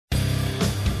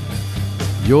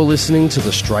You're listening to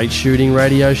the Straight Shooting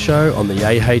Radio Show on the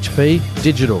AHP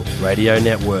Digital Radio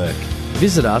Network.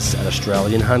 Visit us at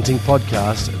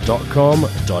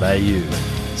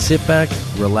australianhuntingpodcast.com.au. Sit back,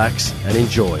 relax and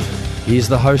enjoy. Here's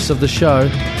the hosts of the show,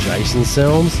 Jason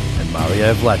Selms and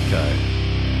Mario Vlatko.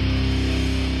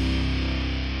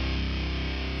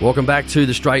 Welcome back to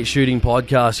the Straight Shooting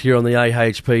Podcast here on the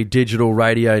AHP Digital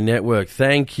Radio Network.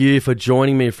 Thank you for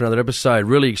joining me for another episode.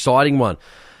 Really exciting one.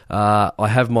 I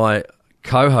have my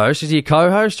co-host. Is he a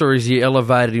co-host or has he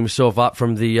elevated himself up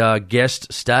from the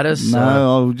guest status? No,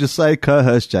 I'll just say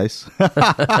co-host, Jace.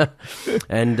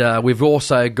 And we've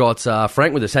also got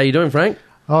Frank with us. How you doing, Frank?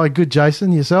 Oh, good,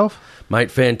 Jason. Yourself?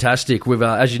 Mate, fantastic. We've,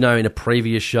 as you know, in a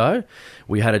previous show,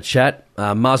 we had a chat.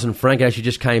 Muzz and Frank actually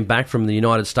just came back from the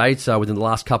United States within the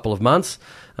last couple of months.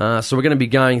 So we're going to be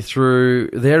going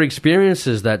through their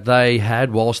experiences that they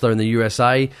had whilst they're in the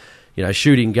USA, you know,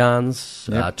 shooting guns,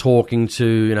 Yep. talking to,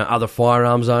 you know, other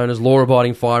firearms owners,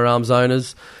 law-abiding firearms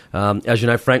owners. As you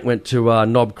know, Frank went to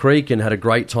Knob Creek and had a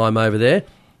great time over there.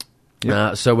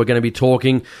 Yep. So we're going to be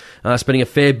talking, spending a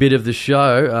fair bit of the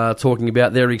show talking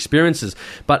about their experiences.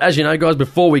 But as you know, guys,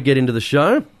 before we get into the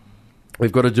show,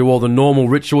 we've got to do all the normal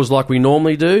rituals like we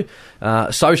normally do.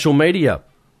 Social media.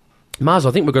 Mars,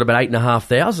 I think we've got about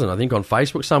 8,500, I think, on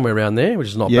Facebook, somewhere around there, which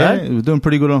is not bad. Yeah, we're doing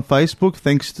pretty good on Facebook.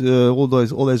 Thanks to all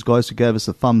those guys who gave us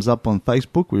a thumbs up on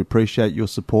Facebook. We appreciate your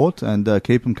support and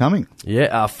keep them coming.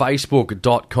 Yeah,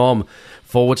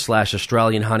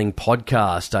 facebook.com/Australian Hunting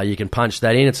Podcast. You can punch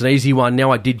that in. It's an easy one now.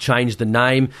 I did change the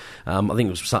name. I think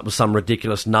it was some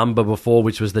ridiculous number before,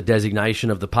 which was the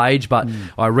designation of the page, but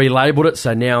I relabeled it.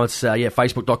 So now it's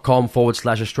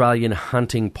facebook.com/Australian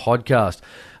Hunting Podcast.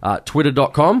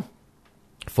 Twitter.com/AH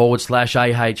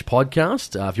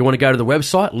podcast. If you want to go to the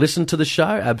website, listen to the show,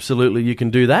 absolutely you can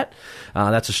do that.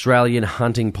 That's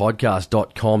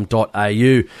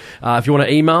australianhuntingpodcast.com.au. If you want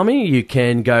to email me, you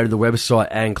can go to the website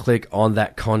and click on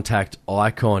that contact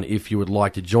icon if you would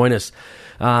like to join us.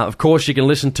 Of course, you can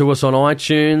listen to us on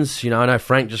iTunes. You know, I know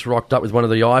Frank just rocked up with one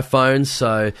of the iPhones,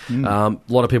 so a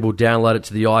lot of people download it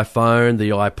to the iPhone,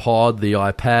 the iPod, the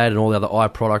iPad, and all the other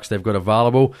iProducts they've got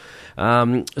available.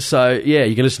 So yeah,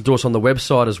 you can listen to us on the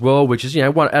website as well, which is, you know,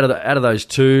 one out of those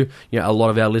two. You know, a lot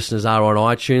of our listeners are on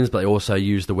iTunes, but they also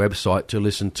use the website to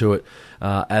listen to it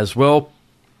as well.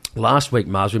 Last week,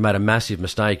 Mars, we made a massive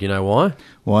mistake. You know why?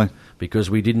 Why? Because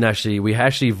we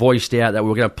actually voiced out that we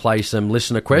were going to play some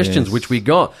listener questions, Yes. which we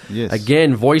got. Yes.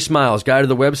 Again, voicemails. Go to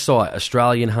the website,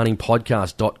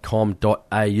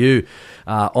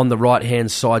 australianhuntingpodcast.com.au. On the right-hand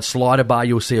side slider bar,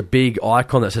 you'll see a big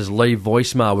icon that says leave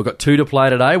voicemail. We've got two to play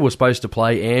today. We're supposed to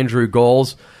play Andrew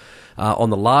Galls on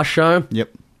the last show. Yep.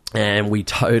 And we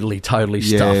totally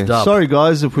stuffed up. Sorry,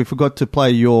 guys, if we forgot to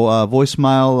play your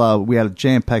voicemail. We had a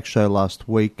jam-packed show last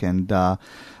week, and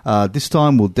this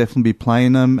time we'll definitely be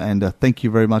playing them. And thank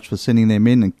you very much for sending them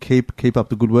in, and keep up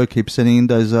the good work. Keep sending in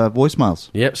those voicemails.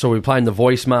 Yep, so we're playing the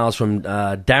voicemails from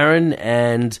Darren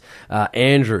and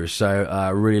Andrew,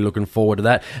 so really looking forward to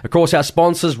that. Of course, our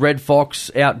sponsors, Red Fox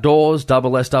Outdoors,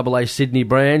 SSAA Sydney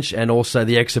branch, and also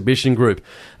the Exhibition Group,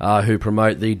 who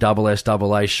promote the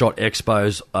SSAA Shot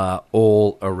Expos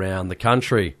all around the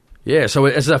country. Yeah, so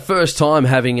it's our first time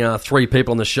having three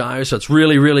people on the show, so it's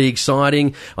really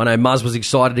exciting. I know Muzz was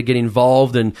excited to get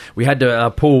involved, and we had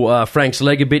to pull Frank's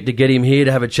leg a bit to get him here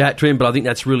to have a chat to him, but I think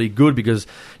that's really good because,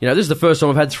 you know, this is the first time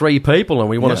I've had three people, and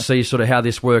we want to see sort of how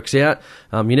this works out.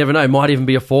 You never know, might even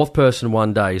be a fourth person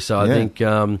one day, so I think...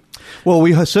 Well,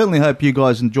 we certainly hope you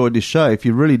guys enjoyed this show. If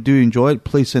you really do enjoy it,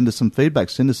 please send us some feedback.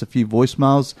 Send us a few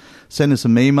voicemails. Send us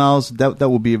some emails. That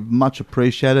will be much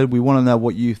appreciated. We want to know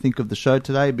what you think of the show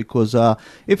today because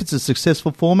if it's a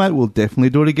successful format, we'll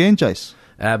definitely do it again, Jace.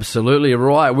 Absolutely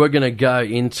right. We're going to go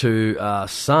into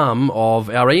some of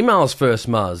our emails first,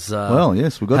 Muzz. Well,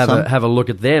 yes, we've got some. Have a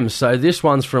look at them. So this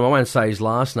one's from, I won't say his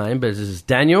last name, but this is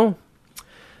Daniel.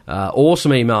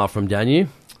 Awesome email from Daniel.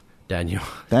 Daniel.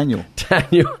 Damn.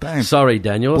 Sorry,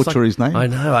 Daniel. Butcher his name. I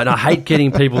know. And I hate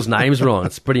getting people's names wrong.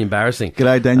 It's pretty embarrassing.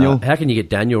 G'day, Daniel. How can you get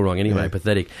Daniel wrong anyway? Yeah.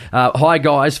 Pathetic. Hi,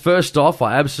 guys. First off,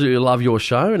 I absolutely love your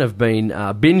show and have been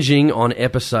binging on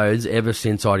episodes ever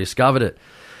since I discovered it.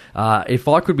 If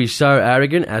I could be so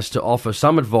arrogant as to offer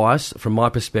some advice from my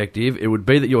perspective, it would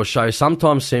be that your show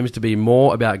sometimes seems to be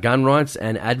more about gun rights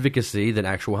and advocacy than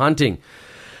actual hunting.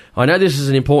 I know this is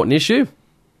an important issue,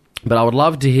 but I would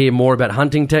love to hear more about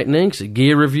hunting techniques,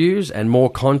 gear reviews, and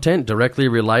more content directly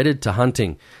related to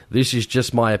hunting. This is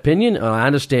just my opinion, and I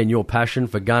understand your passion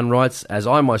for gun rights, as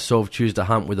I myself choose to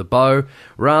hunt with a bow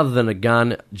rather than a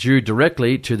gun due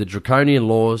directly to the draconian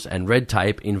laws and red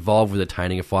tape involved with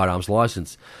attaining a firearms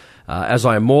license. As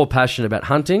I am more passionate about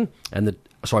hunting and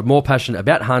more passionate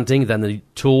about hunting than the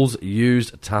tools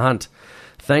used to hunt.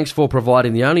 Thanks for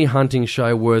providing the only hunting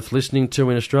show worth listening to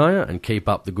in Australia, and keep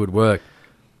up the good work.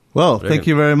 Well, thank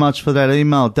you very much for that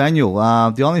email, Daniel.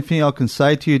 The only thing I can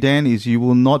say to you, Dan, is you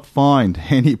will not find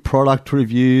any product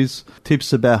reviews,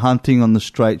 tips about hunting on the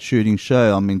Straight Shooting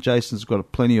Show. I mean, Jason's got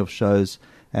plenty of shows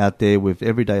out there with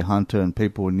Everyday Hunter and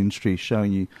people in the industry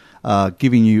showing you,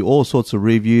 giving you all sorts of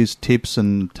reviews, tips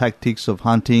and tactics of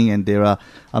hunting, and there are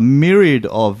a myriad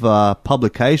of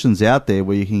publications out there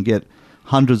where you can get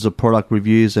hundreds of product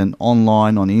reviews, and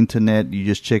online on the internet, you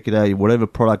just check it out, whatever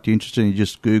product you're interested in, you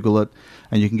just Google it,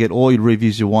 and you can get all your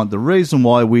reviews you want. The reason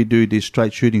why we do this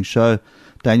Straight Shooting Show,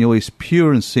 Daniel, is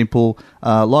pure and simple.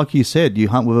 Like you said, you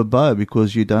hunt with a bow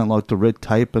because you don't like the red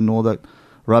tape and all that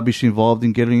rubbish involved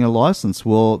in getting a license.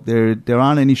 Well, there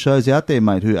aren't any shows out there,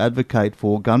 mate, who advocate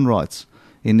for gun rights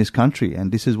in this country,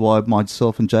 and this is why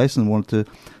myself and Jason wanted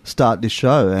to start this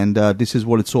show, and this is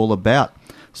what it's all about.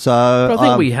 So but I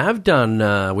think we have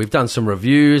done. We've done some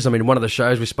reviews. I mean, one of the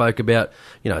shows we spoke about,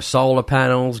 solar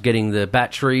panels, getting the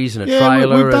batteries and a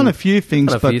trailer. We've done a few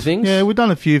things. Yeah, we've done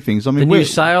a few things. I mean, the new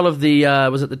sale of the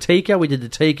was it the Tikka? We did the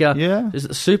Tikka. Yeah. Is it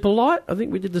the Super Light? I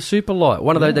think we did the Super Light.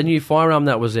 One of the new firearm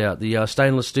that was out, the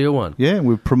stainless steel one. Yeah,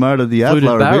 we promoted the Adler.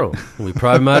 Fluted barrel. We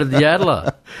promoted the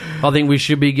Adler. I think we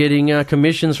should be getting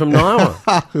commissions from Niwa.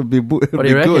 What do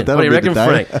you reckon? What do you reckon,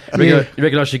 Frank? You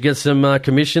reckon I should get some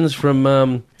commissions from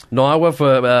Niwa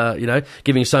for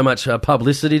giving so much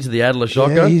publicity to the Adler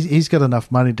shotgun? Yeah, he's got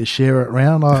enough money to share it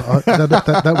around.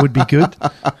 That would be good.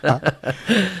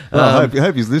 I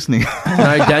hope he's listening.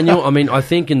 No, Daniel, I mean, I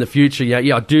think in the future,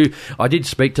 I do. I did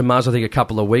speak to Muzz, I think, a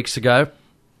couple of weeks ago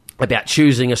about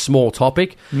choosing a small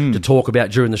topic to talk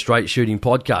about during the Straight Shooting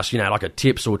podcast, like a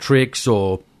tips or tricks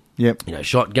or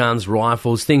shotguns,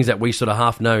 rifles, things that we sort of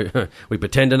half know, we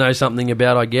pretend to know something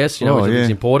about, I guess, which is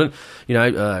important.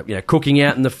 Cooking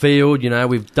out in the field,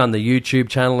 we've done the YouTube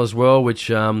channel as well, which...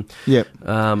 I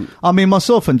mean,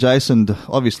 myself and Jason,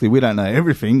 obviously, we don't know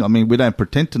everything. I mean, we don't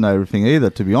pretend to know everything either,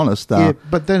 to be honest.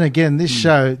 But then again, this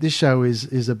show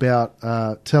is about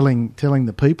telling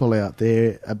the people out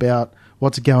there about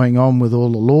what's going on with all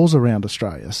the laws around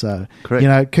Australia. So,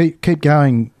 correct. Keep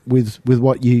going with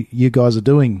what you guys are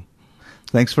doing.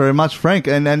 Thanks very much, Frank.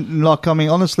 And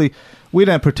honestly, we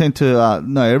don't pretend to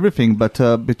know everything, but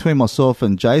between myself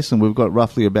and Jason, we've got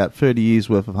roughly about 30 years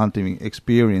worth of hunting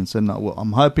experience, and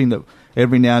I'm hoping that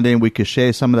every now and then we can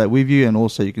share some of that with you, and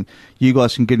also you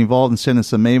guys can get involved and send us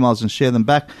some emails and share them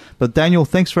back. But Daniel,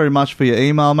 thanks very much for your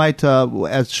email, mate.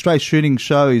 Our Straight Shooting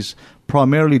Show is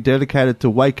primarily dedicated to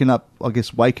waking up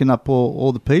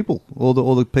all the people, all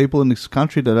the people in this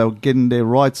country that are getting their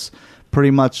rights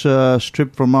pretty much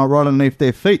stripped from right underneath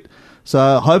their feet.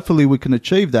 So hopefully we can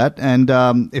achieve that, and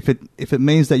if it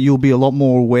means that you'll be a lot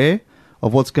more aware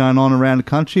of what's going on around the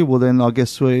country, well then I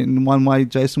guess in one way,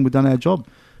 Jason, we've done our job.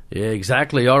 Yeah,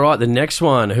 exactly. All right, the next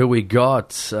one, who we got?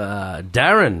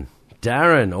 Darren.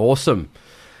 Darren, awesome.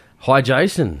 Hi,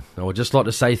 Jason. I would just like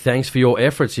to say thanks for your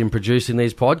efforts in producing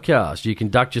these podcasts. You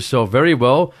conduct yourself very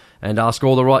well and ask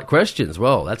all the right questions.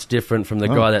 Well, that's different from the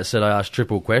guy that said I asked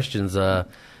triple questions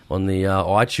on the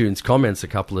iTunes comments a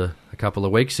couple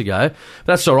of weeks ago. But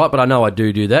that's all right, but I know I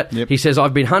do that. Yep. He says,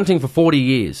 I've been hunting for 40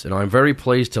 years, and I'm very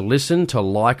pleased to listen to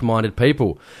like-minded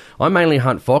people. I mainly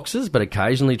hunt foxes, but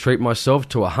occasionally treat myself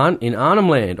to a hunt in Arnhem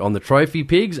Land on the trophy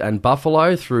pigs and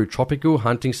buffalo through tropical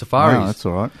hunting safaris. No, that's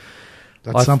all right.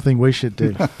 That's something we should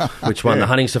do. Which one, the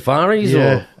hunting safaris?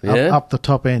 Yeah, or up the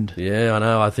top end. Yeah, I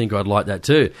know. I think I'd like that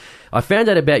too. I found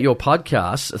out about your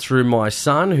podcast through my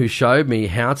son, who showed me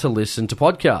how to listen to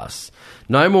podcasts.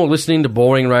 No more listening to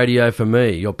boring radio for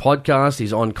me. Your podcast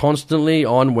is on constantly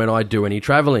on when I do any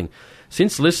travelling.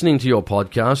 Since listening to your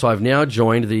podcast, I've now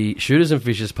joined the Shooters and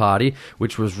Fishers Party,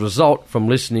 which was a result from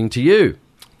listening to you.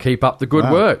 Keep up the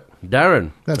good work. Darren.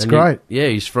 That's great.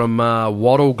 He's from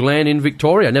Wattle Glen in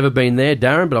Victoria. Never been there,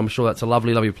 Darren, but I'm sure that's a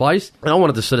lovely, lovely place. And I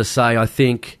wanted to sort of say, I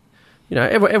think,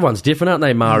 everyone's different, aren't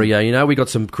they, Mario? We got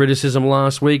some criticism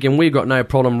last week, and we've got no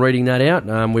problem reading that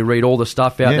out. We read all the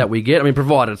stuff out that we get. I mean,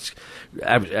 provided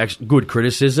it's good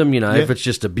criticism, if it's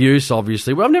just abuse,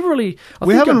 obviously. Well, I've never really... I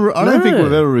don't think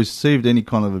we've ever received any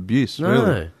kind of abuse,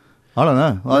 really. I don't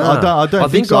know. I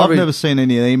don't think so. I've never seen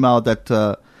any email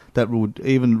that would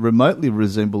even remotely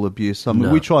resemble abuse. I mean,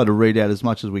 we try to read out as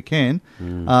much as we can.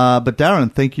 But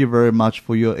Darren, thank you very much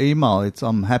for your email.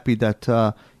 I'm happy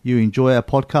that you enjoy our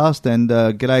podcast. And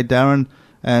g'day, Darren.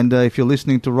 And if you're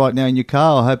listening to right now in your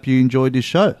car, I hope you enjoyed this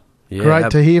show. Yeah,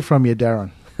 great to hear from you,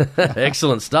 Darren.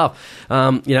 Excellent stuff.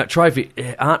 Trophy.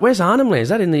 Where's Arnhem Land? Is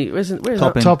that in the where's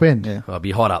top end? Yeah. I'll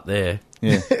be hot up there.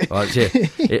 Yeah. Right,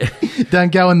 yeah.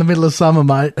 Don't go in the middle of summer,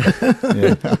 mate.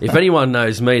 If anyone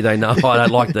knows me, they know I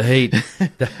don't like the heat.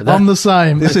 I'm the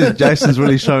same. This is Jason's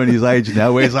really showing his age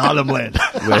now. Where's Harlem Land?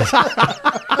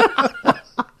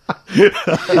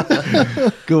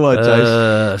 Good one,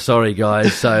 Jason. Sorry,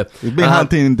 guys. So We've been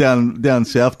hunting down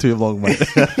south too long, mate.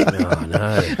 oh,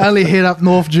 no. Only head up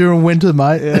north during winter,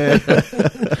 mate.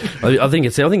 I think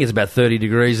it's about 30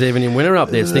 degrees even in winter up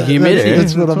there. It's the humidity.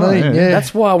 That's what I mean. right, Yeah.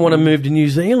 That's why I want to move to New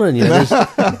Zealand. You know,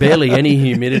 there's barely any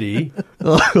humidity.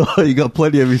 Oh, you got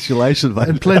plenty of insulation, mate.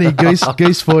 And plenty of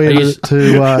geese for you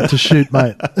to shoot,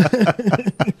 mate.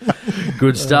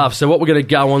 Good stuff. So what we're going to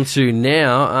go on to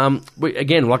now,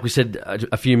 again, like we said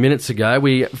a few minutes ago,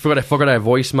 we forgot our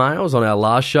voicemails on our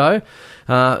last show.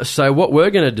 So what we're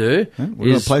going to do We're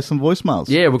going to play some voicemails.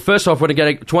 Yeah, well, first off, we're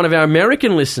going to go to one of our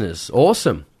American listeners.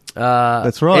 Awesome.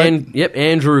 That's right. And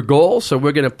Andrew Gall. So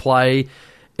we're going to play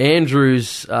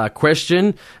Andrew's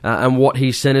question and what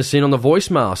he sent us in on the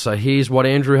voicemail. So here's what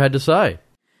Andrew had to say.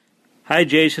 Hi,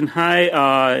 Jason.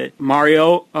 Hi,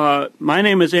 Mario. My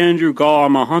name is Andrew Gall.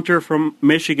 I'm a hunter from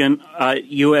Michigan,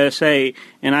 USA,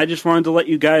 and I just wanted to let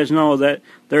you guys know that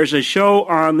there's a show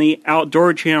on the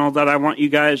Outdoor Channel that I want you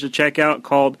guys to check out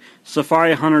called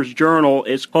Safari Hunter's Journal.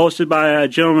 It's hosted by a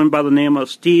gentleman by the name of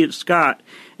Steve Scott,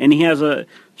 and he has a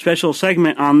special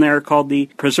segment on there called the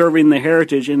Preserving the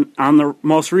Heritage. And on the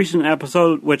most recent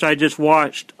episode, which I just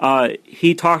watched,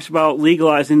 he talks about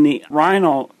legalizing the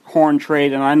rhino horn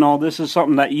trade, and I know this is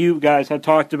something that you guys have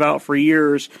talked about for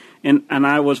years, and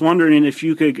I was wondering if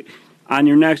you could, on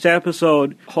your next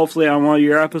episode, hopefully on one of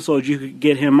your episodes, you could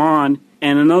get him on.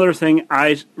 And another thing,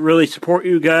 I really support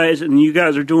you guys, and you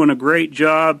guys are doing a great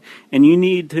job, and you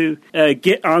need to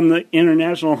get on the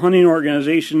International Hunting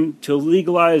Organization to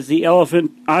legalize the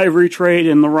elephant ivory trade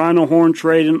and the rhino horn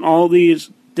trade and all these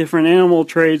different animal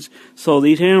trades so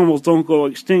these animals don't go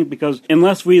extinct, because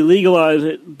unless we legalize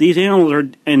it, these animals are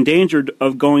endangered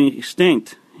of going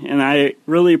extinct. And I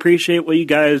really appreciate what you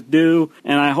guys do,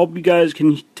 and I hope you guys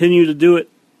continue to do it.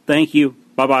 Thank you.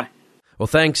 Bye-bye. Well,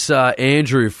 thanks,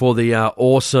 Andrew, for the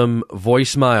awesome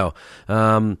voicemail.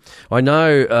 I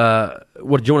know,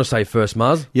 what did you want to say first,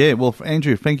 Muzz? Yeah, well,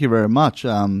 Andrew, thank you very much.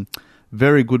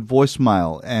 Very good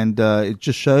voicemail, and it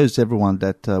just shows everyone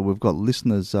that we've got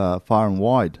listeners far and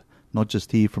wide, not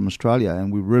just here from Australia,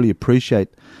 and we really appreciate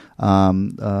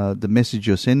the message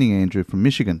you're sending, Andrew, from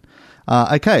Michigan.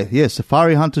 Okay, yeah,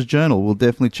 Safari Hunter's Journal. We'll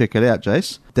definitely check it out,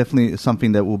 Jace. Definitely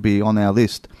something that will be on our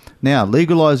list. Now,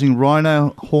 legalising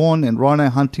rhino horn and rhino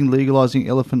hunting, legalising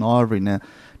elephant ivory. Now,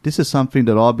 this is something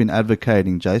that I've been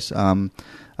advocating, Jace,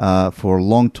 for a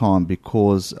long time,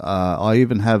 because I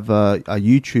even have a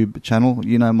YouTube channel.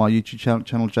 You know my YouTube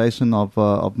channel, Jason.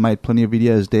 I've made plenty of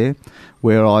videos there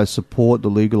where I support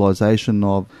the legalisation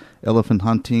of elephant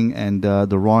hunting and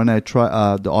the rhino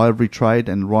the ivory trade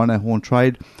and rhino horn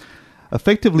trade.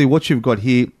 Effectively, what you've got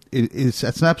here it's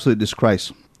an absolute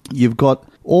disgrace. You've got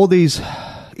all these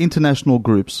international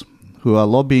groups who are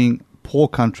lobbying poor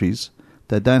countries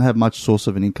that don't have much source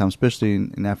of an income, especially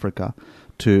in Africa,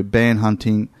 to ban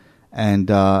hunting, and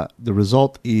the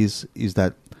result is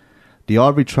that the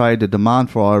ivory trade, the demand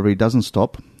for ivory doesn't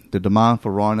stop, the demand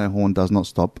for rhino horn does not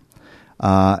stop,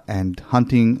 and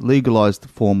hunting, legalised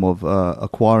form of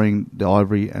acquiring the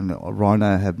ivory and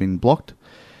rhino have been blocked.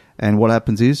 And what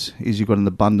happens is you've got an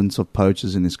abundance of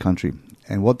poachers in this country.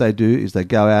 And what they do is they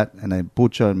go out and they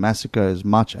butcher and massacre as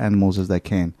much animals as they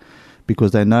can, because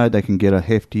they know they can get a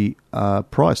hefty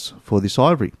price for this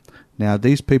ivory. Now,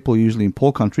 these people are usually in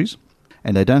poor countries,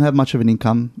 and they don't have much of an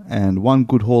income, and one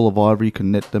good haul of ivory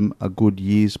can net them a good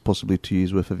year's, possibly 2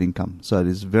 years' worth of income. So it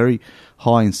is very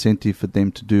high incentive for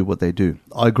them to do what they do.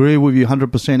 I agree with you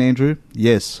 100%, Andrew.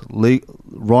 Yes,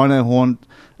 rhino horn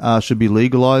should be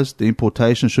legalised. The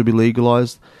importation should be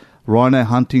legalised. Rhino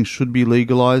hunting should be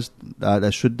legalised.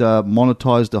 They should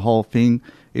monetise the whole thing.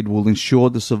 It will ensure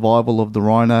the survival of the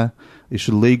rhino. It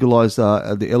should legalise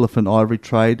the elephant ivory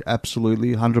trade.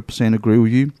 Absolutely, 100% agree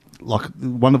with you. Like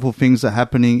wonderful things are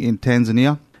happening in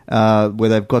Tanzania, where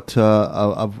they've got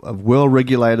a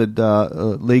well-regulated,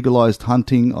 legalised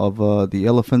hunting of the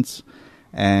elephants,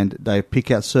 and they pick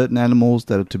out certain animals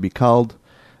that are to be culled.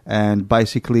 And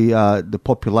basically,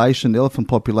 the elephant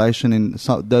population in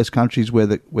those countries where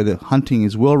the hunting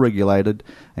is well regulated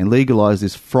and legalised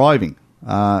is thriving,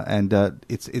 and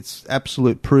it's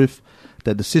absolute proof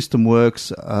that the system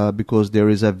works because there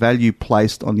is a value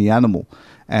placed on the animal,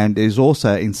 and there's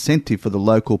also incentive for the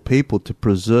local people to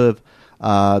preserve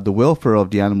the welfare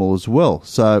of the animal as well.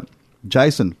 So,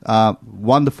 Jason,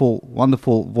 wonderful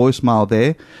voicemail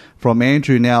there from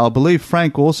Andrew. Now, I believe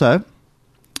Frank also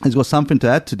has got something to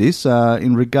add to this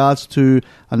in regards to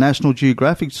a National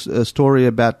Geographic story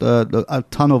about a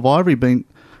ton of ivory being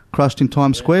crushed in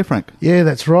Times Square, Frank. Yeah,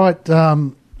 that's right.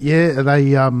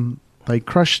 They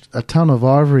crushed a ton of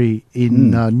ivory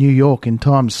in New York in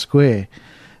Times Square,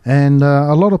 and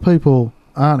a lot of people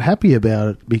aren't happy about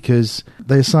it because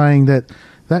they're saying that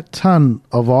ton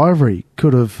of ivory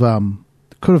could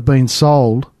have been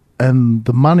sold, and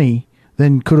the money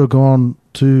then could have gone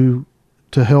to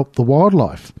help the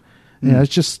wildlife. You know,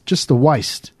 it's just a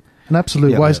waste, an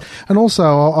absolute waste. And also,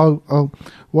 I'll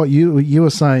what you were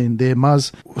saying there,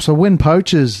 Muzz. So when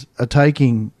poachers are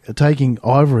taking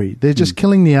ivory, they're just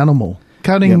killing the animal,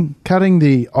 cutting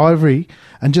the ivory,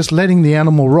 and just letting the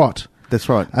animal rot. That's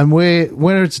right. And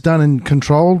where it's done in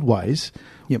controlled ways,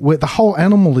 where the whole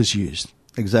animal is used.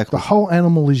 Exactly. The whole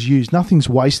animal is used. Nothing's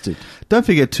wasted. Don't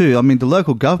forget too, I mean, the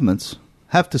local governments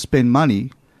have to spend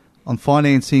money on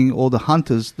financing all the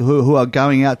hunters who are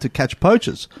going out to catch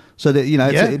poachers, so that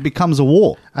it becomes a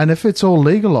war. And if it's all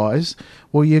legalised,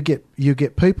 well, you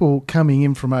get people coming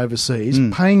in from overseas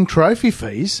paying trophy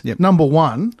fees. Number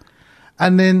one,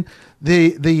 and then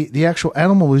the actual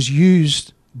animal is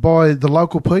used by the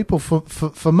local people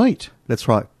for meat. That's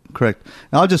right, correct.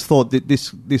 Now I just thought that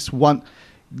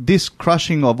this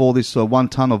crushing of all this 1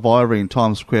 ton of ivory in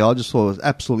Times Square, I just thought it was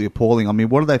absolutely appalling. I mean,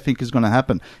 what do they think is going to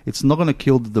happen? It's not going to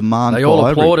kill the demand. They all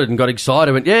ivory. applauded and got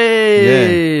excited, went,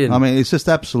 yay! Yeah. I mean, it's just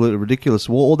absolutely ridiculous.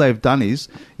 All they've done is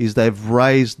they've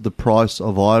raised the price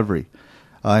of ivory.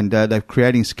 And they're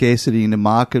creating scarcity in the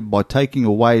market by taking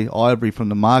away ivory from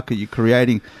the market. You're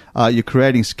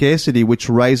creating scarcity, which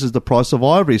raises the price of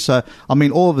ivory. So, I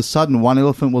mean, all of a sudden, one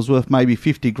elephant was worth maybe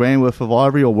 50 grand worth of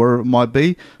ivory, or wherever it might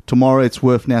be. Tomorrow, it's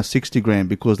worth now 60 grand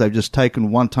because they've just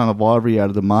taken 1 ton of ivory out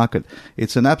of the market.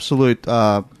 It's an absolute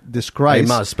disgrace.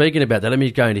 Hey, Muzz, speaking about that, let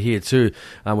me go into here too,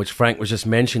 which Frank was just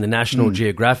mentioning, the National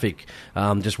Geographic.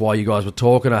 Just while you guys were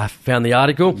talking, I found the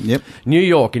article. Yep. New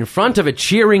York, in front of a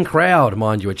cheering crowd,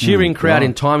 mind you, a cheering crowd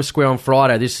in Times Square on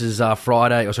Friday. This is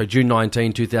June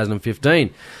 19,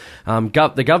 2015.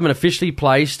 The government officially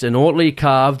placed an orderly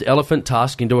carved elephant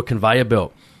tusk into a conveyor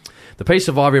belt. The piece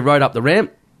of ivory rode up the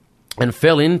ramp and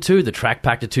fell into the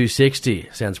Tractpactor 260.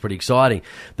 Sounds pretty exciting.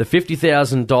 The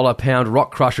 $50,000 pound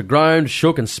rock crusher groaned,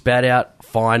 shook and spat out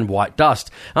fine white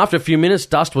dust. After a few minutes,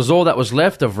 dust was all that was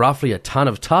left of roughly a ton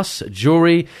of tusks,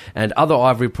 jewellery and other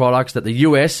ivory products that the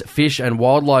US Fish and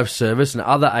Wildlife Service and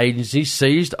other agencies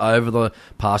seized over the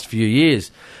past few years.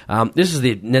 This is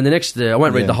the next, I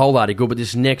won't read the whole article, but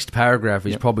this next paragraph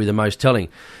is probably the most telling.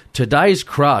 Today's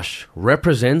crush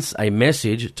represents a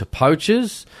message to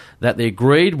poachers that their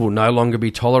greed will no longer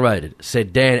be tolerated,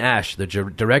 said Dan Ash, the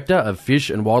Director of Fish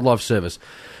and Wildlife Service,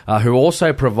 who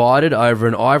also provided over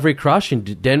an ivory crush in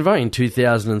Denver in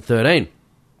 2013.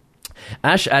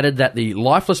 Ash added that the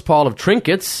lifeless pile of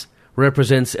trinkets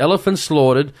represents elephants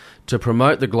slaughtered to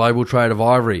promote the global trade of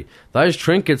ivory. Those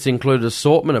trinkets include an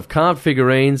assortment of carved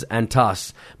figurines and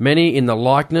tusks, many in the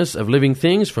likeness of living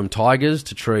things from tigers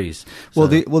to trees. Well,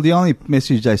 the only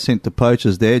message they sent to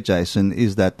poachers there, Jason,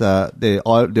 is that the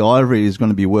ivory is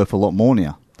going to be worth a lot more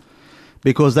now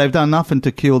because they've done nothing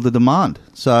to kill the demand.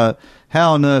 So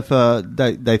how on earth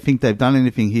they think they've done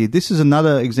anything here? This is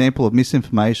another example of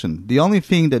misinformation. The only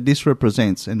thing that this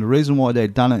represents, and the reason why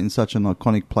they've done it in such an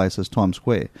iconic place as Times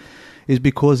Square, is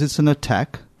because it's an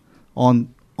attack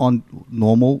on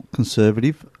normal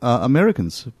conservative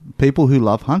Americans, people who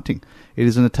love hunting. It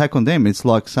is an attack on them. It's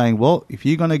like saying, well, if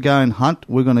you're going to go and hunt,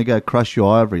 we're going to go crush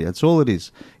your ivory. That's all it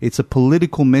is. It's a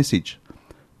political message.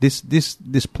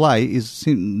 This play is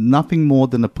nothing more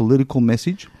than a political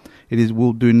message. It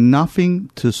will do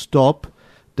nothing to stop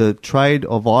the trade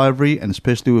of ivory, and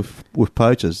especially with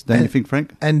poachers. Don't you think,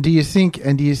 Frank? And do you think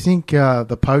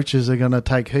the poachers are going to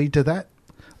take heed to that?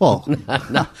 Well,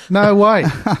 no way.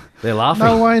 They're laughing.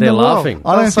 No way in They're the laughing.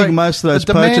 world. I don't think most of those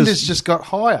the demand poachers has just got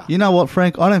higher. You know what,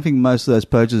 Frank? I don't think most of those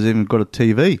poachers even got a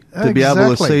TV to be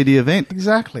able to see the event.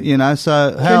 Exactly. You know,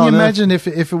 so can you imagine if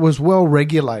it was well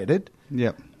regulated?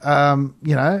 Yep.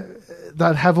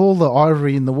 They'd have all the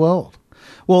ivory in the world.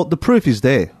 Well, the proof is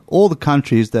there. All the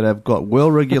countries that have got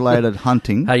well-regulated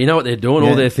hunting. Hey, you know what they're doing?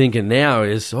 All they're thinking now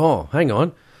is, oh, hang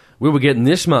on, we were getting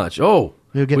this much. Oh,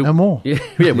 we'll get no more. We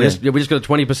just got a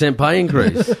 20% pay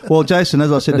increase. Well, Jason,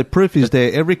 as I said, the proof is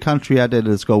there. Every country out there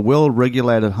that's got a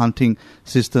well-regulated hunting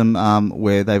system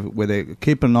where they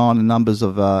keep an eye on the numbers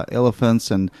of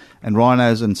elephants and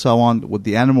rhinos and so on, with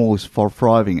the animals for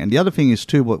thriving. And the other thing is,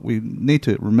 too, what we need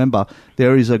to remember,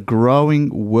 there is a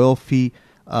growing wealthy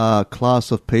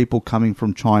class of people coming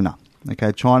from China.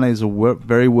 Okay, China is a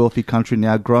very wealthy country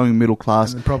now, growing middle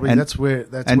class, and probably that's where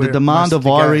the demand of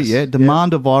ivory,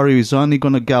 demand of ivory is only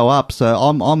going to go up. So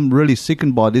I'm really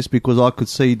sickened by this because I could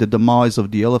see the demise of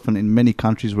the elephant in many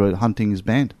countries where hunting is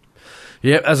banned.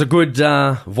 Yeah, as a good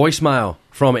voicemail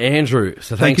from Andrew.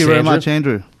 So thank you very much,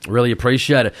 Andrew. Really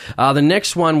appreciate it. The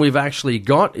next one we've actually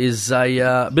got is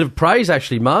a bit of praise,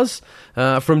 actually, Muzz,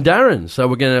 from Darren. So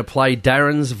we're going to play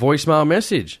Darren's voicemail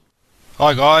message.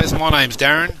 Hi guys, my name's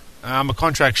Darren. I'm a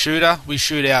contract shooter. We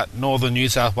shoot out northern New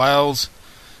South Wales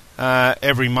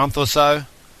every month or so,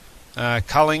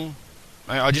 culling.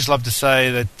 I just love to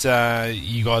say that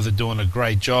you guys are doing a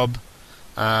great job.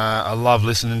 I love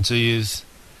listening to yous.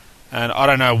 And I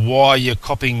don't know why you're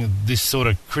copying this sort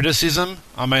of criticism.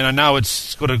 I mean, I know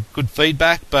it's got a good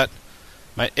feedback, but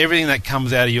mate, everything that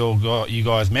comes out of you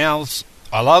guys' mouths,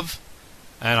 I love,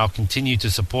 and I'll continue to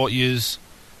support yous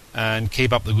and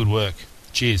keep up the good work.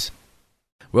 Cheers.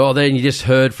 Well, then you just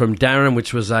heard from Darren,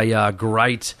 which was a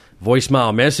great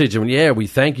voicemail message, and we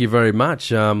thank you very much.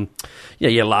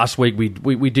 Last week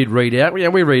we did read out.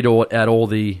 We read out all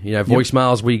the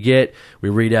voicemails we get. We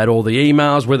read out all the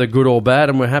emails, whether good or bad,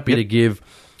 and we're happy to give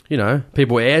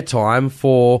people airtime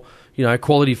for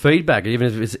quality feedback,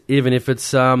 even if it's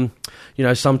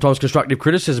sometimes constructive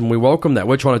criticism. We welcome that.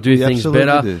 We're trying to do things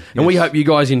better, and we hope you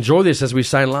guys enjoy this. As we were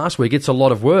saying last week, it's a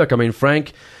lot of work. I mean,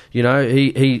 Frank,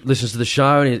 he listens to the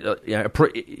show, and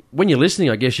when you're listening,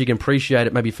 I guess you can appreciate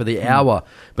it maybe for the hour,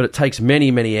 but it takes many,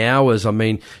 many hours. I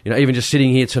mean, even just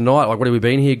sitting here tonight, like what have we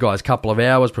been here, guys? A couple of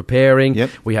hours preparing. Yep.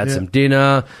 We had some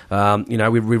dinner.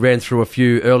 We ran through a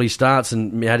few early starts,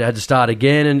 and we had to start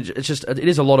again, and it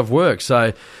is a lot of work.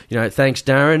 So, thanks,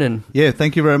 Darren. And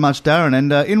thank you very much, Darren.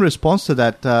 And in response to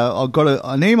that, I got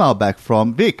an email back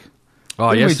from Vic.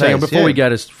 Oh, yes, hang on. Before we go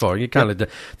to...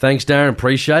 Thanks, Darren.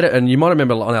 Appreciate it. And you might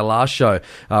remember on our last show,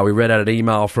 we read out an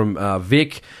email from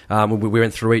Vic. We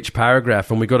went through each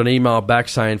paragraph, and we got an email back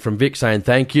from Vic saying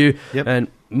thank you. Yep. And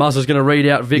Muzz is going to read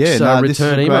out Vic's return email. This is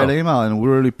a great email, and we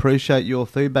really appreciate your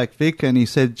feedback, Vic. And he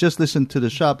said, just listen to the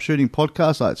Sharp Shooting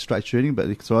podcast. It's straight shooting, but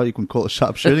it's all right. You can call it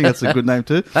Sharp Shooting. That's a good name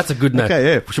too. That's a good name.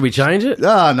 Okay, yeah. Should we change it?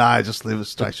 Oh, no, just leave it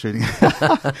straight shooting.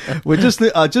 We just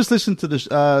listened to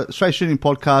the Straight Shooting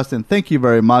podcast, and thank you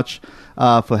very much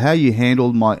for how you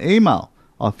handled my email.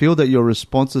 I feel that your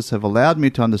responses have allowed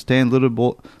me to understand a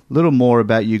little more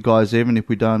about you guys, even if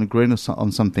we don't agree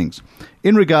on some things.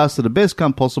 In regards to the best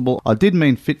gun possible, I did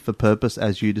mean fit for purpose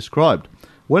as you described.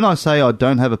 When I say I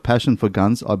don't have a passion for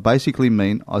guns, I basically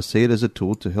mean I see it as a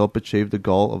tool to help achieve the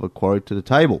goal of a quarry to the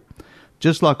table.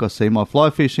 Just like I see my fly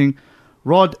fishing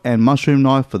rod and mushroom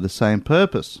knife for the same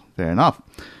purpose. Fair enough.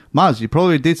 Muzz, you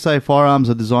probably did say firearms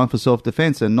are designed for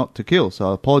self-defense and not to kill,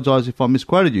 so I apologise if I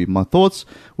misquoted you. My thoughts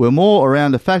were more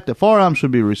around the fact that firearms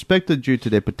should be respected due to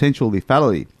their potential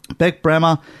lethality. Beck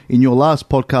Brammer, in your last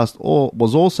podcast,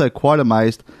 was also quite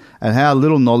amazed at how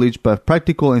little knowledge, both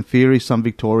practical and theory, some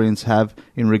Victorians have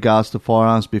in regards to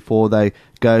firearms before they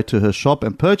go to her shop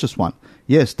and purchase one.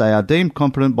 Yes, they are deemed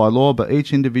competent by law, but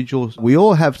each individual, we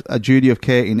all have a duty of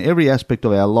care in every aspect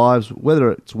of our lives,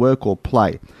 whether it's work or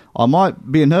play. I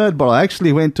might be a nerd, but I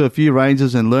actually went to a few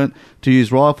ranges and learnt to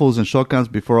use rifles and shotguns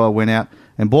before I went out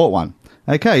and bought one.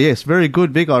 Okay, yes, very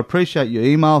good, Vic. I appreciate your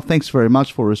email. Thanks very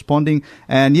much for responding.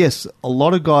 And yes, a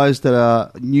lot of guys that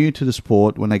are new to the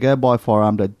sport, when they go buy a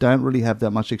firearm, they don't really have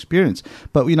that much experience.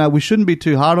 But, we shouldn't be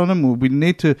too hard on them. We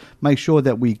need to make sure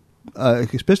that we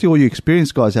especially all you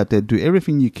experienced guys out there, do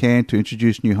everything you can to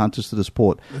introduce new hunters to the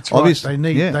sport. That's right. They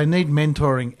need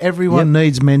mentoring. Everyone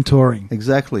needs mentoring.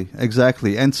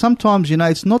 Exactly. And sometimes,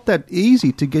 it's not that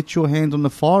easy to get your hand on the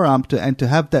firearm and to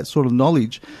have that sort of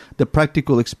knowledge, the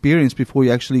practical experience before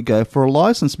you actually go for a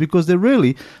license, because they're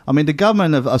really, the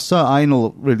government are so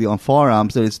anal really on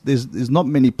firearms that there's not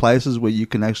many places where you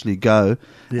can actually go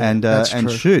and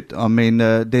shoot.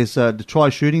 There's the Try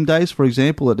Shooting Days, for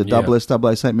example, at the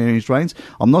SSAA St. Mary's Range.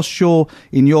 I'm not sure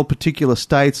in your particular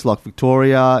states like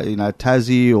Victoria,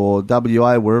 Tassie or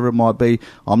WA, wherever it might be.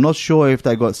 I'm not sure if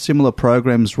they got similar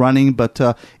programs running, but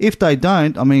if they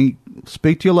don't,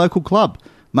 speak to your local club.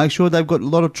 Make sure they've got a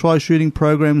lot of try shooting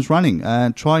programs running,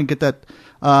 and try and get that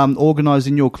organised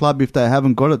in your club if they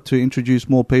haven't got it, to introduce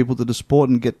more people to the sport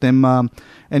and get them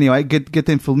get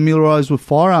them familiarised with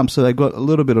firearms, so they've got a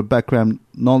little bit of background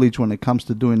knowledge when it comes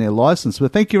to doing their licence.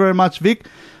 But thank you very much, Vic,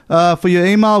 for your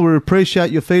email. We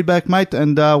appreciate your feedback, mate.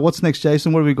 And what's next,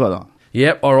 Jason? What have we got on?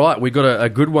 Yep, all right. We got a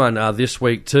good one this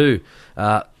week too.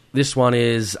 This one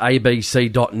is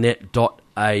abc.net.au.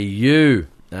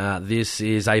 This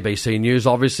is ABC News,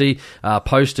 obviously,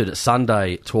 posted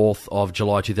Sunday, 12th of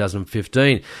July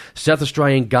 2015. South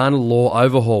Australian gun law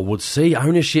overhaul would see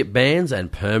ownership bans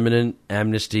and permanent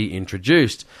amnesty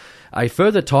introduced. A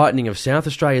further tightening of South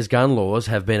Australia's gun laws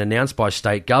have been announced by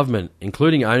state government,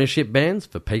 including ownership bans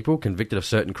for people convicted of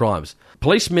certain crimes.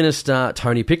 Police Minister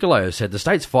Tony Piccolo said the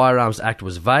state's Firearms Act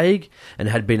was vague and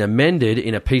had been amended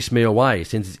in a piecemeal way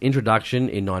since its introduction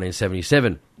in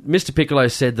 1977. Mr Piccolo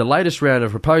said the latest round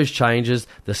of proposed changes,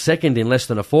 the second in less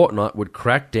than a fortnight, would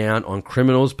crack down on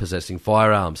criminals possessing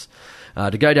firearms.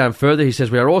 To go down further, he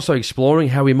says we are also exploring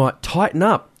how we might tighten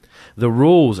up the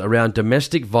rules around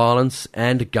domestic violence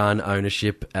and gun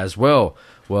ownership as well.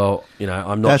 Well,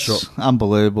 I'm not sure. That's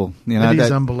unbelievable. It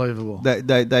is unbelievable.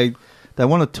 They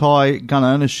want to tie gun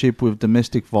ownership with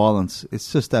domestic violence.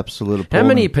 It's just absolute appalling. How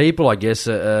many people, I guess,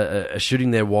 are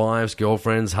shooting their wives,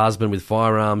 girlfriends, husband with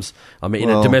firearms? I mean, in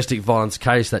a domestic violence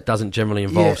case, that doesn't generally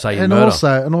involve,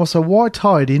 murder. Also, why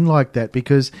tie it in like that?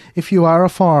 Because if you are a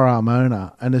firearm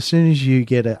owner, and as soon as you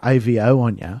get an AVO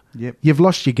on you, you've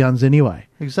lost your guns anyway.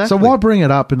 Exactly. So why bring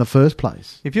it up in the first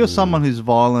place? If you're someone who's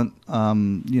violent,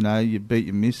 you beat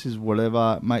your missus,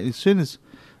 whatever, mate.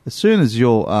 As soon as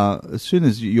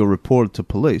you're reported to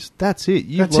police, that's it.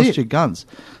 You've lost your guns.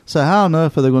 So how on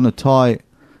earth are they going to tie?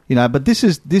 But this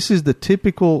is the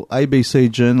typical ABC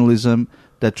journalism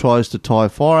that tries to tie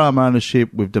firearm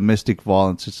ownership with domestic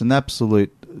violence. It's an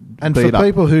absolute. And for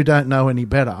people who don't know any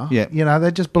better,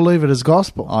 they just believe it as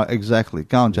gospel. Exactly.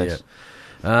 Go on, Jason. Yeah.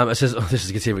 It says,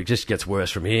 it just gets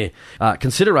worse from here.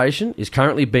 Consideration is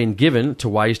currently being given to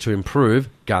ways to improve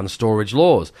gun storage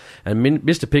laws. And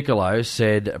Mr Piccolo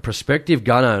said prospective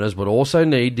gun owners would also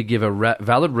need to give a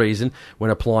valid reason when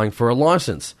applying for a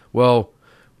licence. Well,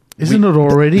 isn't it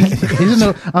already?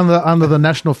 Isn't it under the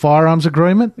National Firearms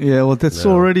Agreement? Yeah, well, that's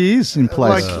already is in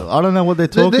place. I don't know what they're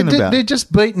talking about. They're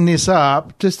just beating this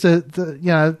up just to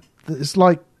it's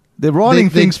like... They're writing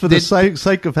things for the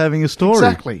sake of having a story.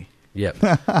 Exactly. Yeah.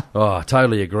 I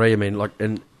totally agree. I mean,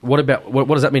 and what about what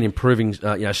does that mean? Improving,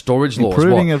 storage laws.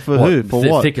 Improving it for who? For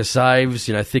what? Thicker safes,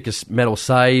 thicker metal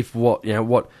safe. What?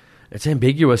 It's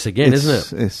ambiguous again,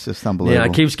 isn't it? It's just unbelievable.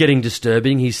 It keeps getting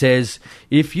disturbing. He says,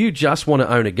 if you just want to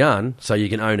own a gun, so you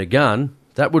can own a gun,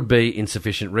 that would be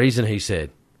insufficient reason. He said,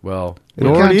 well,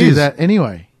 you can't do that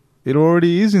anyway. It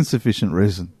already is insufficient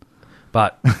reason.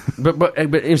 But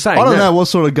in saying I don't know what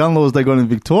sort of gun laws they got in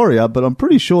Victoria, but I'm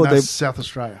pretty sure they South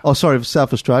Australia. Oh, sorry,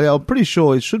 South Australia. I'm pretty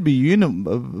sure it should be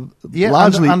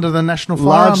largely under the National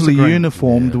Firearms Agreement.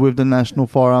 Uniformed with the National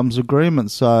Firearms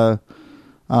Agreement. So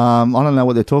I don't know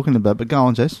what they're talking about, but go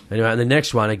on, Jess. Anyway, and the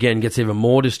next one again gets even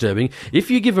more disturbing.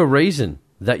 If you give a reason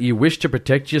that you wish to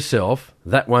protect yourself,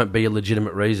 that won't be a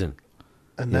legitimate reason.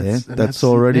 And that's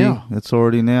already now,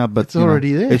 but it's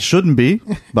already there. It shouldn't be,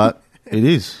 but it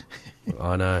is.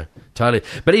 I know, totally.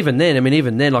 But even then,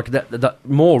 like that,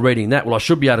 more reading that, well, I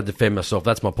should be able to defend myself.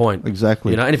 That's my point.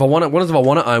 Exactly. And if I want to, what if I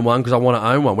want to own one because I want to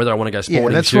own one, whether I want to go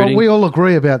sporting, that's shooting. right. We all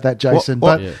agree about that, Jason.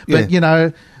 Why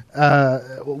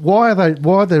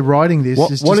are they writing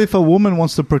this? What if a woman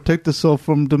wants to protect herself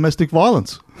from domestic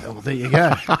violence? Well, there you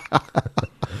go.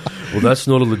 Well, that's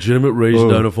not a legitimate reason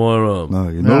to own a firearm. No,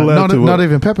 you're not allowed to. Not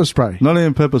even pepper spray. Not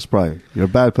even pepper spray. You're a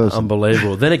bad person.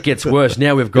 Unbelievable. Then it gets worse.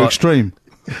 Now we've got extreme.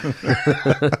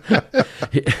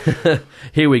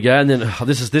 Here we go, and then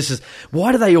this is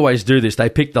why do they always do this? They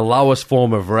pick the lowest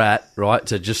form of rat, right,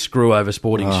 to just screw over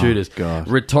sporting shooters. God.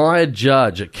 Retired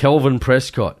judge Kelvin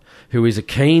Prescott, who is a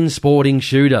keen sporting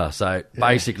shooter, so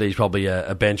basically he's probably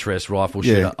a bench rest rifle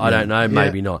shooter. I don't know,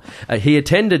 maybe not. He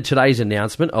attended today's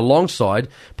announcement alongside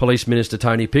Police Minister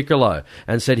Tony Piccolo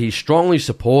and said he strongly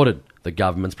supported the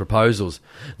government's proposals.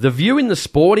 The view in the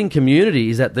sporting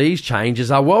community is that these changes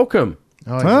are welcome.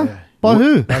 Oh, yeah. By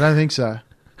who? I don't think so.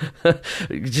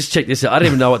 Just check this out. I don't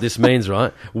even know what this means,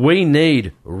 right? We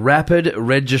need rapid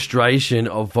registration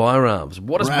of firearms.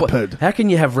 How can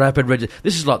you have rapid registration?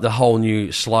 This is like the whole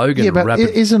new slogan. Yeah, but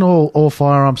isn't all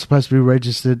firearms supposed to be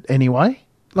registered anyway?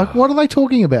 Like, what are they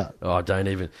talking about? Oh, I don't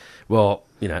even. Well,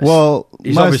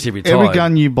 he's obviously retired. Every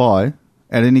gun you buy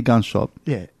at any gun shop,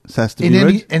 it has to be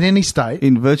in any state.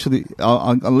 In virtually,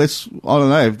 unless I don't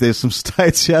know if there's some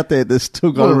states out there that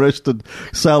still got a registered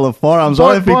sale of firearms.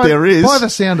 I don't think there is. By the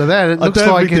sound of that, it looks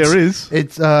like there is.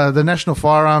 It's the National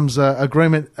Firearms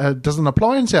Agreement doesn't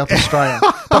apply in South Australia,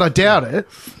 but I doubt it.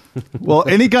 Well,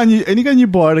 any gun you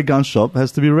buy at a gun shop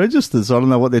has to be registered. So I don't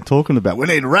know what they're talking about. We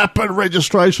need rapid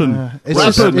registration.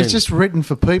 It's just written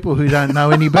for people who don't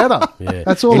know any better. Yeah.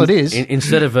 That's all it is.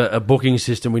 Instead of a booking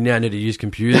system, we now need to use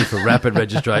computers for rapid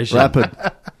registration. Rapid.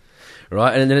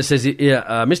 Right, and then it says,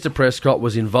 Mr. Prescott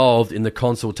was involved in the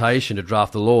consultation to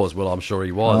draft the laws. Well, I'm sure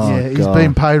he was. Yeah, he's God.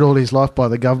 been paid all his life by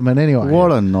the government anyway. What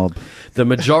a knob. The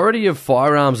majority of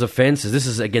firearms offences, this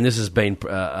has been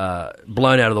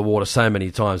blown out of the water so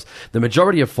many times. The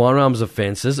majority of firearms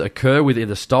offences occur with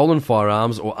either stolen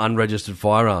firearms or unregistered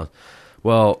firearms.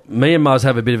 Well, me and Muzz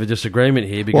have a bit of a disagreement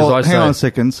here because Well, I say... hang on a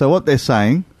second. So what they're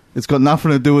saying, it's got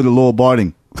nothing to do with the law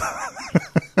abiding.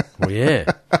 Well,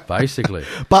 yeah, basically.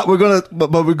 But we're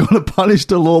gonna punish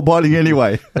the law abiding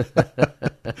anyway.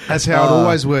 That's how it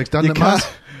always works, doesn't You it, Muzz?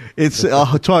 can't. It's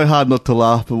I try hard not to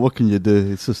laugh, but what can you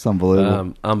do? It's just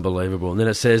unbelievable. Unbelievable. And then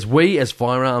it says, we as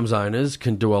firearms owners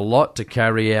can do a lot to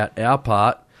carry out our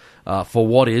part for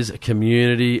what is a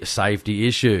community safety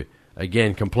issue.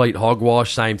 Again, complete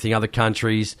hogwash, same thing other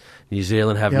countries. New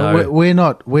Zealand have no... We're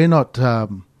not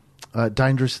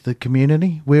dangerous to the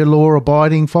community. We're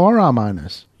law-abiding firearm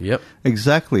owners. Yep.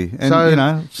 Exactly. And So you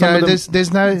know, some of them,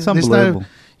 there's no it's unbelievable.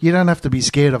 you don't have to be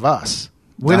scared of us.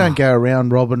 We don't go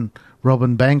around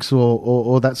robbing banks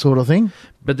or that sort of thing.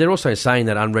 But they're also saying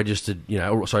that unregistered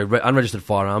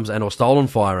firearms and or stolen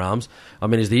firearms,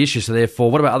 is the issue. So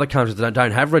therefore, what about other countries that don't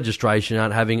have registration,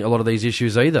 aren't having a lot of these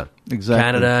issues either? Exactly.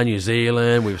 Canada, New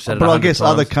Zealand, we've said it But 100 I guess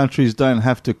times. other countries don't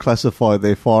have to classify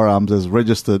their firearms as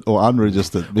registered or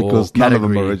unregistered because none of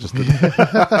them are category.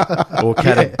 registered. Or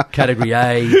category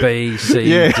A, B, C,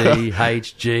 Yeah. D,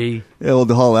 H, G. Yeah, or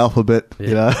the whole alphabet,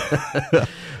 you know.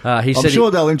 He I'm said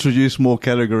sure they'll introduce more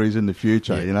categories in the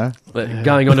future, you know.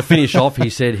 going on to finish off,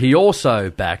 he said he also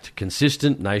backed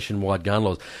consistent nationwide gun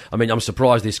laws. I'm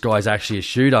surprised this guy's actually a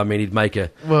shooter. He'd make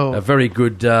a very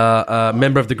good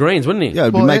member of the Greens, wouldn't he? Yeah,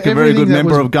 it'd make a very good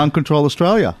member of Gun Control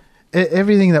Australia.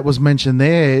 Everything that was mentioned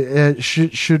there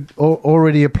should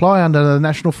already apply under the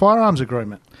National Firearms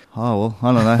Agreement. Oh, well,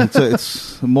 I don't know.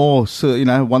 It's more,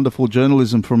 wonderful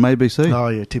journalism from ABC. Oh,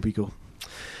 yeah, typical.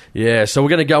 Yeah, so we're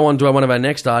going to go on to one of our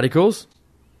next articles.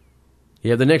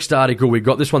 Yeah, the next article we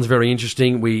got, this one's very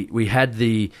interesting. We had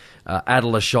the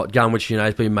Adler shotgun, which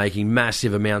has been making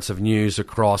massive amounts of news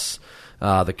across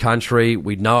the country.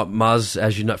 We know it, Muzz,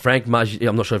 as you know, Frank, Muzz,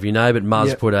 I'm not sure if you know, but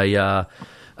Muzz put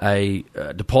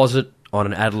a deposit on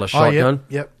an Adler shotgun.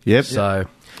 Yep. So,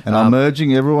 and I'm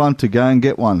urging everyone to go and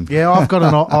get one. Yeah, I've got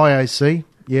an IAC.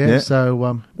 Yeah. So,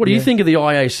 what do you think of the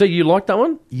IAC? You like that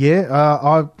one?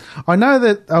 Yeah, I know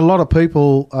that a lot of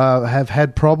people have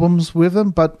had problems with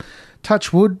them, but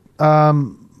touch wood,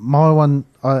 my one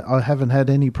I haven't had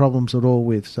any problems at all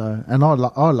with. So, and I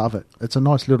love it. It's a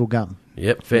nice little gun.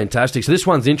 Yep, fantastic. So this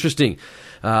one's interesting.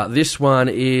 This one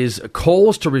is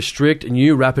calls to restrict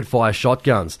new rapid-fire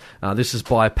shotguns. This is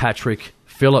by Patrick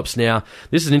Phillips. Now,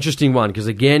 this is an interesting one because,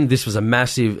 again, this was a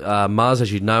massive, Muzz,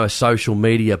 as you know, a social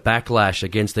media backlash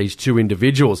against these two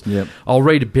individuals. Yep. I'll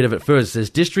read a bit of it first. It says,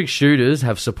 district shooters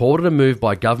have supported a move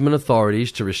by government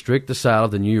authorities to restrict the sale of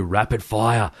the new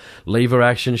rapid-fire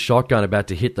lever-action shotgun about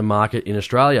to hit the market in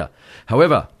Australia.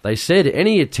 However, they said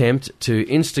any attempt to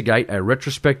instigate a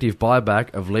retrospective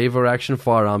buyback of lever-action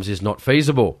firearms is not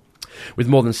feasible. With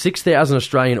more than 6,000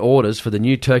 Australian orders for the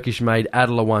new Turkish-made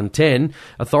Adler 110,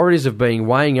 authorities have been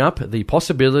weighing up the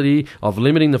possibility of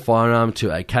limiting the firearm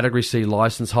to a Category C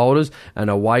licence holders and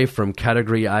away from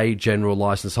Category A general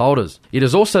licence holders. It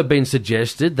has also been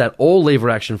suggested that all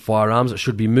lever-action firearms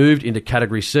should be moved into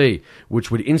Category C,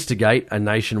 which would instigate a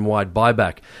nationwide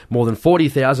buyback. More than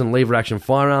 40,000 lever-action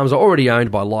firearms are already owned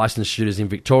by licensed shooters in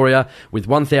Victoria, with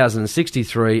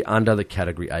 1,063 under the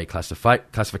Category A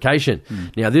classification.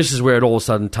 Now, this is where it all of a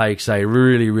sudden takes a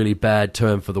really, really bad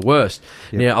turn for the worst.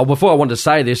 Yep. Now, before I wanted to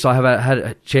say this, I have had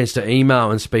a chance to email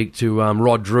and speak to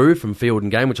Rod Drew from Field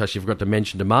and Game, which I actually forgot to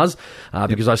mention to Muzz,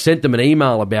 because I sent them an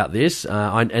email about this.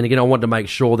 And again, I wanted to make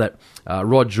sure that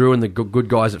Rod Drew and the good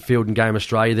guys at Field and Game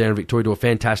Australia there in Victoria do a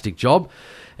fantastic job.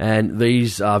 And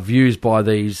these views by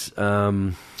these,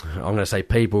 I'm going to say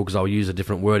people because I'll use a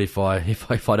different word if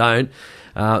I don't.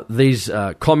 These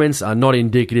comments are not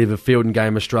indicative of Field and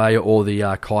Game Australia or the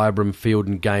Kyabram Field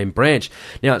and Game branch.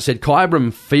 Now, it said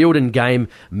Kyabram Field and Game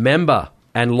member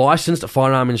and licensed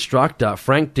firearm instructor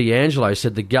Frank D'Angelo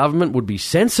said the government would be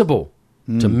sensible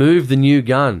to move the new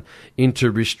gun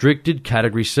into restricted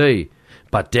Category C,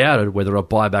 but doubted whether a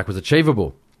buyback was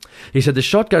achievable. He said the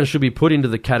shotgun should be put into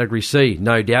the Category C,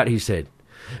 no doubt, he said.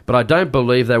 But I don't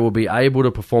believe they will be able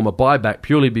to perform a buyback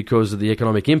purely because of the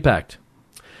economic impact.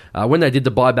 When they did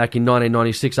the buyback in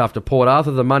 1996 after Port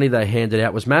Arthur, the money they handed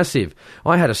out was massive.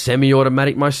 I had a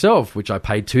semi-automatic myself, which I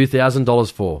paid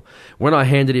 $2,000 for. When I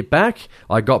handed it back,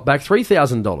 I got back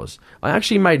 $3,000. I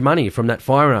actually made money from that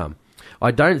firearm. I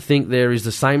don't think there is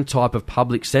the same type of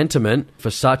public sentiment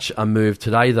for such a move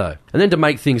today, though. And then to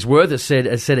make things worse, as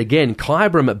said again,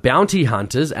 Kyabram bounty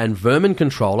hunters and vermin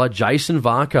controller Jason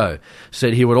Varco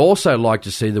said he would also like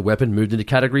to see the weapon moved into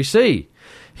Category C.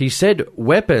 He said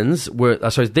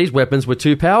these weapons were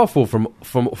too powerful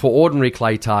for ordinary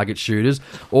clay target shooters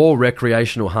or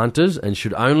recreational hunters and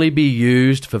should only be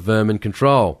used for vermin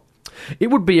control. It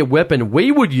would be a weapon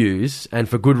we would use, and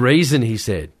for good reason, he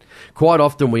said. Quite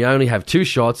often we only have 2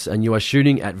 shots and you are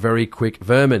shooting at very quick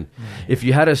vermin. If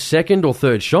you had a second or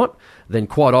third shot, then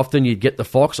quite often you'd get the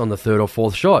fox on the 3rd or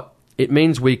 4th shot. It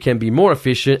means we can be more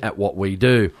efficient at what we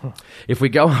do. If we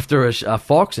go after a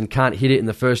fox and can't hit it in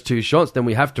the first 2 shots, then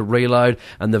we have to reload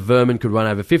and the vermin could run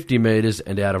over 50 metres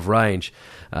and out of range.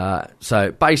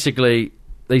 So basically,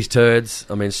 these turds,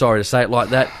 I mean, sorry to say it like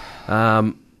that.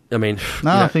 I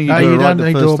think you don't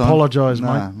need to apologise,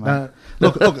 mate.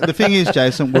 Look, the thing is,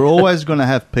 Jason, we're always going to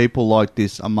have people like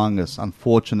this among us,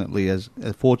 unfortunately, as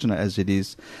fortunate as it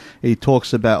is. He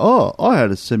talks about, I had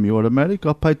a semi-automatic,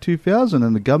 I paid $2,000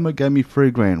 and the government gave me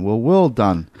 $3,000. Well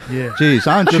done. Yeah. Jeez,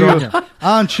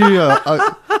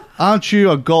 aren't you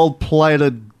a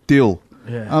gold-plated dill?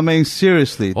 Yeah. I mean,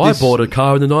 seriously. I bought a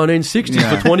car in the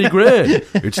 1960s for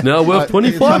 $20,000. It's now worth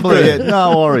 $25,000.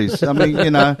 No worries. I mean,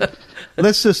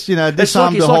 let's just,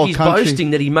 disarm the whole country. It's like he's boasting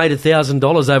that he made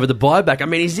 $1,000 over the buyback. I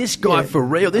mean, is this guy for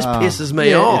real? This pisses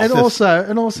me off. And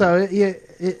also,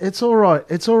 it's all right.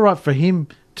 It's all right for him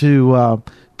to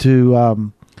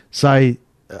say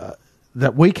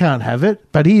that we can't have it,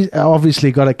 but he's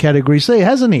obviously got a Category C,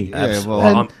 hasn't he? Yeah,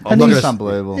 well, it's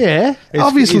unbelievable. Yeah,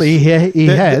 obviously he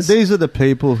has. These are the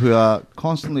people who are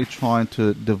constantly trying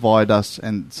to divide us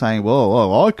and saying,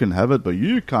 well, I can have it, but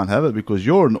you can't have it because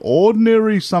you're an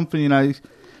ordinary something,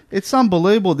 It's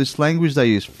unbelievable, this language they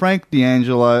use. Frank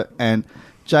D'Angelo and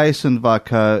Jason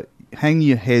Varco, hang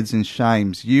your heads in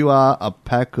shames. You are a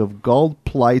pack of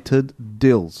gold-plated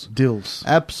dills. Dills.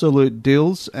 Absolute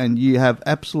dills, and you have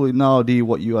absolutely no idea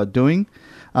what you are doing.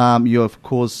 You have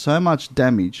caused so much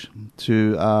damage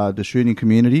to the shooting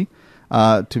community.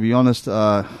 To be honest,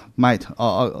 mate,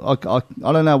 I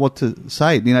don't know what to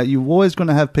say. You're always going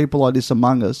to have people like this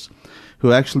among us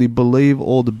who actually believe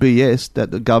all the BS that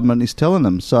the government is telling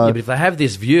them. So, but if they have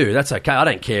this view, that's okay. I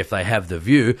don't care if they have the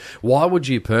view. Why would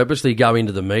you purposely go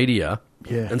into the media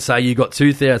and say you got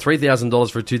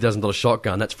 $3,000 for a $2,000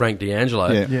 shotgun? That's Frank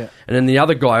D'Angelo. Yeah. And then the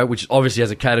other guy, which obviously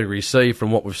has a Category C from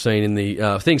what we've seen in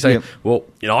the thing, saying, well,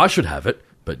 I should have it,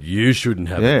 but you shouldn't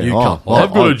have it. You can't.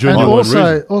 I've got a genuine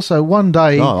reason. Also, one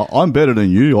day, I'm better than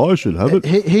you. I should have it.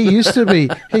 He used to be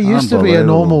a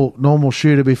normal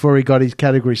shooter before he got his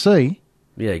Category C.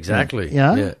 Yeah, exactly.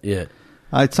 Yeah.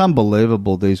 It's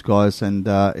unbelievable, these guys, and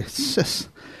it's just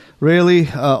really,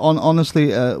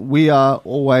 honestly, we are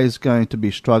always going to be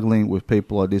struggling with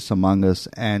people like this among us,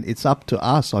 and it's up to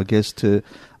us, I guess, to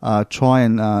try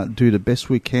and do the best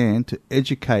we can to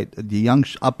educate the young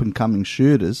up-and-coming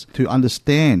shooters to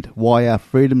understand why our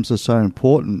freedoms are so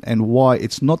important and why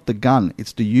it's not the gun,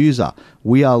 it's the user.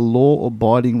 We are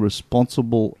law-abiding,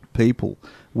 responsible people.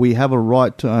 We have a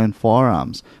right to own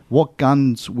firearms. What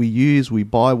guns we use, we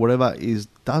buy, whatever,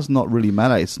 does not really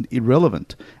matter. It's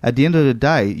irrelevant. At the end of the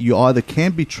day, you either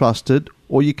can be trusted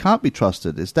or you can't be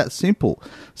trusted. It's that simple.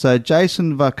 So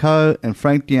Jason Varco and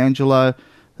Frank D'Angelo,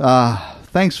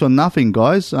 thanks for nothing,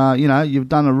 guys. You've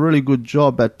done a really good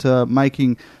job at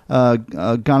making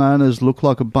gun owners look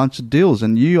like a bunch of dills,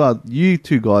 and you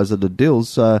two guys are the dills.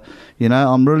 So,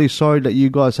 I'm really sorry that you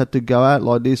guys had to go out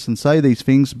like this and say these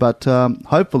things, but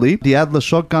hopefully the Adler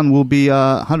shotgun will be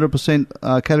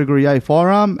 100% Category A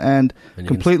firearm and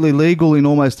completely legal in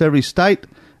almost every state.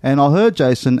 And I heard,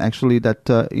 Jason, actually, that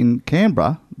in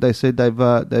Canberra they said they're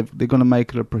going to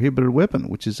make it a prohibited weapon,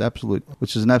 which is an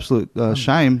absolute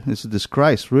shame. It's a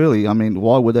disgrace, really. I mean,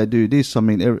 why would they do this? I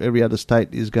mean, every other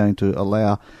state is going to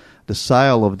allow the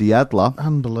sale of the Adler.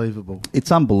 Unbelievable.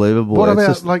 It's unbelievable. What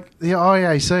about the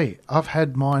IAC? I've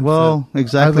had mine for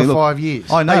over 5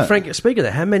 years. I know. Hey, Frank, speak of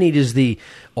that, how many does the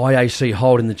IAC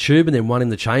hold in the tube and then one in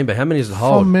the chamber? How many does it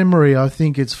hold? From memory, I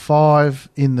think it's 5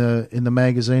 in the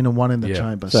magazine and 1 in the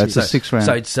chamber. So it's a 6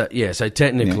 round. So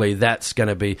technically that's going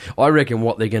to be, I reckon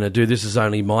what they're going to do, this is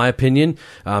only my opinion,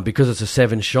 because it's a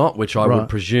 7-shot, which I would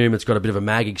presume it's got a bit of a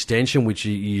mag extension, which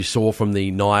you saw from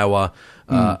the Niawa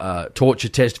torture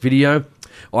test video.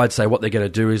 I'd say what they're going to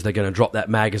do is they're going to drop that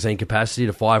magazine capacity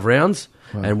to 5 rounds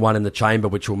and 1 in the chamber,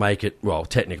 which will make it,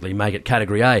 technically make it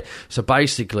Category A. So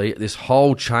basically, this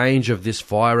whole change of this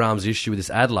firearms issue with this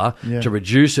Adler to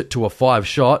reduce it to a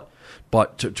 5-shot,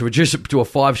 but to reduce it to a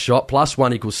 5-shot plus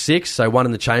 1 equals 6, so 1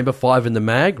 in the chamber, 5 in the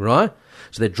mag, right?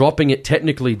 So they're dropping it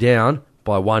technically down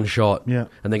by one shot. Yeah.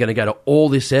 And they're going to go to all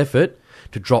this effort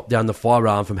to drop down the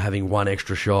firearm from having one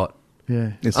extra shot.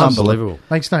 Yeah. It's Unbelievable.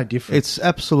 Makes no difference. It's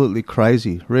absolutely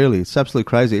crazy, really. It's absolutely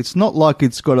crazy. It's not like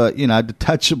it's got a,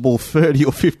 detachable 30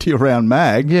 or 50 round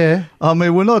mag. Yeah. I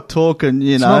mean, we're not talking,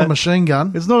 It's not a machine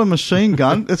gun. It's not a machine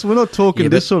gun. We're not talking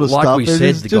this sort of like stuff. we It said,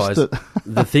 is the just guys,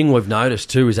 the thing we've noticed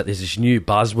too is that there's this new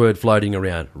buzzword floating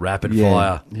around, rapid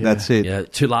fire. That's it.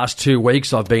 Yeah, last 2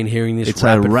 weeks I've been hearing this. It's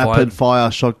a rapid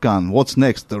fire shotgun. What's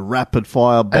next? The rapid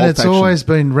fire bolt And it's action. always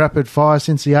been rapid fire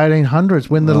since the 1800s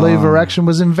when the lever action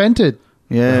was invented.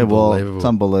 Yeah, well, Unbelievable. it's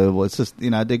unbelievable. It's just,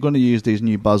 they're going to use these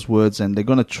new buzzwords and they're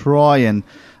going to try and,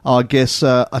 I guess,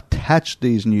 attach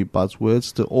these new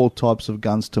buzzwords to all types of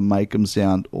guns to make them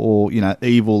sound all,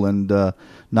 evil and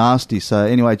nasty. So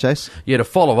anyway, Jace? Yeah, to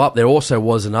follow up, there also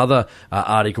was another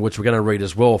article which we're going to read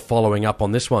as well, following up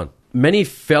on this one. Many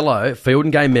fellow Field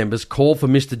and Game members called for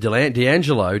Mr.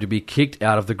 D'Angelo to be kicked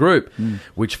out of the group,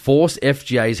 which forced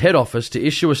FGA's head office to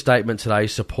issue a statement today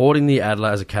supporting the Adler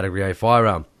as a Category A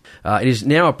firearm. It is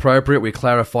now appropriate we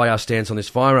clarify our stance on this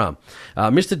firearm.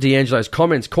 Mr. D'Angelo's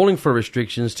comments calling for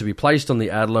restrictions to be placed on the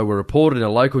Adler were reported in a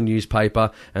local newspaper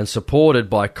and supported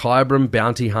by Kyabram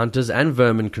Bounty Hunters and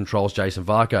Vermin Control's Jason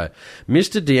Varco.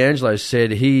 Mr. D'Angelo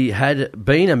said he had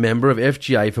been a member of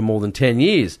FGA for more than 10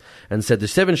 years and said the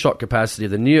 7-shot capacity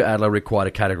of the new Adler required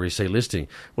a Category C listing.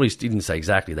 Well, he didn't say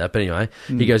exactly that, but anyway,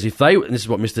 he goes, and this is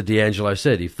what Mr. D'Angelo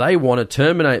said, if they want to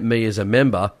terminate me as a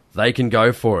member, they can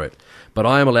go for it. But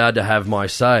I am allowed to have my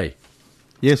say.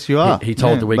 Yes, you are. He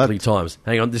told the Weekly Times.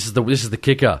 Hang on, this is the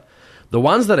kicker. The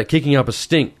ones that are kicking up a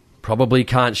stink probably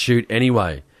can't shoot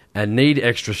anyway and need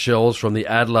extra shells from the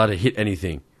Adler to hit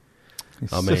anything.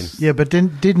 Yeah, but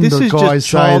didn't This the is guys just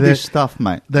say childish that, stuff,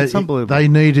 mate. that It's unbelievable. they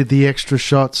needed the extra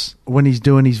shots when he's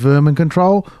doing his vermin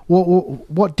control?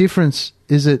 What difference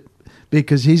is it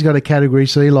because he's got a Category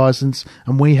C license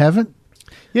and we haven't?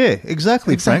 Yeah,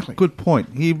 exactly, Frank. Good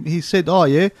point. He said,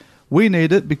 we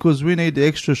need it because we need the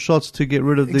extra shots to get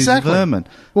rid of these vermin.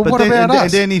 Well, but what then, about us?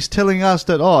 And then he's telling us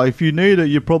that, if you need it,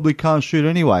 you probably can't shoot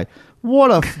anyway.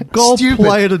 What a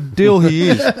gold-plated deal he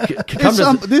is.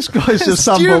 This guy's just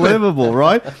unbelievable,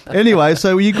 right? Anyway,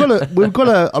 so we've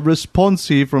got a response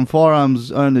here from Firearm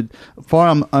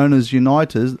Owners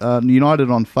United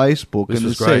on Facebook. This and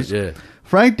was it great, says, yeah.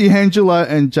 Frank D'Angelo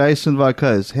and Jason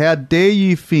Varcos, how dare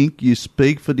you think you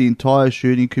speak for the entire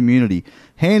shooting community?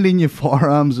 Hand in your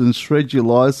firearms and shred your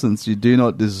license. You do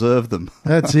not deserve them.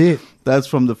 That's it. That's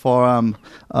from the Firearm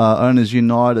Owners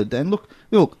United. And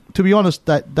look, to be honest,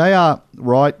 that they are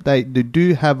right. They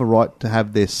do have a right to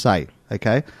have their say,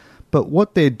 okay? But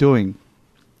what they're doing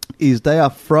is they are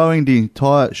throwing the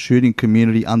entire shooting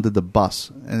community under the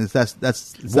bus, and that's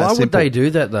why would they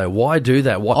do that though? Why do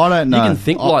that? I don't know. You can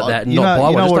think like that and not buy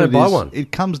one. Just don't buy one.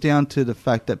 It comes down to the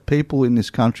fact that people in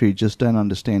this country just don't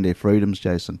understand their freedoms,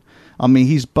 Jason. I mean,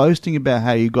 he's boasting about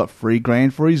how he got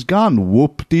 $3,000 for his gun.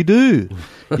 Whoop-de-doo.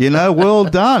 Well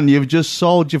done. You've just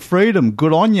sold your freedom.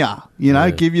 Good on ya.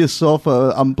 Give yourself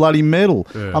a bloody medal.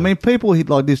 Yeah. I mean, people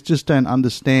like this just don't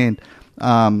understand.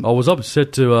 I was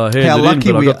upset to hand it in,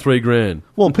 but I got $3,000.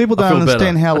 Well, people don't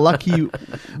understand how lucky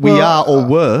we are or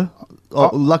were.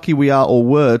 Lucky we are or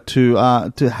were to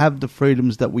have the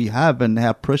freedoms that we have and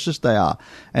how precious they are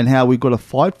and how we've got to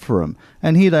fight for them.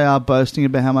 And here they are boasting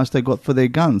about how much they got for their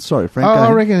guns. Sorry, Frank.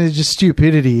 I reckon it's just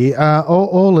stupidity. I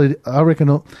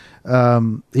reckon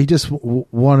he just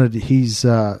wanted his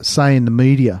say in the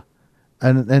media,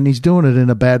 and he's doing it in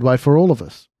a bad way for all of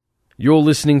us. You're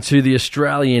listening to the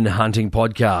Australian Hunting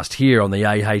Podcast here on the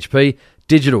AHP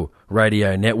Digital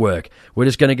Radio Network. We're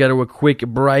just going to go to a quick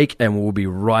break and we'll be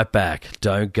right back.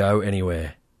 Don't go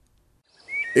anywhere.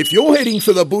 If you're heading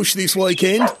for the bush this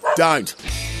weekend, don't.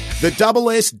 The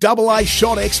SSAA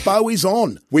Shot Expo is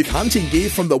on, with hunting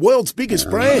gear from the world's biggest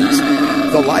brands,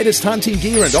 the latest hunting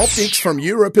gear and optics from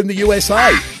Europe and the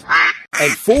USA,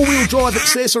 and four-wheel drive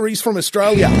accessories from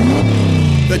Australia.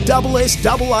 The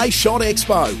SSAA Shot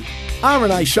Expo.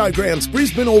 RNA Showgrounds,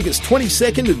 Brisbane, August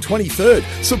 22nd and 23rd,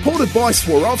 supported by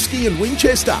Swarovski and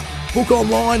Winchester. Book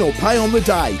online or pay on the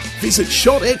day. Visit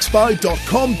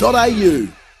shotexpo.com.au.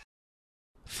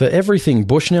 For everything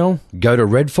Bushnell, go to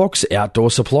Red Fox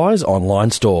Outdoor Supplies online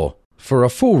store. For a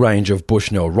full range of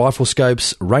Bushnell rifle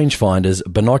scopes, rangefinders,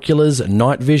 binoculars,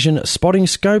 night vision, spotting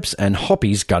scopes and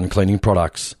Hoppy's gun cleaning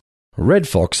products. Red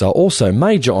Fox are also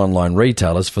major online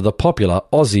retailers for the popular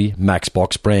Aussie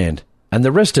Maxbox brand, and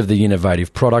the rest of the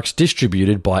innovative products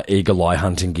distributed by Eagle Eye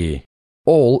Hunting Gear.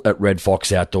 All at Red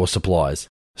Fox Outdoor Supplies.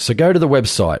 So go to the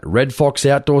website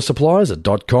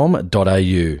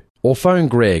redfoxoutdoorsupplies.com.au or phone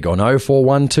Greg on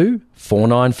 0412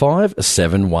 495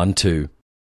 712.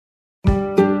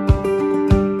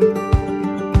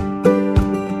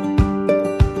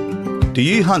 Do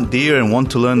you hunt deer and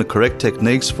want to learn the correct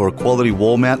techniques for a quality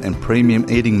wall mount and premium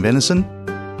eating venison?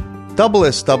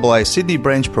 SSAA Sydney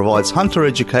branch provides hunter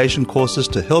education courses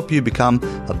to help you become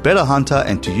a better hunter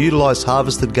and to utilise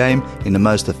harvested game in the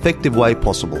most effective way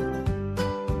possible.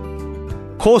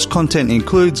 Course content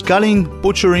includes gutting,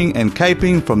 butchering and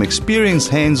caping from experienced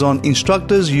hands-on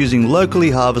instructors using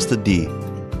locally harvested deer.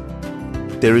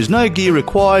 There is no gear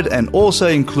required and also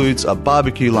includes a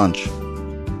barbecue lunch.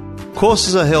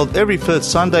 Courses are held every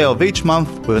first Sunday of each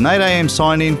month with an 8 a.m.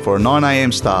 sign-in for a 9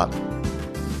 a.m. start.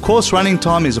 Course running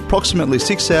time is approximately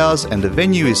 6 hours and the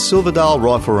venue is Silverdale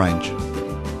Rifle Range.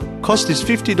 Cost is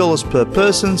 $50 per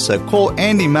person, so call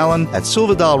Andy Mallon at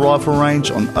Silverdale Rifle Range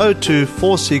on 02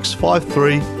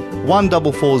 4653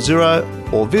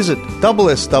 1440 or visit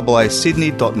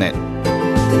SSAAsydney.net.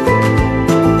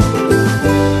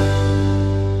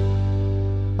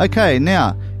 Okay,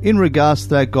 now, in regards to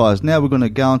that, guys, now we're going to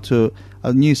go into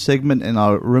a new segment, and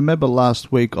I remember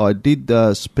last week I did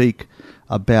speak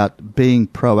about being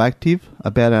proactive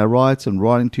about our rights and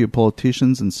writing to your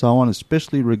politicians and so on,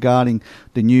 especially regarding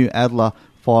the new Adler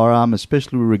firearm,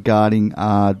 especially regarding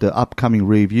the upcoming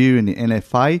review in the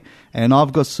NFA. And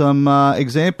I've got some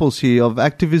examples here of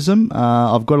activism.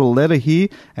 I've got a letter here,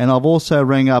 and I've also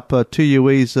rang up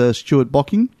 2UE's Stuart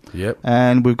Bocking. Yep.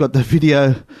 And we've got the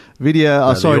the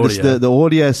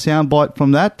audio soundbite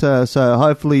from that. So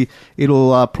hopefully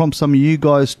it'll prompt some of you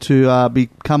guys to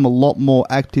become a lot more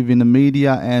active in the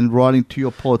media and writing to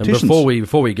your politicians. And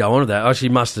before we go on to that, I actually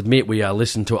must admit we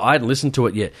listened to it. I hadn't listened to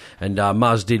it yet, and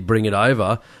Muzz did bring it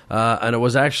over, and it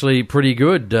was actually pretty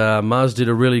good. Muzz did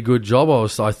a really good job,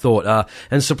 I thought.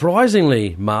 And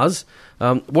surprisingly, Muzz,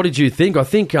 what did you think? I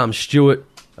think Stuart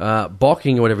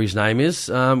Bocking, or whatever his name is,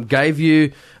 gave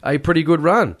you a pretty good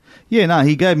run. Yeah, no,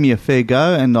 he gave me a fair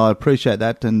go, and I appreciate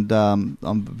that, and I'm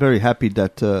very happy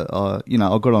that I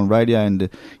got on radio and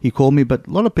he called me. But a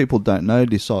lot of people don't know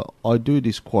this. I do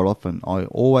this quite often. I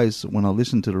always, when I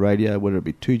listen to the radio, whether it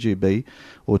be 2GB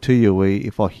or 2UE,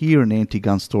 if I hear an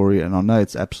anti-gun story and I know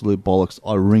it's absolute bollocks,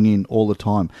 I ring in all the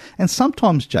time. And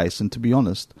sometimes, Jason, to be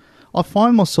honest, I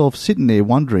find myself sitting there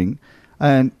wondering,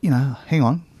 and hang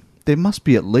on. There must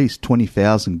be at least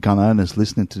 20,000 gun owners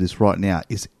listening to this right now.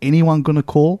 Is anyone going to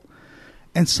call?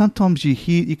 And sometimes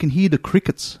you can hear the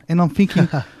crickets, and I'm thinking,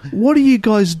 what are you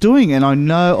guys doing? And I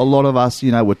know a lot of us,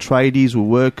 we're tradies, we're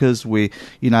workers, we're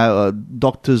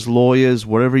doctors, lawyers,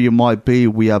 whatever you might be.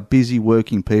 We are busy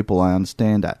working people. I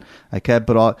understand that, okay?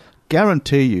 But I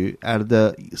guarantee you, out of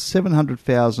the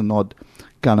 700,000 odd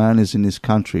gun owners in this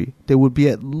country, there would be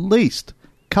at least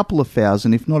couple of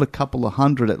thousand, if not a couple of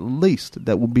hundred at least,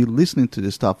 that will be listening to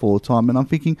this stuff all the time. And I'm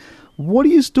thinking, what are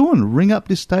you doing? Ring up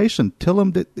this station, tell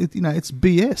them that it's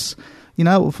BS.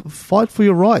 Fight for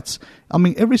your rights. I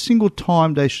mean, every single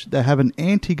time they have an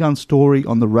anti-gun story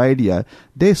on the radio,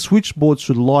 their switchboard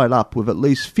should light up with at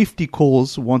least 50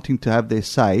 calls wanting to have their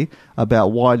say about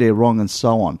why they're wrong and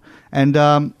so on. And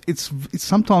it's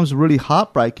sometimes really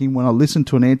heartbreaking when I listen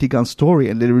to an anti-gun story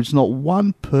and there is not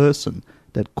one person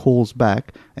that calls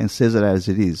back and says it as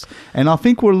it is. And I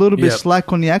think we're a little bit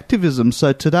slack on the activism.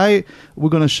 So today we're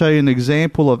going to show you an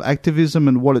example of activism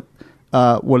and what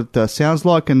it sounds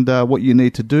like and what you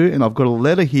need to do. And I've got a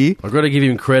letter here. I've got to give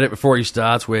him credit before he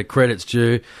starts, where credit's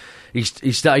due. You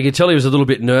can tell he was a little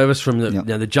bit nervous from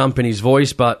the jump in his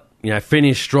voice, but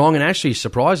finished strong, and actually,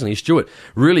 surprisingly, Stuart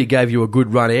really gave you a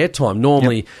good run airtime.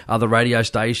 Normally, other radio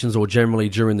stations or generally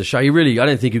during the show, I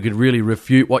don't think you could really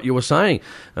refute what you were saying.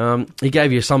 He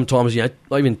gave you sometimes,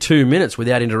 even 2 minutes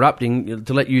without interrupting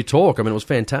to let you talk. I mean, it was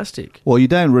fantastic. Well, you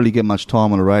don't really get much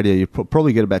time on the radio. You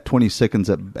probably get about 20 seconds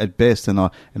at best. And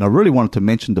I really wanted to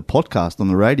mention the podcast on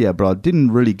the radio, but I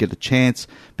didn't really get a chance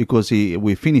because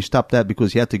we finished up that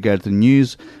because he had to go to the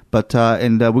news. But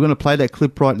we're going to play that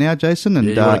clip right now, Jason. And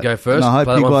you want to go first? And I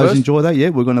hope you guys enjoy that. Yeah,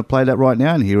 we're going to play that right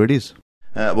now, and here it is.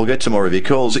 We'll get to more of your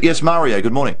calls. Yes, Mario,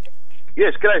 good morning.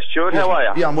 Yes, g'day, Stuart. How are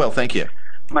you? Yeah, I'm well, thank you.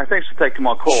 Mate, thanks for taking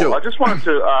my call. Sure. I just wanted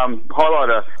to highlight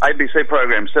a ABC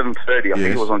program, 7:30, I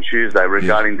think it was on Tuesday,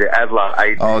 regarding the Adler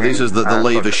 8. Oh, this is the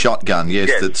lever shotgun,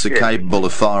 that's capable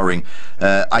of firing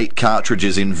 8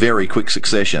 cartridges in very quick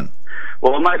succession.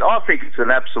 Well, mate, I think it's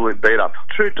an absolute beat-up.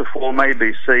 True to form,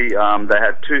 ABC, they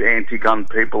had 2 anti-gun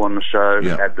people on the show. They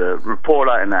had the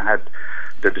reporter and they had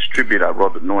the distributor,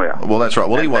 Robert Neuer. Well, that's right.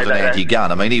 Well, he wasn't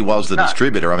anti-gun. I mean, he was the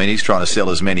distributor. I mean, he's trying to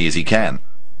sell as many as he can.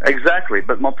 Exactly.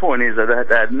 But my point is that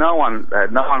they had no one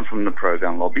from the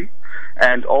pro-gun lobby.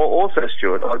 And also,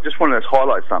 Stuart, I just wanted to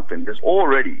highlight something. There's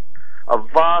already a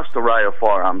vast array of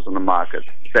firearms on the market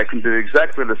that can do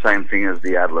exactly the same thing as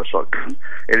the Adler shotgun.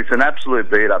 It's an absolute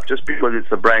beat-up just because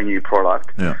it's a brand new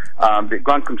product. Yeah. The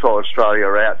Gun Control Australia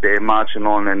are out there marching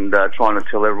on and trying to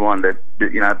tell everyone that,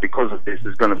 because of this,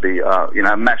 there's going to be,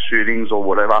 mass shootings or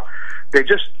whatever. They're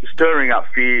just stirring up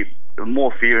fear,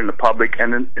 more fear in the public,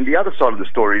 and the other side of the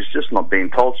story is just not being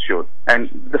told, Stuart. And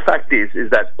the fact is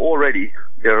that already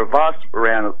there are a vast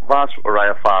array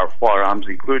of firearms,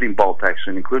 including bolt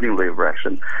action, including lever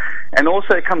action, and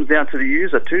also it comes down to the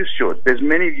user too, Stuart. There's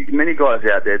many guys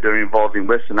out there that are involved in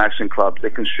Western Action clubs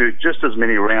that can shoot just as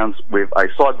many rounds with a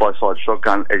side-by-side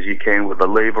shotgun as you can with a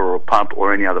lever or a pump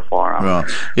or any other firearm.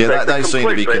 Right. Yeah,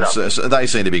 So they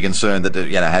seem to be concerned that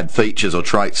had features or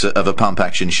traits of a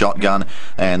pump-action shotgun,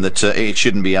 and that it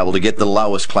shouldn't be able to get the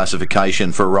lowest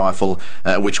classification for a rifle,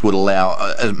 which would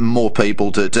allow more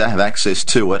people to have access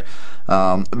to it.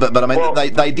 But I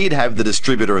mean, they did have the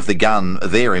distributor of the gun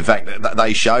there. In fact,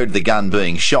 they showed the gun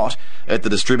being shot at the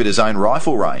distributor's own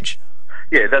rifle range.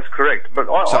 Yeah, that's correct. But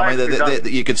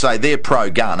you could say they're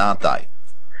pro-gun, aren't they?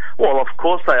 Well, of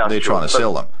course they are. They're trying to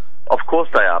sell them. Of course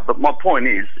they are. But my point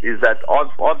is that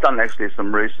I've done actually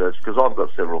some research because I've got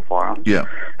several firearms. Yeah.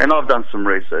 And I've done some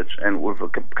research and with a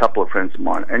couple of friends of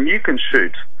mine, and you can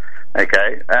shoot.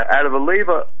 Okay, out of a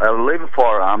lever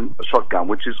firearm, a shotgun,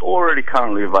 which is already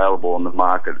currently available on the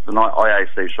market. It's an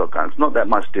IAC shotgun. It's not that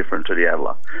much different to the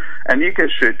Adler. And you can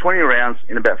shoot 20 rounds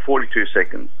in about 42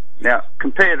 seconds. Now,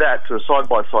 compare that to a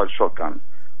side-by-side shotgun,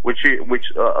 which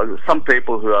some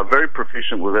people who are very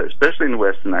proficient with it, especially in the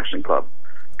Western Action Club,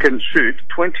 can shoot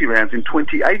 20 rounds in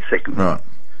 28 seconds. Right.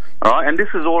 All right, and this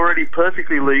is already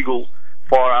perfectly legal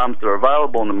firearms that are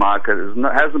available on the market.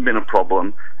 It hasn't been a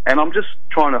problem. And I'm just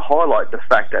trying to highlight the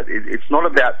fact that it's not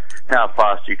about how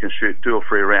fast you can shoot 2 or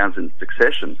 3 rounds in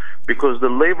succession, because the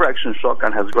lever-action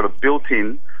shotgun has got a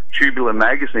built-in tubular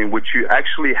magazine which you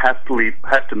actually have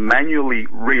to manually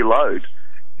reload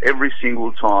every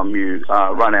single time you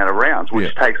run out of rounds,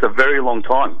 which takes a very long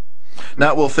time.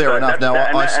 No, well, fair enough.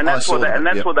 That's what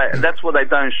they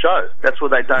don't show. That's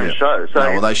what they don't show.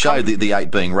 So they showed the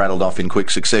 8 being rattled off in quick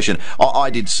succession. I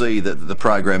did see the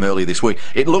program earlier this week.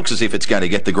 It looks as if it's going to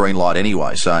get the green light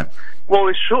anyway. So. Well,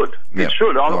 it should. It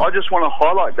should. I just want to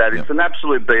highlight that. It's an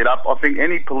absolute beat-up. I think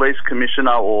any police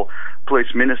commissioner or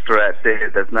police minister out there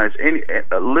that knows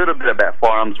a little bit about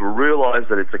firearms will realise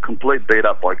that it's a complete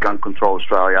beat-up by Gun Control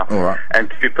Australia. All right. And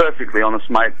to be perfectly honest,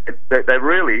 mate, they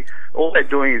really, all they're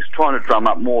doing is trying to drum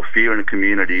up more fear in the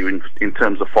community in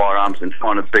terms of firearms and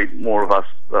trying to beat more of us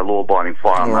law-abiding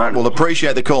firearm owners. All right. Well,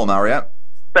 appreciate the call, Mario.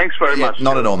 Thanks very much.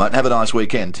 Not at all, mate. Have a nice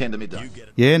weekend. 10 to midday.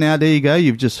 Yeah, now there you go.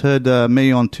 You've just heard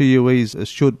me on 2UE's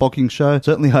Stuart Bocking show.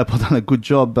 Certainly hope I've done a good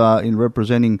job in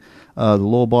representing the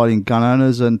law-abiding gun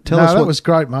owners. And tell us that was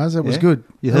great, Mars. That was good.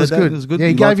 You heard that? It was good. Yeah,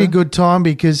 he gave you good time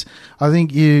because I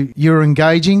think you're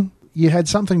engaging. You had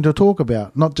something to talk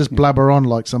about, not just blabber on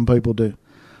like some people do.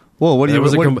 Well, what do you...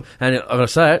 and I'm going to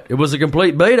say it was a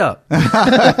complete beat-up.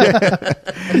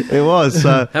 It was.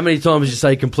 How many times did you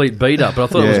say complete beat-up? But I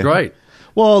thought it was great.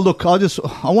 Well, look, I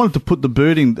wanted to put the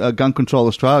boot in Gun Control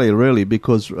Australia, really,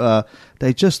 because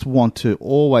they just want to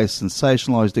always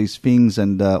sensationalise these things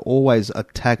and always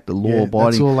attack the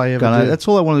law-abiding. That's all they ever do. That's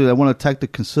all they want to do. They want to attack the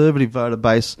conservative voter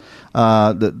base,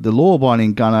 the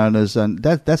law-abiding gun owners, and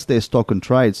that's their stock and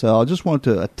trade. So I just wanted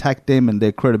to attack them and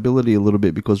their credibility a little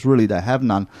bit, because really they have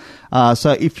none.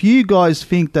 So if you guys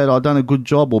think that I've done a good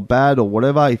job or bad or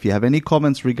whatever, if you have any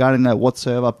comments regarding that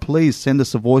whatsoever, please send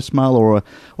us a voicemail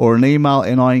or an email.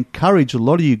 And I encourage a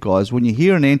lot of you guys, when you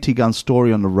hear an anti-gun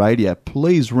story on the radio,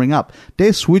 please ring up.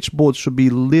 Their switchboard should be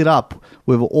lit up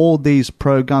with all these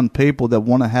pro-gun people that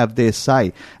want to have their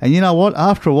say. And you know what?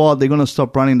 After a while, they're going to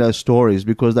stop running those stories,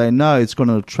 because they know it's going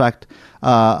to attract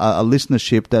a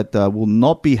listenership that will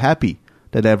not be happy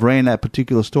that have ran that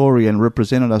particular story and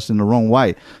represented us in the wrong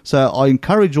way. So I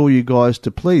encourage all you guys to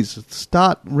please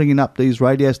start ringing up these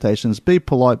radio stations, be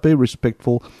polite, be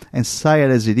respectful, and say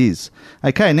it as it is.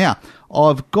 Okay, now,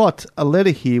 I've got a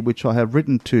letter here which I have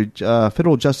written to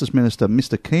Federal Justice Minister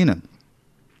Mr. Keenan.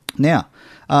 Now,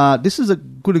 this is a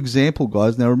good example,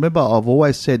 guys. Now, remember, I've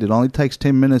always said it only takes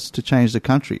 10 minutes to change the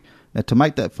country. Now, to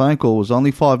make that phone call was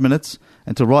only 5 minutes,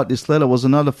 and to write this letter was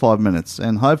another 5 minutes.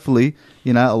 And hopefully,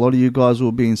 a lot of you guys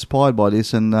will be inspired by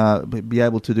this and be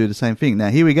able to do the same thing. Now,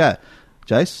 here we go.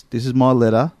 Jace, this is my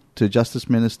letter to Justice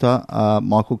Minister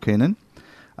Michael Keenan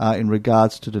in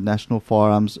regards to the National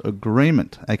Firearms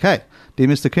Agreement. Okay, dear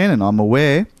Mr. Keenan, I'm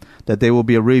aware that there will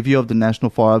be a review of the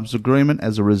National Firearms Agreement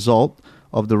as a result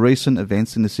of the recent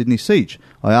events in the Sydney siege.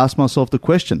 I asked myself the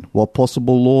question, what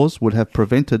possible laws would have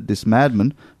prevented this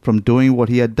madman from doing what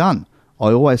he had done?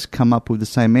 I always come up with the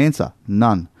same answer: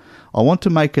 none. I want to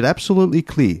make it absolutely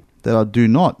clear that I do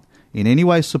not in any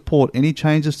way support any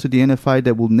changes to the NFA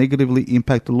that will negatively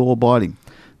impact the law-abiding.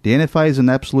 The NFA is an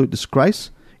absolute disgrace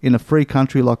in a free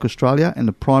country like Australia, and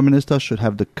the Prime Minister should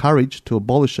have the courage to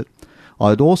abolish it.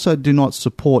 I also do not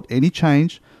support any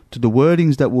change to the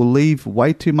wordings that will leave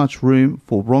way too much room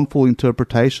for wrongful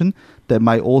interpretation that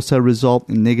may also result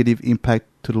in negative impact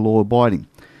to the law-abiding.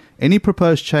 Any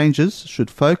proposed changes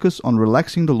should focus on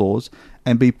relaxing the laws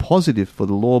and be positive for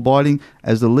the law-abiding,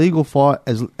 as the legal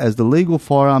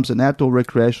firearms and outdoor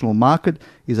recreational market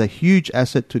is a huge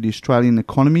asset to the Australian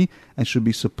economy and should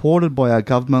be supported by our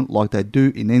government like they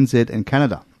do in NZ and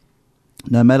Canada.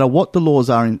 No matter what the laws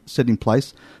are set in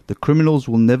place, the criminals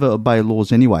will never obey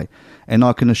laws anyway, and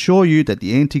I can assure you that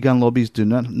the anti-gun lobbies do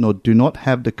not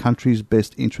have the country's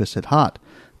best interests at heart.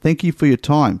 Thank you for your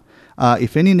time.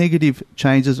 If any negative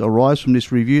changes arise from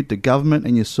this review, the government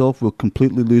and yourself will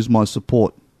completely lose my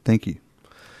support. Thank you.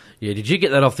 Yeah, did you get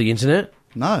that off the internet?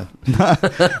 No,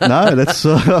 that's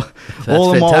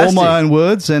all my own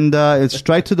words, and it's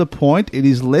straight to the point. It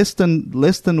is less than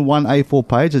one A4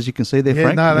 page, as you can see there,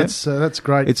 Frank. No, that's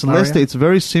great. It's It's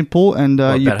very simple, and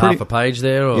about half a page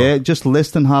there, or? Yeah, just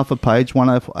less than half a page, one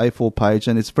A4 page,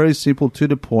 and it's very simple, to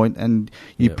the point. And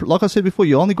like I said before,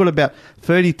 you only got about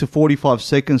 30 to 45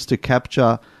 seconds to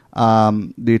capture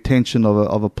the attention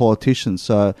of a politician.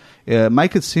 So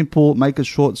make it simple, make it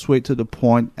short, sweet, to the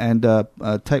point, and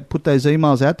put those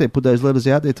emails out there, put those letters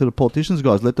out there to the politicians,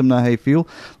 guys. Let them know how you feel.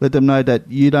 Let them know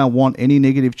that you don't want any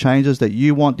negative changes, that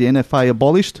you want the NFA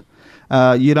abolished.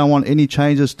 You don't want any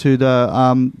changes to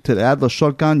the Adler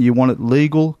shotgun. You want it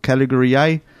legal, Category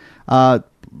A.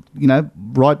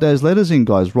 Write those letters in,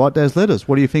 guys. Write those letters.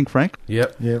 What do you think, Frank?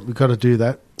 Yep. Yeah, we've got to do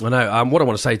that. I know. What I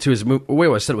want to say too is we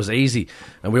always said it was easy,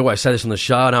 and we always say this on the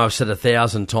show. I know I've said it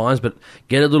 1,000 times, but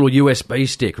get a little USB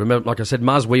stick. Remember, like I said,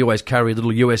 Muzz, we always carry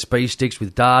little USB sticks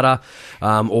with data,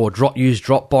 or use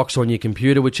Dropbox on your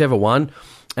computer, whichever one.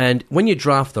 And when you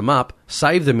draft them up,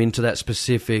 save them into that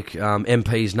specific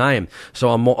MP's name. So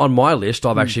on my list,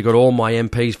 I've actually got all my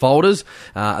MP's folders.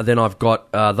 Then I've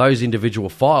got those individual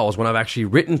files when I've actually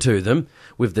written to them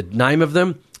with the name of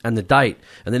them and the date.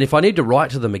 And then if I need to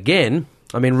write to them again,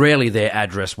 I mean, rarely their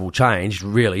address will change,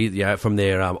 really, from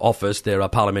their office, their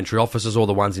parliamentary offices, or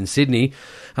the ones in Sydney.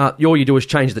 All you do is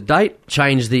change the date,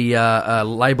 change the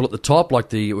label at the top,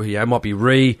 like it might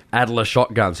be Adler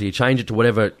shotgun. So you change it to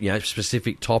whatever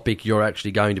specific topic you're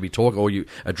actually going to be talking or you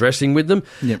addressing with them,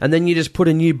 and then you just put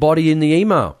a new body in the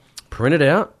email, print it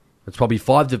out. It's probably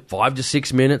 5 to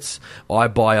 6 minutes. I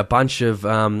buy a bunch of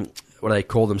what do they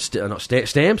call them?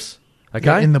 Stamps. Okay,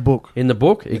 yeah, in the book. In the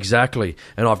book, exactly.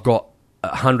 And I've got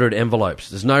 100 envelopes.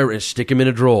 There's no stick them in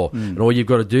a drawer, and all you've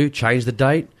got to do, change the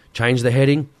date, change the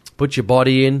heading, put your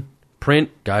body in,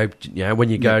 print, go. When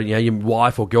you go, your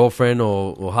wife or girlfriend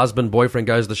or husband, boyfriend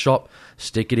goes to the shop,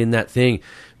 stick it in that thing.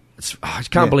 I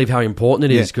can't believe how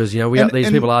important it is, because these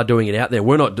people are doing it out there. A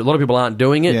lot of people aren't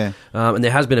doing it, and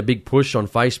there has been a big push on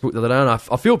Facebook that they don't.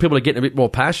 I feel people are getting a bit more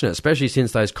passionate, especially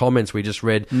since those comments we just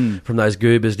read from those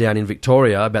goobers down in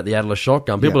Victoria about the Adler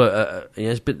shotgun. People are,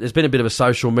 there's been a bit of a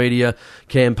social media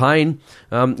campaign,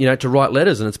 to write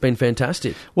letters, and it's been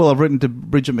fantastic. Well, I've written to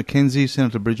Bridget McKenzie,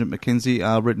 Senator Bridget McKenzie.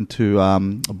 I've written to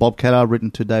Bob Katter. I've written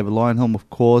to David Leyonhjelm, of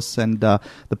course, and the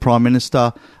Prime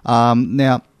Minister.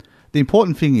 Now, the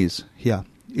important thing is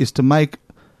to make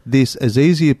this as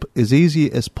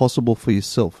easy as possible for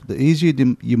yourself. The easier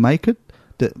you make it,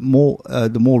 the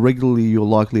more regularly you're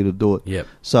likely to do it. Yep.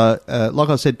 So, like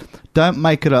I said, don't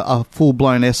make it a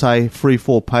full-blown essay,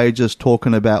 3-4 pages,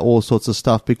 talking about all sorts of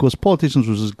stuff, because politicians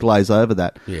will just glaze over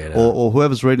that. Or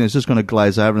whoever's reading is just going to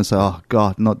glaze over and say, oh,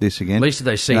 God, not this again. At least if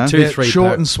they see 2-3...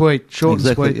 Short and sweet.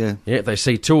 Yeah. If they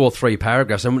see 2 or 3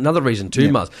 paragraphs. And another reason too,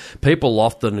 Muzz, people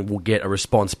often will get a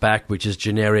response back which is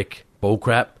generic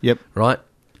bullcrap. Yep. Right?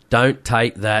 Don't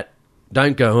take that.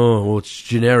 Don't go, oh, well, it's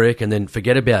generic, and then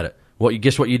forget about it.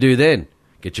 Guess what you do then?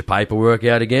 Get your paperwork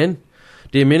out again.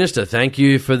 Dear Minister, thank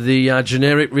you for the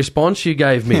generic response you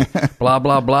gave me. Blah,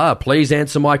 blah, blah. Please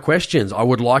answer my questions. I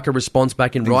would like a response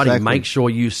back in writing. Make sure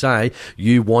you say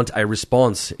you want a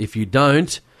response. If you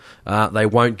don't, they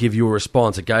won't give you a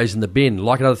response. It goes in the bin.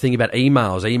 Like another thing about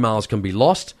emails. Emails can be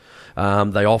lost.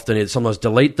 They often sometimes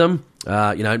delete them. They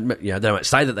don't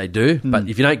say that they do, but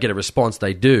if you don't get a response,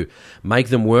 they do. Make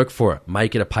them work for it.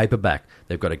 Make it a paperback.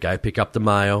 They've got to go pick up the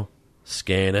mail,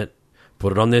 scan it,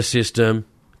 put it on their system,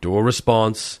 do a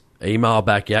response, email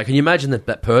back out. Can you imagine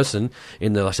that person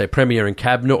in the, let's say, Premier and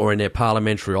Cabinet or in their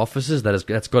parliamentary offices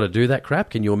that's got to do that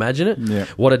crap? Can you imagine it? Yeah.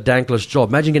 What a dankless job.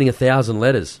 Imagine getting 1,000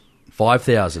 letters.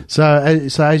 5,000. So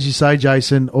as you say,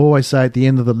 Jason, always say at the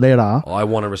end of the letter, I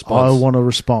want a response. I want a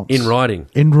response. In writing.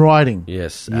 In writing.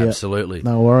 Yes, Yeah. absolutely.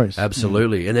 No worries.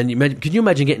 Absolutely. And then can you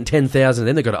imagine getting 10,000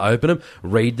 then they've got to open them,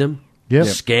 read them, Yep.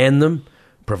 scan them,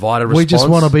 provide a response. We just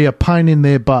want to be a pain in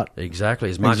their butt. Exactly,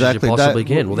 as much as you possibly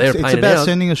can. Well, they're a pain it's in the about ass.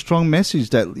 sending a strong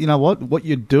message that, you know what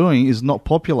you're doing is not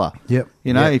popular. Yep.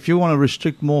 You know, Yep. if you want to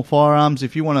restrict more firearms,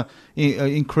 if you want to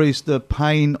increase the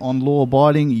pain on law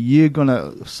abiding, you're going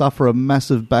to suffer a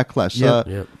massive backlash. So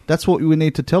Yep. that's what we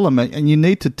need to tell them. And you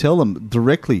need to tell them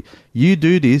directly, you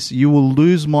do this, you will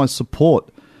lose my support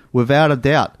without a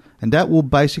doubt. And that will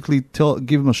basically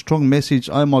give them a strong message,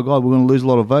 oh my God, we're going to lose a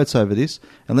lot of votes over this.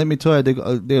 And let me tell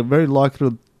you, they're very likely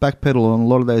to backpedal on a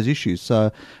lot of those issues.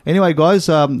 So anyway, guys,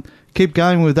 keep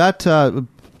going with that.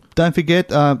 Don't forget,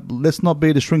 let's not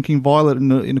be the shrinking violet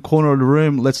in the corner of the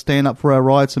room. Let's stand up for our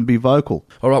rights and be vocal.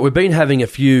 All right, we've been having a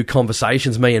few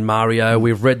conversations, me and Mario.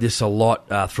 We've read this a lot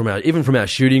from our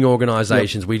shooting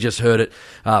organisations. Yep. We just heard it,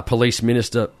 Police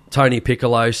Minister Tony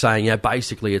Piccolo saying,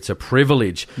 basically it's a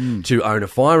privilege to own a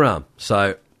firearm.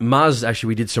 So, Muzz, actually,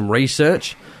 we did some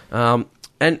research. And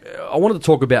I wanted to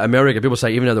talk about America. People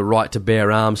say even though the right to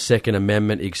bear arms, Second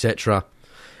Amendment, etc.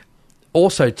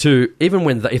 Also, too, even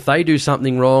if they do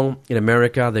something wrong in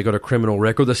America, they've got a criminal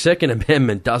record. The Second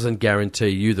Amendment doesn't guarantee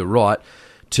you the right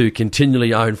to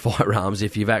continually own firearms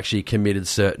if you've actually committed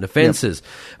certain offences.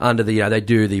 Yep. Under the, they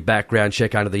do the background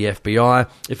check under the FBI.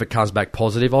 If it comes back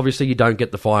positive, obviously you don't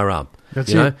get the firearm.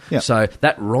 That's it. Yep. So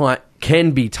that right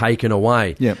can be taken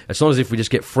away. Yep. It's not as if we just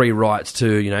get free rights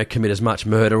to, commit as much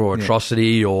murder or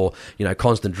atrocity or,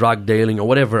 constant drug dealing or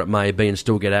whatever it may be and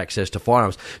still get access to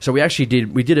firearms. So we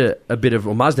did a bit of,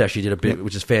 or Mazda actually did a bit,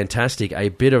 which is fantastic, a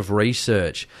bit of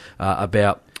research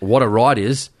about what a right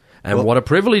is and what a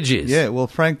privilege is. Yeah, well,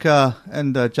 Frank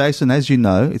and Jason, as you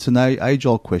know, it's an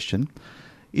age-old question.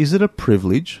 Is it a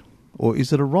privilege or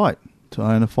is it a right to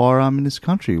own a firearm in this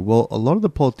country? Well, a lot of the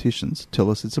politicians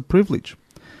tell us it's a privilege.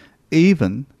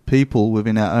 Even people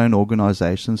within our own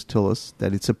organisations tell us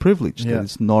that it's a privilege, that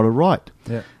it's not a right.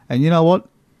 Yeah. And you know what?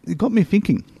 It got me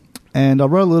thinking. And I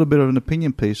wrote a little bit of an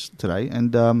opinion piece today,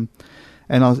 and I've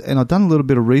done a little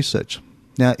bit of research.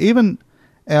 Now, even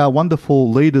our wonderful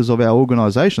leaders of our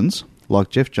organisations, like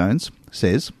Jeff Jones,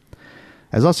 says,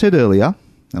 as I said earlier,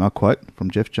 and I quote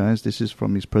from Jeff Jones, this is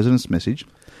from his president's message.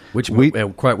 Which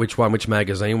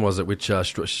magazine was it? Which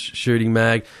shooting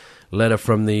mag? Letter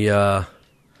from the...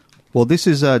 Well, this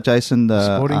is, Jason,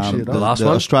 the last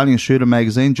one? Australian Shooter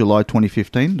magazine, July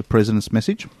 2015, the president's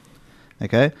message.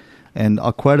 Okay? And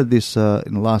I quoted this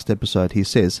in the last episode. He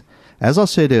says, as I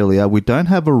said earlier, we don't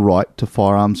have a right to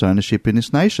firearms ownership in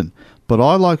this nation, but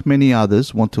I, like many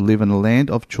others, want to live in a land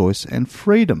of choice and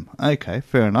freedom. Okay,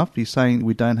 fair enough. He's saying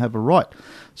we don't have a right.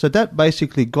 So that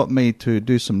basically got me to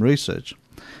do some research.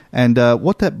 And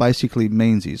what that basically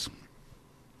means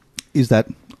is that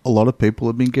a lot of people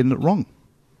have been getting it wrong.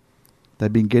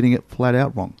 They've been getting it flat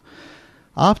out wrong.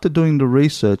 After doing the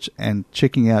research and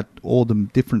checking out all the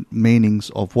different meanings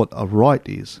of what a right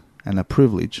is and a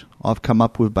privilege, I've come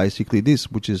up with basically this,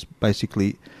 which is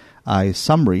basically a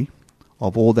summary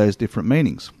of all those different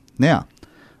meanings. Now,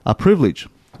 a privilege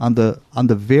under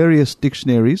various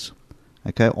dictionaries,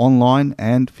 okay, online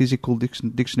and physical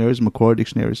dictionaries, Macquarie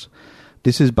dictionaries,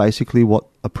 this is basically what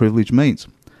a privilege means.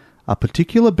 A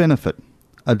particular benefit,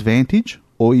 advantage,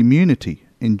 or immunity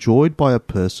enjoyed by a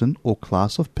person or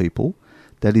class of people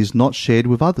that is not shared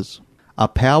with others. A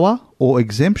power or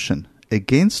exemption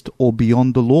against or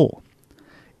beyond the law.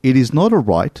 It is not a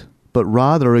right, but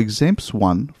rather exempts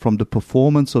one from the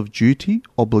performance of duty,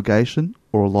 obligation,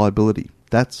 or liability.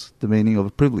 That's the meaning of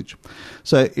a privilege.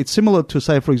 So it's similar to,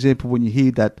 say, for example, when you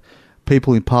hear that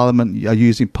people in Parliament are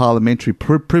using parliamentary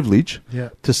privilege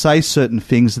to say certain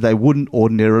things that they wouldn't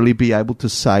ordinarily be able to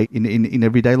say in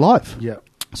everyday life. Yeah.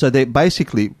 So they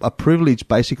basically, a privilege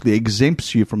basically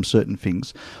exempts you from certain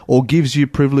things or gives you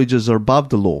privileges above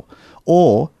the law.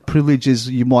 Or privileges,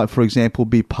 you might, for example,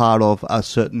 be part of a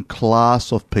certain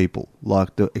class of people,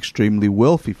 like the extremely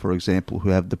wealthy, for example, who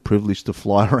have the privilege to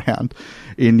fly around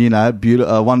in,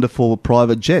 beautiful, wonderful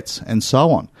private jets and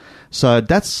so on. So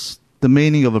that's the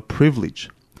meaning of a privilege.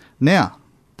 Now,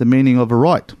 the meaning of a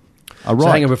right. A right.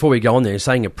 So hang on, before we go on there,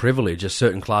 saying a privilege, a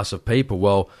certain class of people,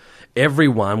 well,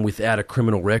 everyone without a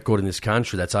criminal record in this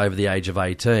country that's over the age of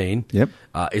 18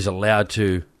 is allowed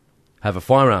to have a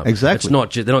firearm. Exactly.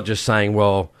 They're not just saying,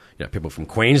 well, people from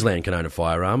Queensland can own a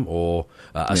firearm or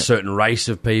a certain race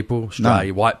of people,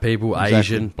 Australia, white people,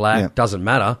 Asian, black, doesn't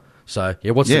matter. So,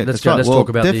 let's talk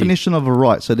about the definition of a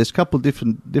right. So there's a couple of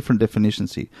different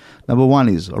definitions here. Number one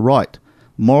is a right,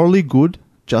 morally good,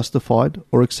 justified,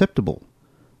 or acceptable.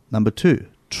 Number 2,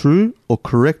 true or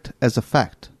correct as a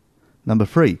fact. Number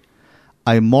 3,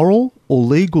 a moral or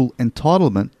legal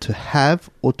entitlement to have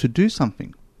or to do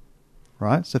something.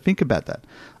 Right? So think about that.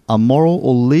 A moral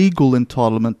or legal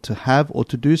entitlement to have or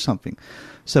to do something.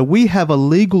 So we have a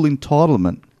legal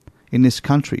entitlement in this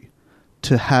country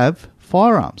to have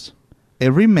firearms.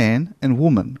 Every man and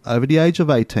woman over the age of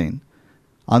 18,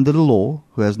 under the law,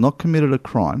 who has not committed a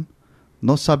crime,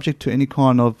 not subject to any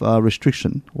kind of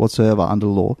restriction whatsoever under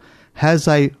the law, has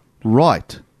a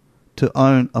right to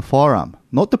own a firearm.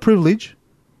 Not the privilege,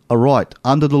 a right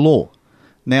under the law.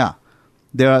 Now,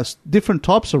 there are different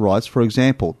types of rights. For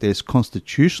example, there's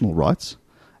constitutional rights,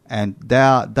 and they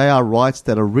are rights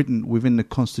that are written within the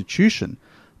Constitution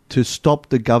to stop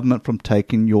the government from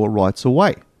taking your rights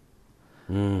away.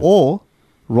 Or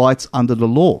rights under the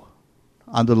law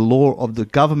of the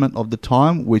government of the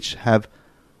time, which have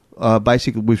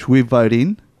which we vote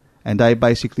in, and they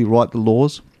basically write the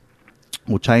laws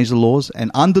or change the laws.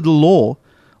 And under the law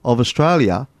of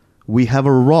Australia, we have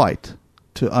a right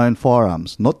to own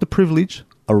firearms, not the privilege,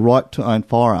 a right to own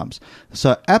firearms.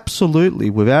 So absolutely,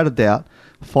 without a doubt,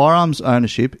 firearms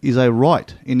ownership is a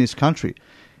right in this country.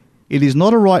 It is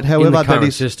not a right, however, in the current that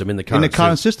is system. in the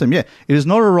current system. Yeah, it is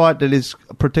not a right that is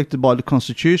protected by the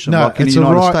Constitution. No, like in it's the a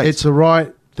United right. States. It's a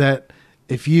right that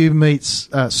if you meet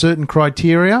certain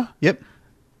criteria, Yep,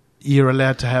 you're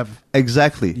allowed to have.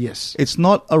 exactly. Yes. It's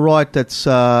not a right that's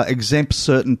exempts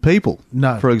certain people.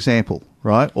 No. For example,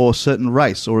 right, or a certain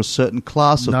race or a certain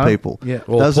class of No. people. Yeah.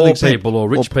 Or Doesn't poor exempt- people or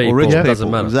rich or people. rich It doesn't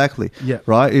matter. Exactly. Yeah.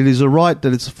 Right. It is a right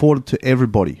that it's afforded to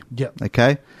everybody. Yep.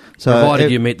 Okay. So Provided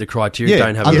ev- you meet the criteria, yeah,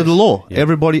 don't have under a- the law. Yeah.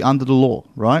 Everybody under the law,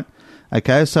 right?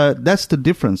 Okay, so that's the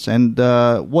difference. And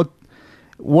what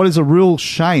is a real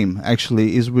shame,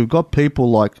 actually, is we've got people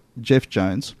like Jeff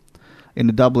Jones in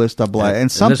the SSAA,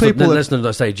 and some people... Let's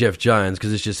not say Jeff Jones,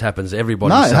 because this just happens to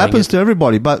everybody. No, it saying happens to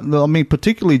everybody, but I mean,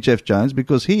 particularly Jeff Jones,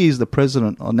 because he is the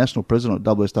president or national president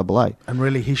of SSAA. And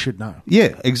really, he should know.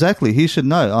 Yeah, exactly. He should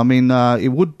know. I mean, it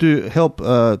would help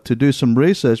to do some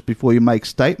research before you make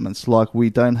statements like we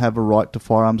don't have a right to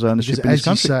firearms ownership Because in this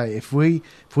as you country. say, if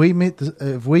we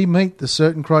meet the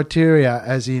certain criteria,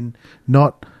 as in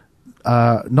not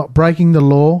breaking the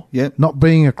law, Yeah. not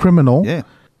being a criminal, Yeah.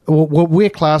 well, we're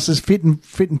classed as fit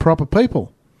and proper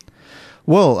people.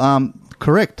 Well,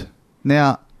 correct.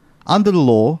 Now, under the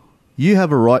law, you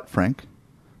have a right, Frank,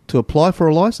 to apply for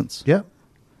a license. Yeah.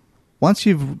 Once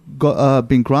you've got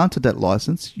been granted that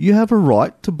license, you have a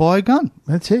right to buy a gun.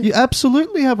 That's it. You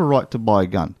absolutely have a right to buy a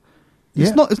gun.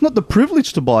 Yeah. It's not the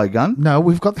privilege to buy a gun. No,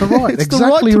 we've got the right. It's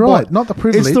Exactly the right, right. to buy, Not the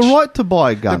privilege. It's the right to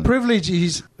buy a The gun. privilege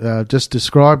is just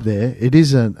described there. It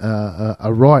is a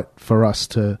right for us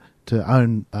to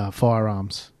own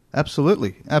firearms.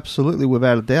 Absolutely,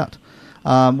 without a doubt.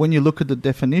 When you look at the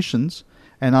definitions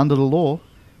and under the law,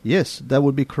 yes, that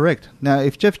would be correct. Now,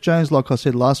 if Jeff Jones, like I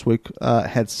said last week,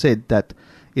 had said that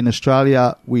in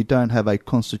Australia we don't have a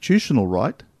constitutional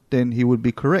right, then he would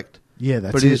be correct. Yeah,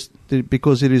 that's but it.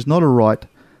 Because it is not a right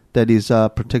that is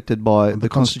protected by the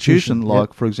Constitution, like,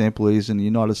 yep. for example, it is in the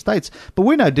United States. But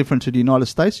we're no different to the United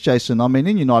States, Jason. I mean,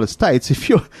 in the United States, if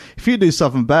you do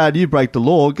something bad, you break the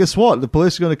law, guess what? The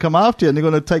police are going to come after you and they're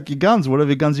going to take your guns,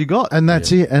 whatever guns you got. And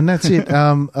that's it. And that's it.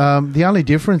 The only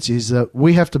difference is that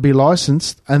we have to be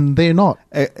licensed and they're not.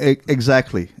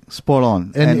 Exactly. Spot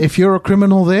on. And if you're a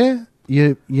criminal there,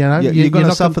 you're going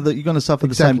to suffer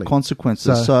the same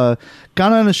consequences. So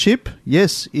gun ownership,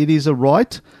 yes, it is a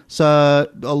right. So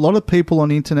a lot of people on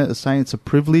the internet are saying it's a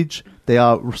privilege. They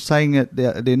are saying it.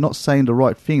 They're not saying the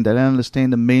right thing. They don't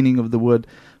understand the meaning of the word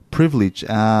privilege.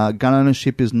 Gun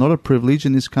ownership is not a privilege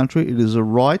in this country. It is a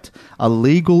right, a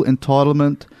legal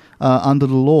entitlement under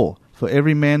the law for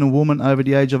every man and woman over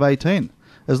the age of 18,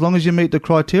 as long as you meet the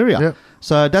criteria. Yep.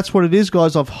 So that's what it is,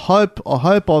 guys. I hope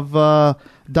I've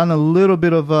done a little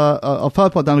bit of. I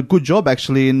hope I've done a good job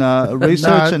actually in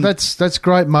research. No, that's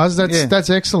great, Muzz. That's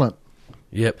excellent.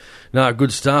 Yep. No,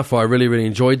 good stuff. I really, really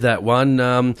enjoyed that one.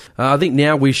 I think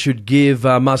now we should give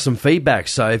Muzz some feedback.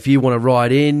 So if you want to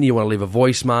write in, you want to leave a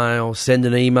voicemail, send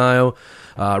an email,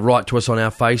 write to us on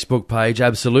our Facebook page,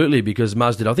 absolutely, because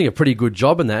Muzz did, I think, a pretty good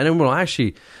job in that. And when I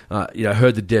actually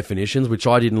heard the definitions, which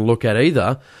I didn't look at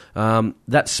either,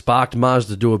 that sparked Muzz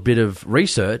to do a bit of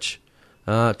research.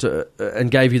 And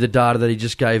gave you the data that he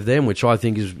just gave them, which I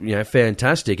think is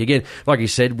fantastic. Again, like he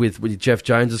said with Jeff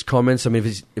Jones's comments, I mean,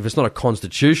 if it's not a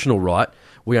constitutional right,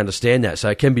 we understand that. So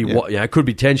it can be, it could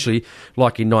potentially,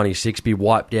 like in '96, be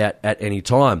wiped out at any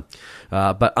time.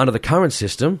 But under the current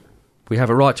system, We have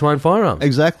a right to own firearms.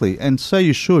 Exactly, and so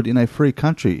you should in a free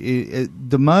country.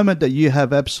 The moment that you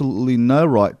have absolutely no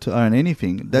right to own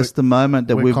anything, that's the moment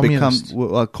that we've become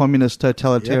a communist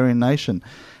totalitarian nation.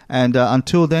 And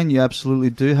until then, you absolutely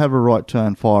do have a right to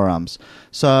own firearms.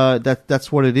 So that's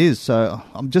what it is. So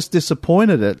I'm just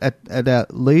disappointed at our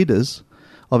leaders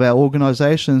of our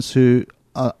organisations who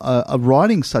are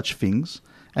writing such things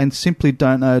and simply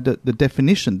don't know the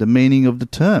definition, the meaning of the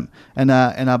term, and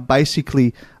are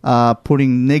basically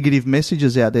putting negative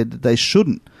messages out there that they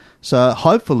shouldn't. So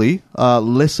hopefully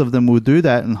less of them will do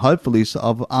that, and hopefully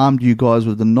I've armed you guys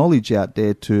with the knowledge out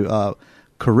there to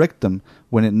correct them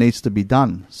when it needs to be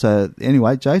done. So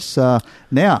anyway, Jace,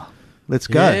 now let's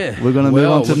go. Yeah. We're going to move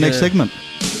on to the next segment.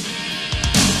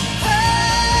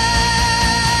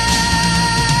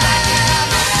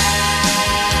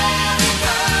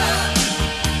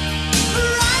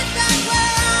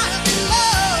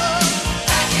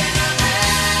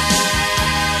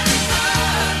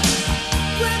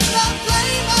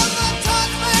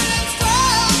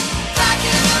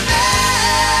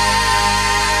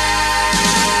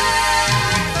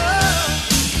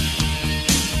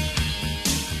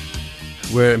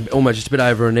 We're almost just a bit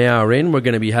over an hour in. We're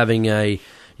going to be having and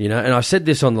I said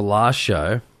this on the last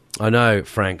show. I know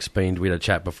Frank's we had a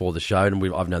chat before the show,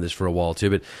 and I've known this for a while too,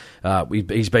 but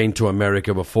he's been to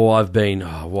America before. I've been,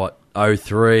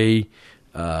 03,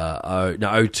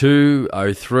 02,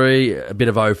 03, a bit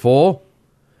of 04,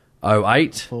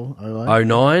 08,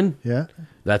 09. Yeah.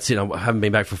 That's it. I haven't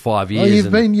been back for 5 Oh, years.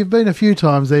 you've been a few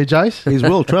times there, Jace. He's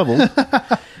well travelled.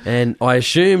 And I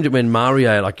assumed when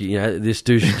Mario, this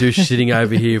douche sitting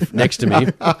over here next to me,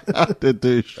 The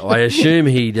douche. I assume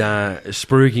he'd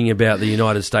spruiking about the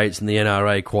United States and the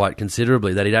NRA quite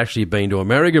considerably, that he'd actually been to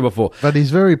America before. But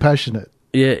he's very passionate.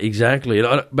 Yeah, exactly.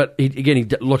 But he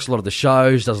looks a lot of the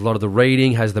shows, does a lot of the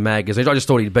reading, has the magazines. I just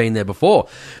thought he'd been there before.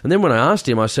 And then when I asked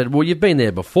him, I said, well, you've been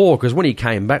there before, because when he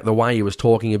came back, the way he was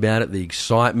talking about it, the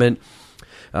excitement,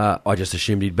 I just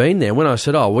assumed he'd been there. When I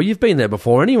said, oh, well, you've been there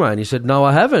before anyway. And he said, no,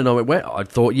 I haven't. I went, well, I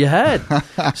thought you had.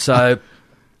 So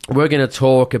we're going to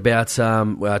talk about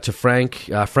to Frank.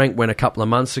 Frank went a couple of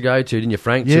months ago too, didn't you,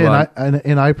 Frank? Yeah,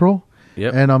 in April.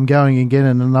 Yep. And I'm going again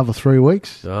in another 3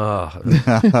 weeks. Oh,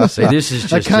 see, this is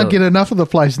just... I can't get enough of the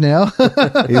place now.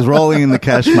 He's rolling in the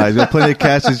cash, mate. He's got plenty of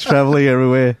cash. He's travelling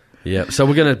everywhere. Yeah, so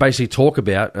we're going to basically talk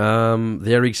about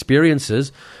their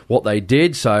experiences, what they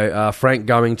did. So we're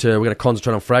going to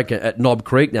concentrate on Frank at Knob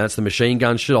Creek. Now, it's the machine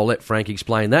gun shoot. I'll let Frank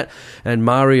explain that. And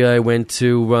Mario went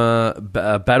to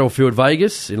Battlefield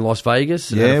Vegas in Las Vegas.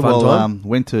 And had a fun time.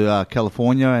 Went to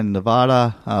California and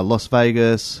Nevada, Las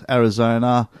Vegas,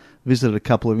 Arizona, visited a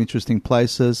couple of interesting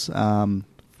places.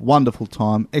 Wonderful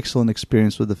time, excellent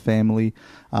experience with the family.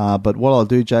 But what I'll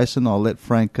do, Jason, I'll let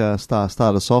Frank start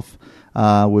us off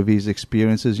with his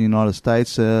experiences in the United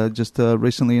States just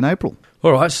recently in April.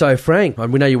 All right, so Frank,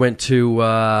 we know you went to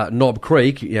Knob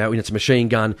Creek. It's a machine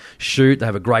gun shoot. They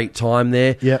have a great time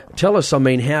there. Yeah. Tell us,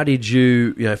 how did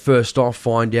you, first off,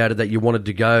 find out that you wanted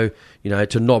to go,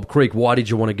 to Knob Creek? Why did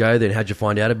you want to go there, and how'd you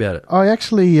find out about it? I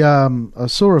actually I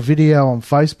saw a video on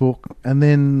Facebook, and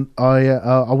then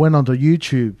I went onto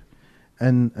YouTube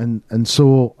and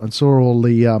saw all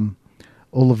the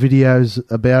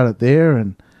videos about it there,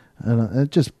 and it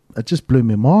just blew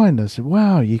my mind. I said,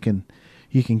 wow, you can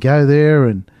go there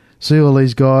and see all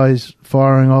these guys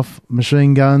firing off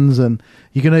machine guns, and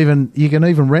you can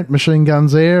even rent machine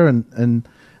guns there and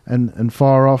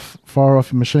fire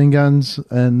off machine guns.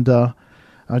 And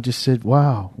I just said,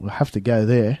 wow, we'll have to go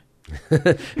there.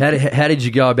 How did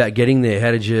you go about getting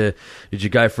there? Did you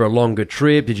go for a longer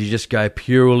trip? Did you just go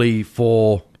purely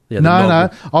for? No.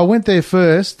 I went there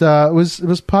first. It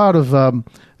was part of an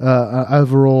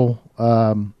overall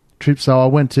trip. So I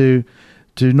went to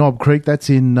Knob Creek. That's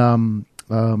in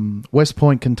West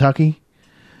Point, Kentucky,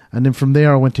 and then from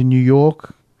there I went to New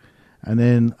York, and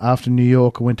then after New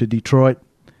York I went to Detroit,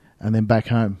 and then back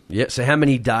home. Yeah. So how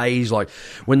many days,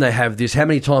 when they have this, how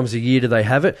many times a year do they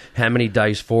have it? How many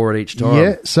days for it each time?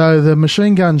 Yeah. So the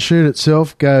machine gun shoot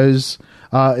itself goes.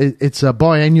 It's a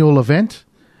biannual event.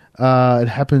 It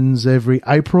happens every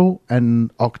April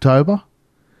and October.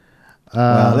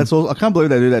 Wow, that's all. I can't believe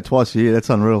they do that twice a year. That's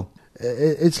unreal.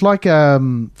 It's like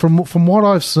from what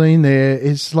I've seen there,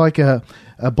 it's like a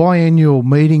biannual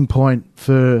meeting point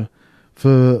for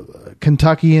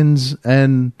Kentuckians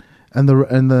and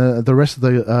the rest of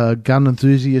the gun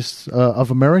enthusiasts of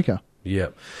America. Yeah.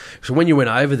 So when you went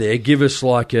over there, give us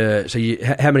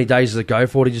how many days does it go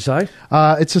for? Did you say?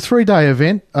 It's a 3-day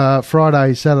event.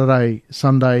 Friday, Saturday,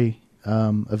 Sunday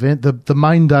event. The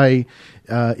main day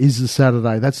is the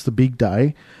Saturday. That's the big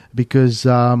day. because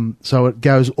so it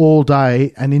goes all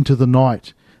day and into the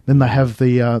night. Then they have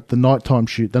the nighttime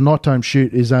shoot. The nighttime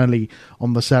shoot is only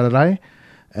on the Saturday,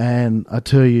 and I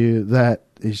tell you, that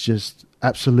is just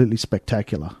absolutely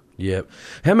spectacular. Yeah.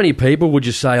 How many people would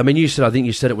you say? I mean, I think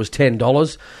you said it was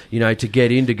 $10, to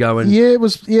get in, to go and... Yeah, it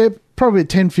was probably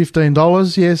 $10,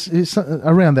 $15. Yes, it's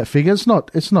around that figure. It's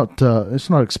not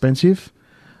expensive.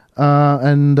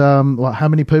 And how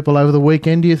many people over the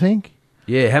weekend do you think?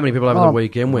 Yeah, how many people over the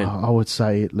weekend went? I would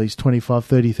say at least 25,000,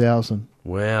 30,000.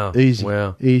 Wow. Easy.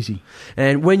 Wow. Easy.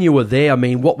 And when you were there,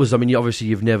 obviously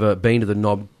you've never been to the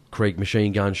Knob Creek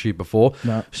machine gun shoot before.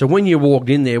 No. So when you walked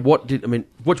in there, what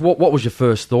was your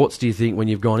first thoughts, do you think, when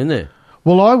you've gone in there?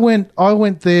 Well, I went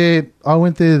there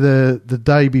the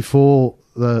day before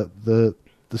the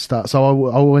start. So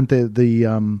I went there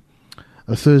the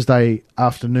Thursday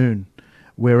afternoon,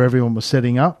 where everyone was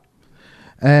setting up,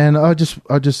 and I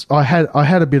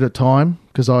had a bit of time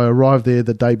because I arrived there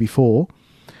the day before,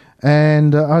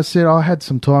 and I said I had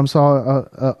some time, so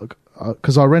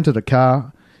because I rented a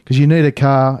car, because you need a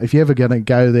car if you're ever going to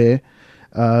go there.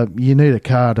 You need a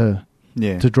car to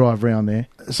drive around there.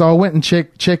 So I went and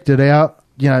checked it out.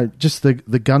 Just the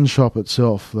gun shop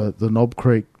itself, the Knob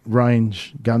Creek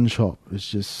Range gun shop is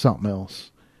just something else.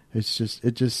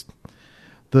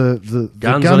 The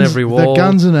guns on every wall. The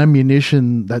guns and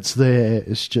ammunition that's there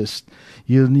is just,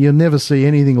 you'll never see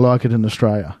anything like it in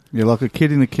Australia. You're like a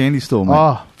kid in a candy store, mate.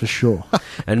 Oh, for sure.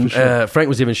 And Frank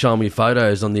was even showing me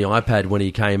photos on the iPad when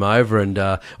he came over, and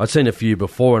I'd seen a few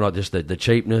before, and just the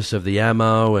cheapness of the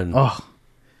ammo and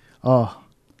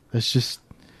it's just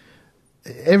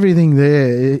everything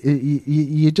there.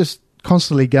 You're just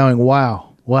constantly going,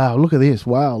 wow, look at this,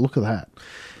 wow, look at that.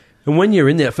 And when you're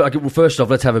in there, first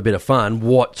off, let's have a bit of fun.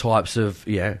 What types of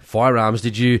firearms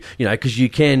did you because you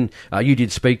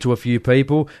did speak to a few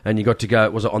people, and you got to go,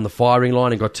 was it on the firing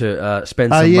line, and got to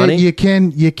spend some money? You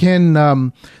can.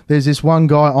 There's this one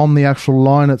guy on the actual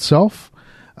line itself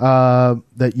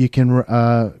that you can,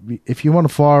 if you want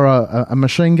to fire a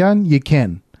machine gun, you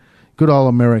can. Good old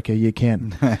America, you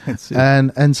can.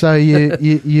 and so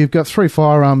you've got three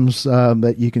firearms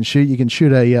that you can shoot. You can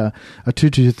shoot a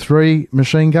 223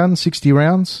 machine gun, 60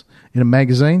 rounds in a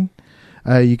magazine.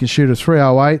 You can shoot a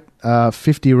 308,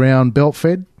 50 round belt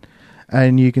fed,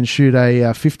 and you can shoot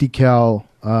a 50 cal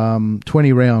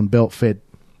 20 round belt fed.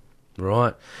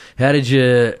 Right. How did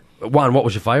you? What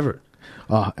was your favourite?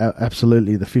 Oh,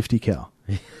 absolutely the 50 cal.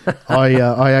 I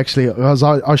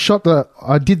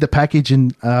did the package,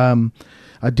 and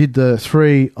I did the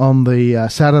 3 on the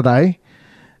Saturday,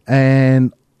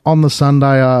 and on the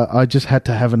Sunday I just had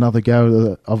to have another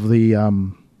go of the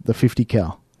 50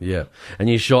 cal. Yeah, and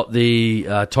you shot the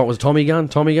was it Tommy gun?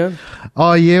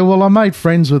 Oh yeah, well I made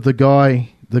friends with the guy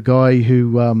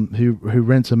who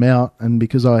rents them out, and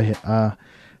because I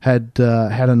had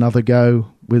another go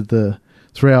with the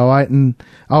 308, and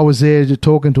I was there just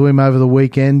talking to him over the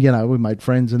weekend. We made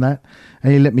friends and that,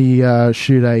 and he let me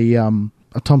shoot a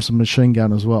Thompson machine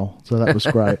gun as well. So that was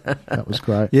great. That was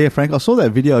great. Yeah, Frank, I saw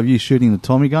that video of you shooting the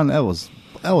Tommy gun. That was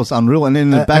unreal. And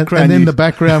then in the background, the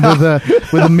background with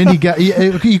a mini gun.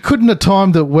 You couldn't have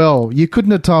timed it well. You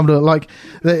couldn't have timed it like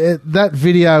that.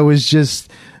 Video was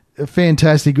just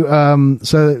fantastic.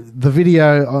 So the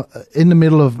video in the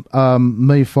middle of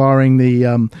me firing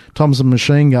the Thompson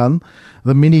machine gun,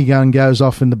 the minigun goes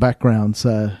off in the background.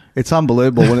 So it's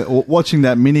unbelievable. Watching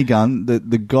that minigun,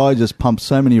 the guy just pumped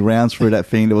so many rounds through that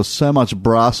thing. There was so much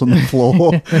brass on the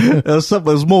floor. there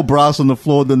was more brass on the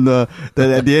floor than at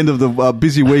the end of the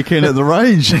busy weekend at the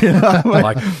range. It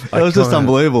was just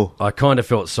unbelievable. I kind of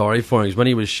felt sorry for him because when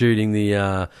he was shooting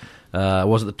the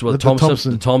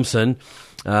Thompson.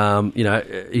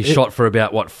 He shot for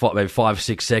about maybe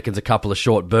 5-6 seconds, a couple of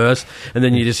short bursts, and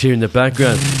then you just hear in the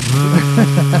background,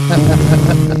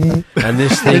 and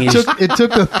this thing it took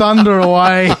the thunder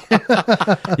away.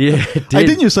 Yeah, it did. Hey,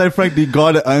 didn't you say, Frank, the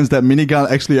guy that owns that minigun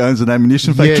actually owns an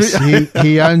ammunition factory? Yes,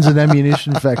 he owns an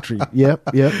ammunition factory.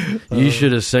 Yep. You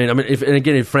should have seen. I mean,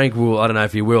 if Frank will, I don't know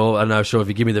if he will. I'm not sure if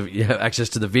you give me the access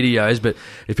to the videos, but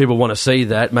if people want to see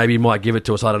that, maybe he might give it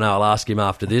to us. I don't know. I'll ask him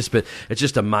after this. But it's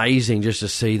just amazing just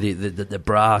to see the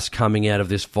brass coming out of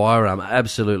this firearm.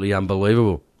 Absolutely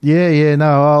unbelievable. Yeah.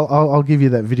 No, I'll give you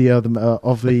that video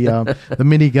of the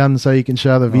minigun so you can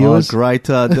show the viewers. Oh, great!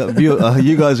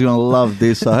 You guys are going to love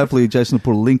this. So hopefully, Jason will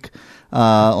put a link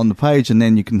on the page, and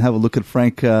then you can have a look at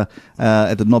Frank at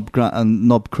the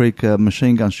Knob Creek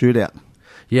machine gun shootout.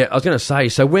 Yeah, I was going to say.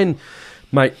 So when,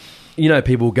 mate,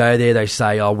 people go there, they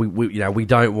say, "Oh, we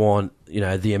don't want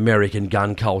the American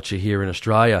gun culture here in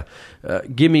Australia.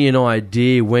 Give me an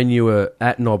idea when you were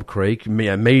at Knob Creek,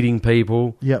 meeting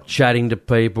people, Yep. chatting to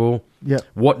people. Yep.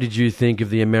 What did you think of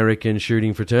the American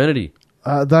shooting fraternity?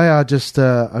 They are just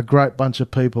a great bunch of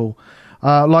people.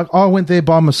 Like I went there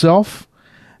by myself,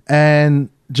 and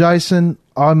Jason,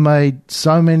 I made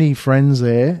so many friends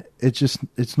there.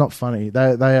 It's not funny.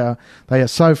 They are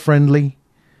so friendly.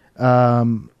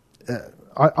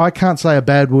 I can't say a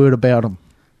bad word about them.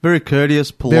 Very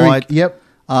courteous, polite. Yep.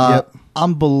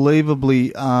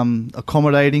 Unbelievably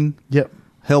accommodating. Yep.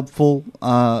 Helpful.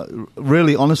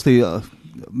 Really, honestly,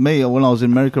 me, when I was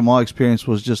in America, my experience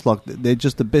was just like they're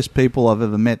just the best people I've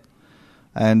ever met.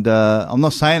 And I'm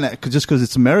not saying that just because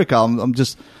it's America.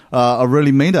 I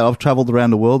really mean that. I've travelled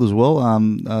around the world as well,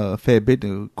 a fair bit,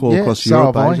 all across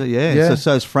Europe, Asia. Yeah.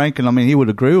 So is Frank, and I mean, he would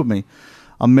agree with me.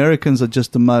 Americans are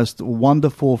just the most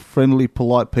wonderful, friendly,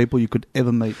 polite people you could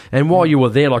ever meet. And while you were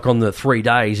there, like on the 3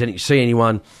 days, and you see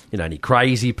anyone, any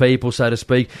crazy people, so to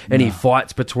speak, any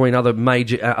fights between other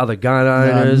gun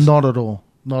owners? No, not at all.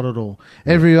 Not at all.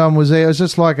 Everyone was there. It was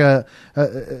just like a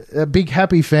big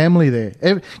happy family there.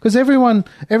 Because everyone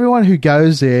who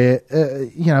goes there,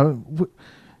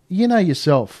 you know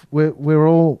yourself. We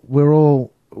all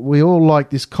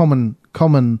like this common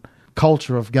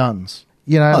culture of guns.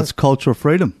 It's culture of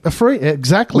freedom.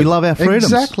 Exactly. We love our freedoms.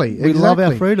 Exactly. We love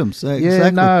our freedoms. Yeah,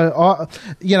 no,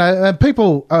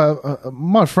 people,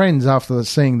 my friends, after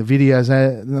seeing the videos,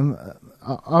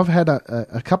 I've had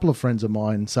a couple of friends of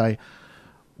mine say,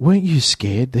 "Weren't you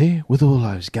scared there with all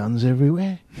those guns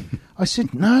everywhere?" I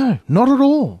said, "No, not at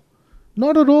all.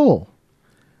 Not at all."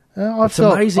 It's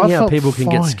amazing how people can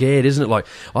get scared, isn't it? Like,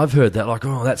 I've heard that, like,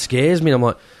 "Oh, that scares me." And I'm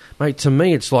like, mate, to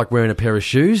me, it's like wearing a pair of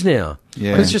shoes now.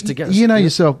 Yeah. It's just against... You know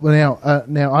yourself. Now,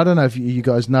 I don't know if you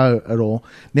guys know at all.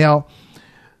 Now,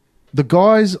 the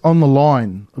guys on the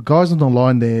line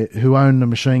there who own the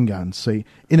machine guns, see,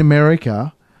 in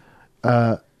America,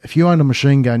 if you own a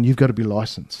machine gun, you've got to be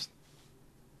licensed.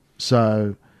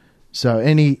 So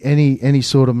any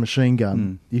sort of machine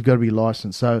gun, you've got to be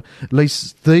licensed. So at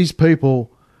least these people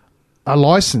are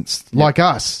licensed, like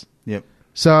us. Yep.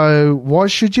 So why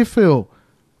should you feel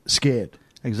scared?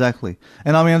 Exactly.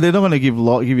 And I mean, they're not going to give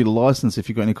you the license if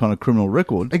you've got any kind of criminal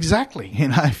record. Exactly.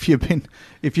 If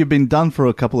you've been done for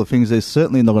a couple of things, they're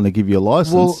certainly not going to give you a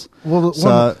license.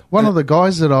 Well, one of the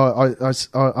guys that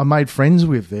I made friends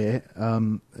with there,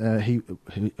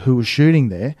 who was shooting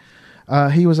there,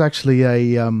 he was actually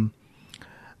a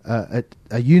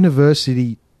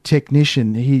university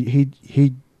technician.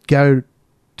 He'd go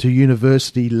to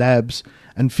university labs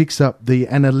and fix up the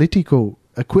analytical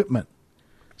equipment.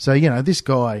 So, this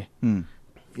guy...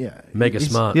 Mega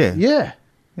smart. Yeah.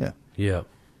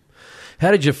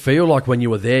 How did you feel like when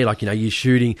you were there? Like, you're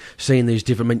shooting, seeing these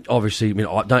different... obviously,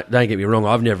 don't get me wrong,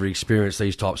 I've never experienced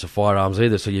these types of firearms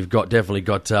either, so you've definitely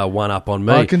got one up on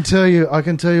me. I can tell you,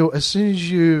 as soon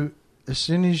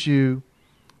as you...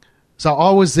 So I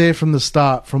was there from the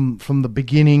start, from the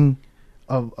beginning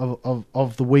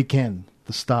of the weekend,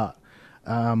 the start.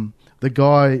 The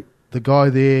guy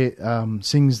there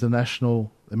sings the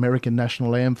American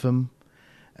national anthem,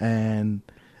 and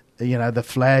the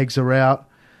flags are out,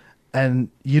 and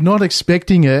you're not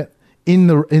expecting it in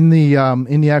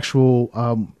the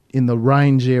actual in the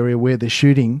range area where they're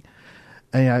shooting.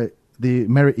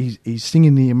 He's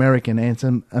singing the American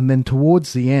anthem, and then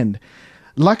towards the end,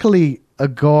 luckily a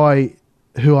guy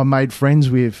who I made friends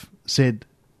with said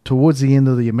towards the end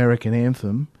of the American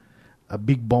anthem, a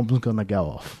big bomb's going to go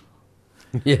off.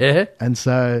 Yeah. And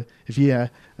so, and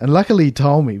luckily he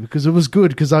told me, because it was good,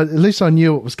 because at least I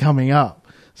knew it was coming up.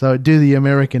 So I'd do the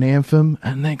American anthem,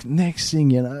 and next thing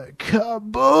you know,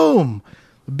 kaboom!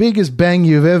 The biggest bang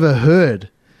you've ever heard.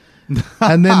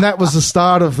 And then that was the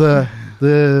start of the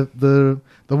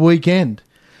weekend.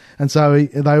 And so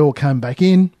they all came back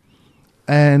in,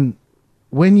 and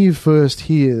when you first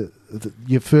hear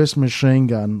your first machine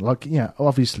gun, like,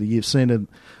 obviously you've seen it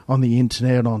on the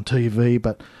internet, on TV,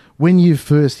 but when you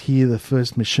first hear the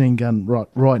first machine gun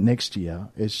right next to you,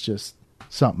 it's just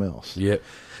something else. Yeah.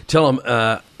 Tell them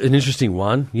an interesting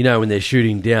one. When they're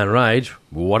shooting downrange,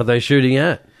 what are they shooting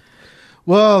at?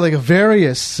 Well, they got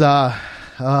various targets.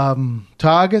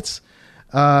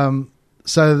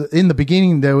 So in the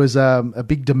beginning, there was a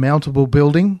big demountable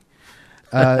building.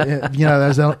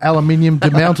 Those aluminium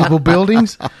demountable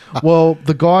buildings. Well,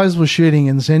 the guys were shooting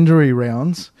incendiary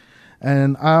rounds,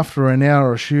 and after an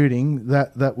hour of shooting,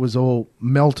 that was all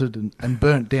melted and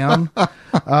burnt down.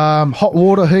 Hot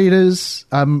water heaters,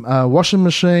 washing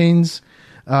machines,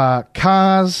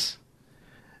 cars,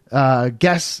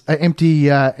 gas,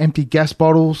 empty gas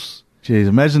bottles, Jeez,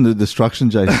 imagine the destruction,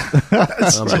 Jason.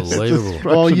 Unbelievable.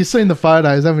 Well, you've seen the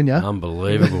photos, haven't you?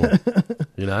 Unbelievable.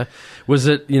 Was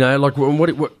it, like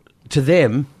what to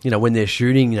them, when they're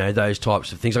shooting, those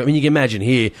types of things. I mean, you can imagine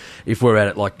here, if we're at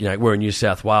it, like, we're in New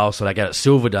South Wales, so they go at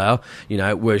Silverdale,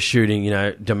 we're shooting,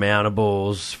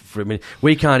 demountables.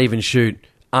 We can't even shoot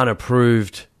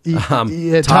unapproved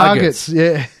targets.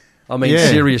 Yeah. I mean,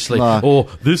 seriously. Or,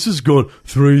 this has got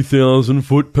 3,000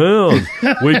 foot-pounds.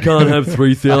 We can't have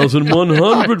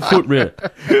 3,100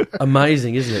 foot-pounds.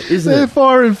 Amazing, isn't it? They're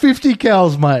firing 50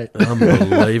 cals, mate.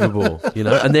 Unbelievable,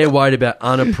 And they're worried about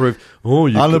unapproved...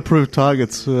 unapproved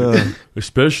targets.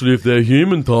 Especially if they're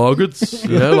human targets.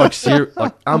 Like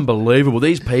unbelievable.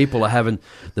 These people are having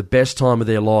the best time of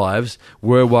their lives.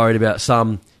 We're worried about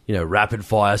some... rapid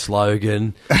fire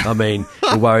slogan. I mean,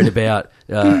 we're worried about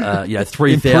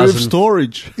 3,000 improved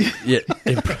storage. Yeah,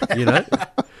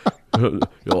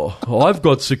 I've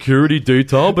got security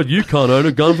detail, but you can't own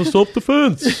a gun for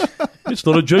self-defense. It's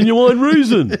not a genuine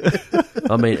reason.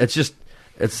 I mean, it's just.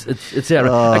 It's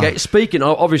outrageous. Okay, speaking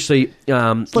of, obviously,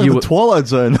 it's like the Twilight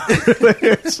Zone.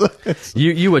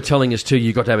 You were telling us too.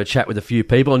 You got to have a chat with a few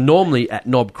people, and normally at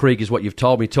Knob Creek is what you've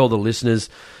told me. Tell the listeners.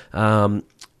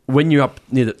 When you're up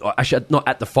near actually not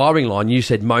at the firing line, you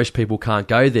said most people can't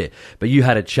go there, but you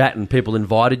had a chat and people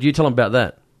invited you. Tell them about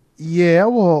that. Yeah,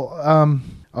 well,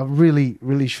 I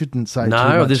really shouldn't say too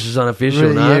much. No, this is unofficial.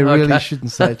 Really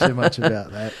shouldn't say too much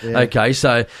about that. Yeah. Okay,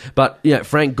 so, but,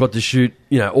 Frank got to shoot,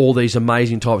 all these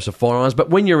amazing types of firearms, but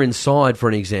when you're inside, for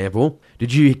an example,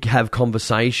 did you have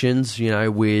conversations,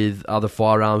 with other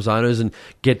firearms owners and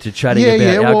get to chatting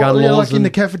about our gun laws? Like in the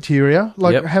cafeteria,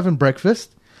 having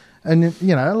breakfast. And,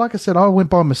 like I said, I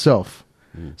went by myself.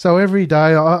 So every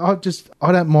day I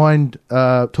don't mind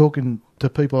talking to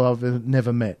people I've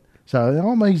never met. So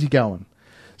I'm easygoing.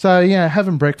 So,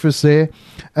 having breakfast there.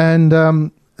 And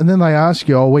then they ask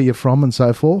you, where you're from and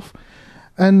so forth.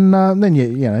 And then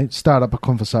you start up a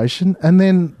conversation. And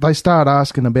then they start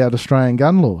asking about Australian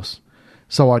gun laws.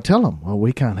 So I tell them, well,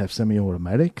 we can't have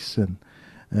semi-automatics and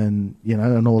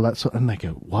all that sort. And they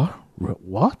go, what?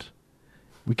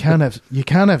 You can't have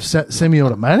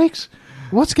semi-automatics?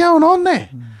 What's going on there?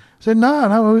 I said,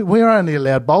 no, we're only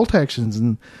allowed bolt actions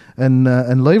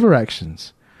and lever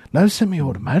actions. No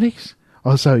semi-automatics?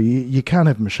 Oh, so you can't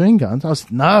have machine guns? I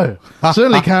said, no,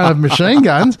 certainly can't have machine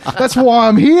guns. That's why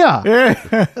I'm here.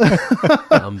 Yeah.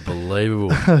 Unbelievable.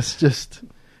 It's just...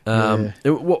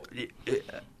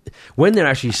 when they're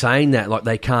actually saying that, like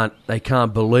they can't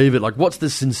believe it. Like, what's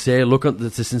the sincerity look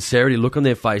on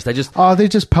their face? They're just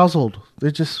puzzled.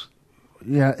 They're just,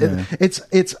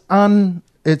 it's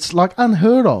like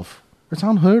unheard of. It's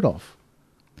unheard of.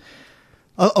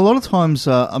 A lot of times,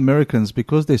 Americans,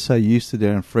 because they're so used to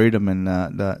their own freedom and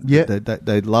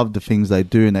they love the things they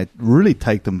do, and they really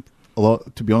take them a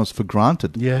lot, to be honest, for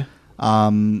granted. Yeah.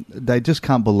 They just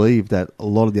can't believe that a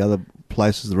lot of the other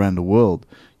places around the world,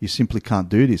 you simply can't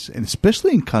do this, and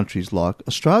especially in countries like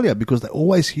Australia, because they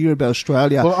always hear about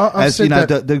Australia as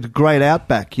the great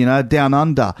outback, down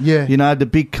under, the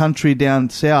big country down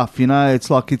south.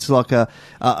 It's like it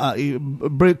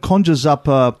conjures up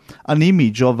an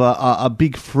image of a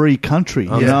big free country,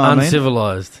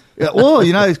 uncivilized. Well,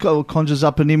 it conjures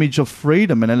up an image of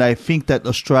freedom, and they think that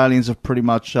Australians are pretty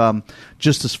much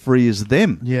just as free as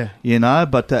them. Yeah.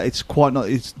 But it's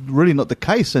really not the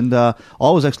case. And I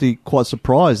was actually quite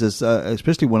surprised,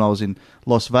 especially when I was in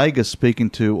Las Vegas speaking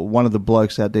to one of the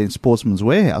blokes out there in Sportsman's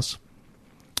Warehouse,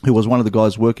 who was one of the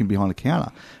guys working behind the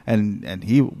counter, and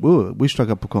we struck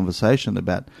up a conversation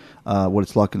about what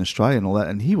it's like in Australia and all that,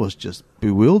 and he was just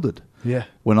bewildered. Yeah.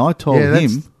 When I told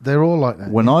him... They're all like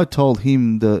that. When I told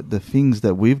him the things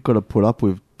that we've got to put up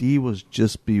with, he was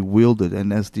just bewildered,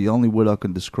 and that's the only word I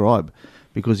can describe,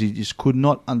 because he just could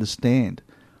not understand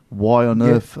why on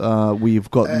earth we've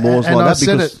got laws like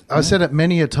that. I said it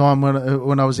many a time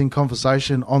when I was in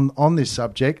conversation on this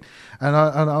subject, and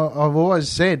I've always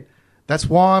said, that's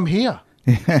why I'm here.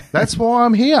 That's why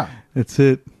I'm here. That's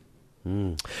it.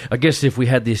 I guess if we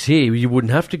had this here, you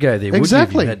wouldn't have to go there,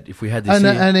 exactly. would you? If we had this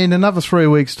here. And in another 3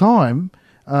 weeks' time,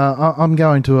 I'm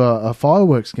going to a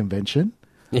fireworks convention.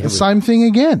 The same thing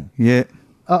again. Yeah.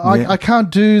 I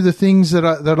can't do the things that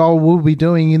I will be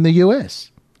doing in the US.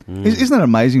 Isn't that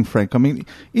amazing, Frank? I mean,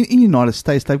 in the United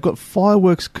States, they've got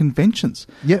fireworks conventions.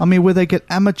 Yeah. I mean, where they get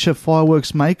amateur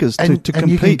fireworks makers to compete. And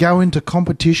you can go into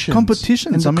competitions.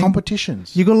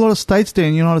 Competitions. You've got a lot of states there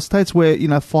in the United States where,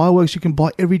 fireworks you can buy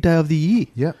every day of the year.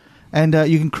 Yeah. And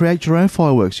you can create your own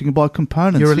fireworks. You can buy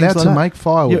components. You're allowed to make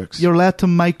fireworks. You're allowed to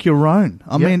make your own.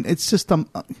 I mean, it's just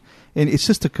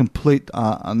a complete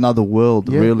another world,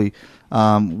 really,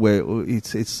 where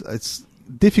it's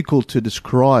difficult to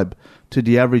describe to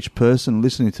the average person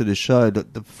listening to the show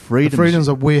the freedoms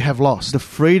that we have lost. The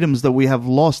freedoms that we have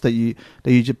lost that you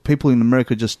people in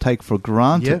America just take for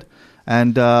granted. Yep.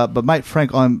 And but mate,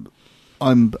 Frank, I'm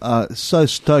so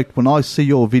stoked when I see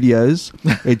your videos.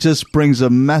 It just brings a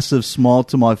massive smile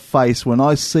to my face when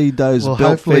I see those. Well,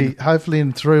 belt-fed. hopefully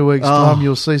in 3 weeks' time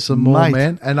you'll see some more,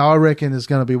 man. And I reckon it's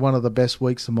going to be one of the best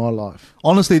weeks of my life.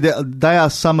 Honestly, they are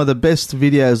some of the best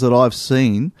videos that I've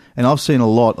seen, and I've seen a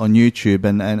lot on YouTube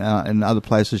and other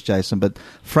places, Jason. But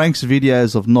Frank's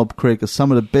videos of Knob Creek are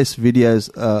some of the best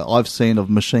videos I've seen of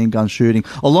machine gun shooting,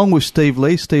 along with Steve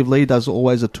Lee. Steve Lee does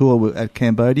always a tour at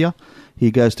Cambodia. He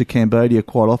goes to Cambodia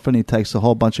quite often. He takes a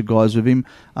whole bunch of guys with him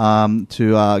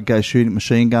to go shooting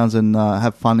machine guns and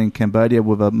have fun in Cambodia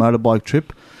with a motorbike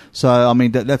trip. So, I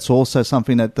mean, that's also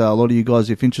something that a lot of you guys,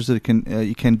 if interested,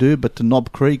 you can do. But to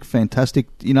Knob Creek, fantastic.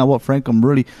 You know what, Frank? I'm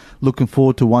really looking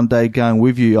forward to one day going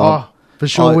with you. For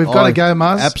sure. We've got to go,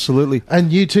 Muzz. Absolutely.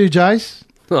 And you too, Jace.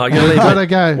 Oh, We've got to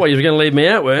go. What, you're going to leave me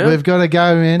out, were you? We've got to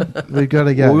go, man. We've got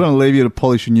to go. Well, we're going to leave you to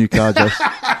polish your new car,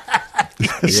 Jace.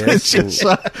 Yes,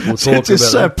 we'll talk about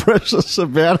so that. Precious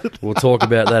about it. We'll talk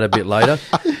about that a bit later.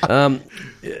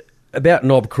 About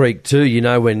Knob Creek too, you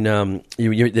know, when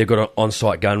they've got an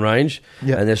on-site gun range,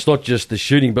 and it's not just the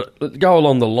shooting, but go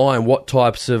along the line. What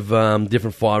types of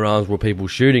different firearms were people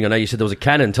shooting? I know you said there was a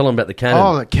cannon. Tell them about the cannon.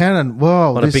 Oh, the cannon!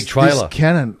 Well, on a big trailer. This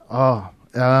cannon. I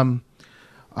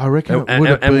reckon it would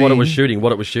have been. And what it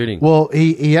was shooting. Well,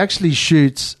 he actually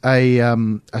shoots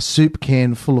a soup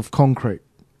can full of concrete.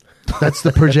 That's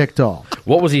the projectile.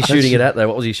 What was he shooting it at, though?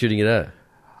 What was he shooting it at?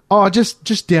 Oh, just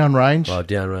downrange. Oh,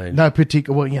 downrange. No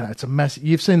particular. Well, you know, it's a massive.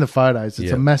 You've seen the photos.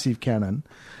 It's a massive cannon.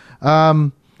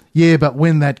 Yeah, but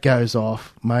when that goes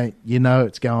off, mate, you know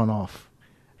it's going off.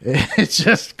 It's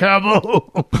just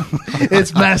kaboom.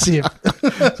 It's massive.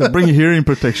 So bring your hearing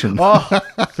protection. Oh,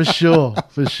 for sure.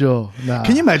 No.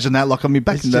 Can you imagine that? Like, I mean,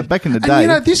 back in the day. And you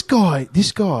know, this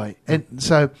guy, and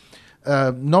so.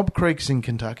 Knob Creek's in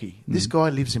Kentucky. This guy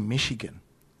lives in Michigan.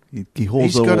 He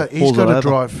hauls He's got to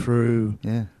drive through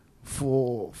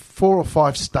 4 or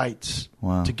 5 states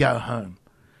to go home.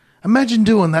 Imagine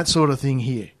doing that sort of thing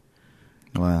here.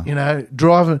 Wow. You know,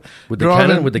 driving with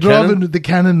the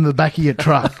cannon in the back of your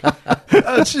truck.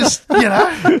 It's just, you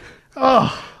know.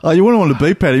 Oh, you wouldn't want to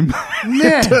beep at him.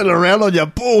 Yeah. Turn around on you,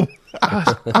 boom.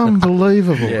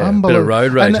 Unbelievable, yeah, unbelievable. Bit of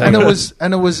road rage,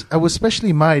 and it was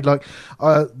specially made. Like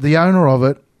the owner of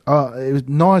it, it was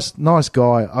nice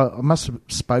guy. I must have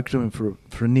spoke to him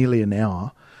for nearly an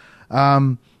hour.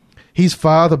 His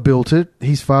father built it.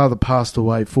 His father passed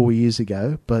away 4 years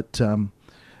ago, but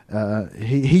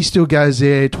he still goes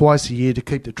there twice a year to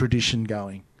keep the tradition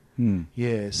going.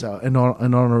 Yeah, so in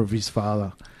honor of his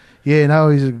father. Yeah, no,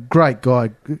 he's a great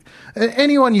guy.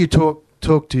 Anyone you talk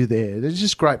to there, they're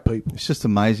just great people. It's just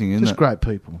amazing, isn't it? Just great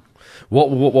people. What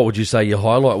would you say your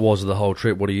highlight was of the whole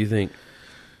trip? What do you think?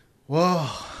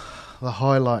 Well, the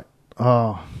highlight.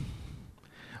 Look,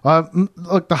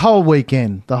 the whole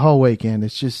weekend.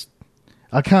 It's just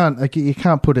you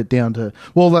can't put it down to.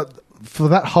 Well, for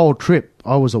that whole trip,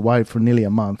 I was away for nearly a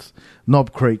month.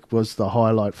 Knob Creek was the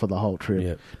highlight for the whole trip.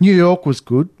 Yep. New York was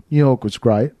good. New York was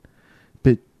great,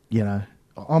 but you know,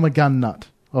 I'm a gun nut.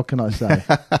 What can I say?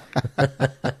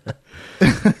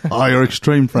 Oh, you're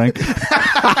extreme, Frank.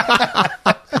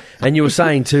 And you were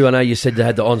saying too, I know you said they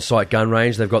had the on-site gun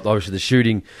range. They've got obviously the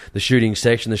shooting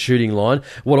section, the shooting line.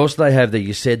 What else do they have there?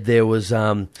 You said there was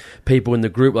people in the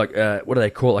group, like what do they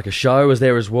call it? Like a show was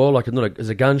there as well? Like there's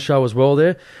a gun show as well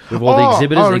there with all the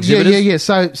exhibitors. Yeah.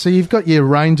 So you've got your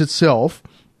range itself,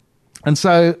 and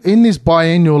so in this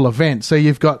biennial event, so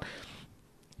you've got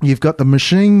the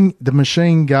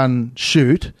machine gun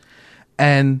shoot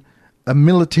and a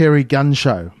military gun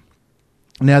show.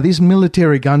 Now, this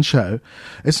military gun show,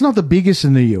 it's not the biggest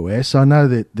in the US. I know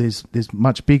that there's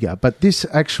much bigger, but this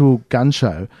actual gun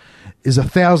show is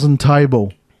 1,000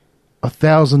 table.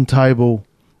 1,000 table.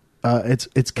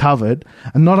 It's covered,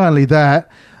 and not only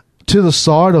that, to the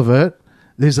side of it,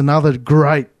 there's another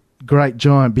great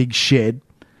giant big shed.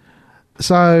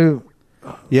 So.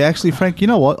 Yeah, actually, Frank, you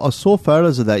know what? I saw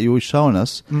photos of that you were showing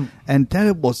us, and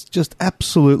that was just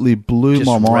absolutely blew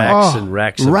my mind. Racks and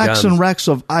racks of guns. And racks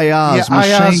of ARs,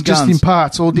 machine ARs guns. just in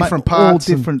parts, all different parts.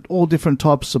 All different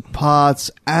types of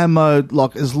parts, ammo,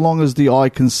 like as long as the eye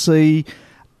can see.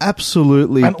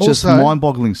 Absolutely, and just also,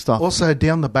 mind-boggling stuff. Also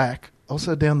down the back,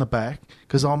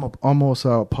 because I'm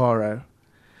also a pyro.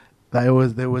 There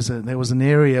was an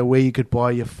area where you could buy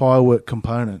your firework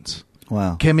components.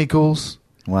 Wow. Chemicals.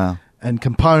 Wow. And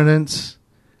components.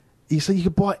 So you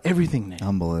could buy everything there.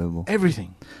 Unbelievable.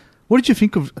 Everything. What did you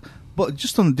think of... But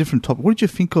just on a different topic, what did you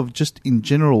think of just in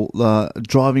general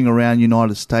driving around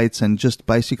United States and just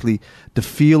basically the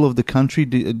feel of the country?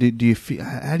 Do you feel,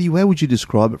 how would you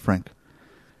describe it, Frank?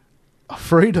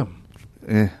 Freedom.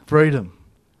 Yeah. Freedom.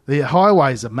 The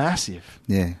highways are massive.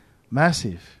 Yeah.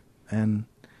 Massive. And,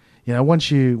 you know,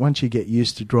 once you get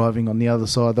used to driving on the other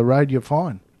side of the road, you're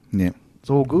fine. Yeah.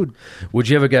 It's all good. Would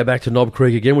you ever go back to Knob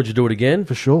Creek again? Would you do it again?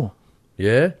 For sure.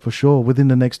 Yeah? For sure. Within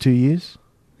the next 2 years.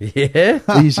 Yeah?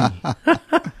 Easy.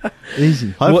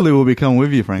 Easy. Hopefully we'll be coming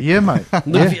with you, Frank. Yeah, mate.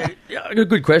 A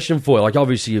good question for you. Like,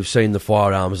 obviously, you've seen the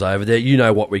firearms over there. You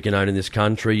know what we can own in this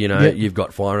country. You know, You've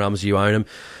got firearms, you own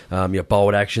them. You've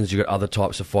bolt actions, you've got other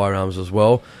types of firearms as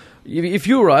well. If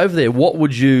you were over there, what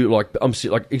would you like?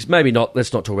 It's maybe not.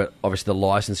 Let's not talk about obviously the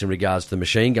license in regards to the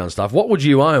machine gun stuff. What would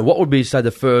you own? What would be, say,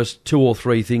 the first 2 or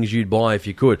 3 things you'd buy if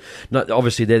you could? No,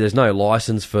 obviously, there's no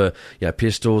license for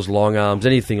pistols, long arms,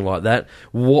 anything like that.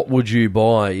 What would you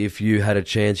buy if you had a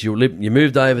chance? You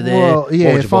moved over there. Well,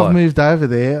 yeah. If I've moved over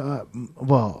there,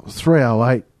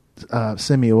 308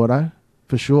 semi-auto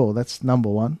for sure. That's number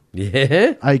one.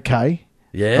 Yeah. AK.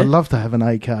 Yeah. I'd love to have an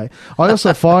AK. I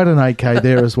also fired an AK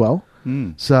there as well.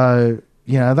 So,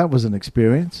 that was an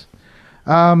experience.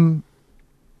 Semi-auto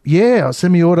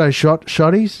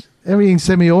shotties. Everything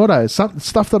semi-auto.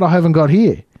 Stuff that I haven't got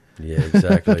here. Yeah,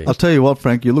 exactly. I'll tell you what,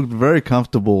 Frank, you looked very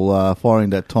comfortable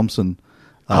firing that Thompson.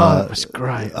 It was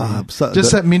great. So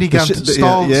just that minigun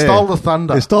stole the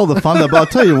thunder. It stole the thunder. But I'll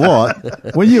tell you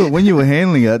what, when you were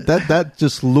handling it, that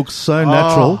just looked so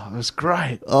natural. It was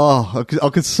great. Oh, I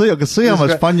could see how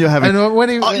much fun you're having. And when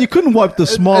you couldn't wipe the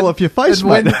smile off your face,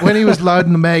 mate. When he was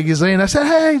loading the magazine, I said,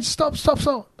 "Hey, stop!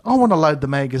 I want to load the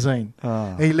magazine."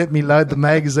 He let me load the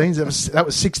magazines. That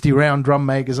was 60-round drum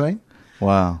magazine.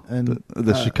 Wow. And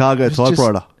the Chicago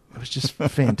typewriter. It was just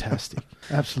fantastic.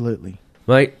 Absolutely.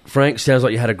 Mate, Frank, sounds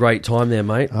like you had a great time there,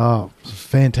 mate. Oh,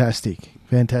 fantastic.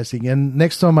 Fantastic. And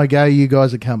next time I go, you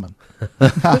guys are coming. You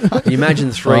imagine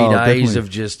 3 days definitely.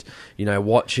 of just,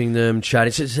 watching them,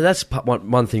 chatting. So that's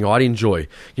one thing I'd enjoy.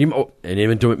 And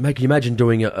even can you imagine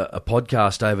doing a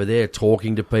podcast over there,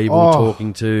 talking to people,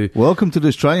 talking to... Welcome to the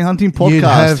Australian Hunting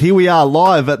Podcast. Here we are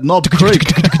live at Knob Creek.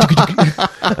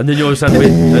 And then all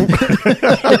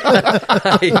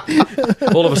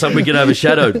of a sudden we get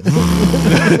overshadowed.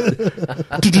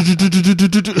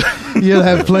 You'll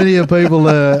have plenty of people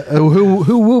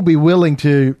who will be willing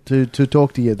to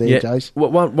talk to you there, Jace.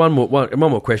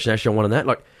 One more question actually on one of that.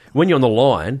 Like, when you're on the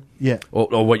line,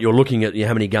 or what you're looking at,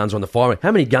 how many guns are on the firing?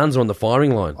 How many guns are on the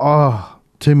firing line? Oh,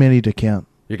 too many to count.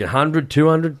 You get 100,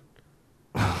 200?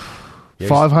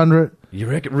 500. You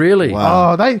reckon? Really?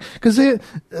 Wow. Oh, because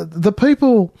the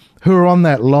people who are on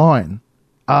that line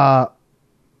are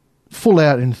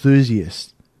full-out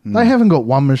enthusiasts. They haven't got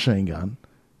one machine gun.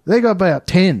 They got about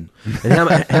 10. And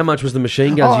how much was the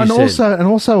machine guns you said? And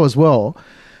also as well,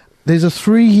 there's a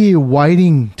 3-year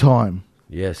waiting time.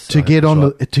 Yes. To get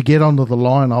onto the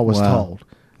line, I was told.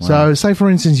 Wow. So, say for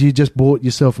instance, you just bought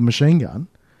yourself a machine gun,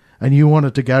 and you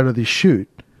wanted to go to this shoot.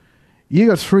 You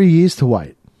got 3 years to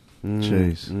wait.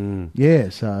 Jeez. Yeah.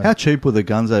 So, How cheap were the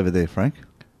guns over there, Frank?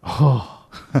 Well,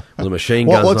 the machine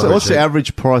guns. What's the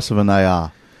average price of an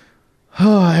AR?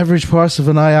 Average price of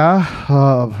an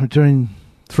AR between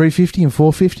 $350 and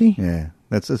 $450. Yeah,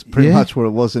 that's pretty much what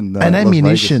it was in and Las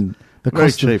ammunition. Vegas. The Very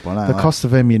cost cheap, I know. The cost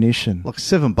of ammunition, like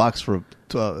 $7 for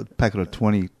a packet of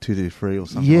 20, 223 or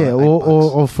something. Yeah, like that,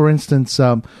 or for instance,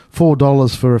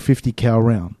 $4 for a 50 cal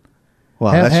round.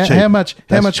 Wow, that's cheap. How much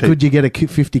could you get a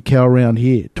 50 cal round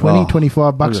here? 25 a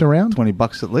round?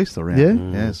 $20 at least a round.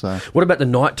 Yeah. Yeah. So what about the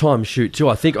nighttime shoot too?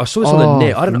 I think I saw this on the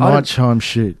net. Nighttime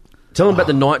shoot. Tell them about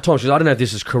the nighttime shoot. I don't know if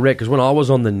this is correct because when I was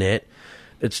on the net,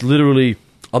 it's literally.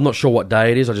 I'm not sure what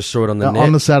day it is. I just saw it on the net.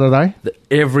 On the Saturday?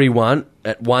 Everyone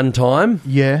at one time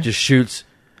just shoots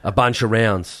a bunch of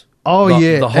rounds. Oh,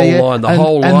 The whole line. The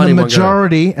whole line. And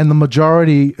the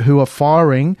majority who are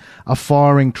firing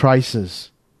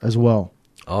traces as well.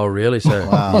 Oh, really? So,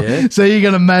 yeah. So you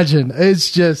can imagine. It's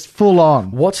just full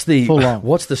on. What's the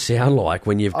sound like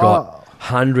when you've got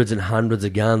hundreds and hundreds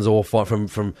of guns all fired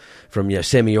from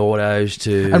semi-autos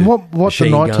to and what the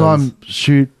nighttime guns.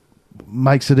 shoot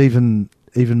makes it even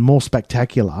more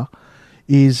spectacular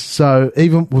is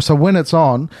when it's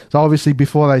on, so obviously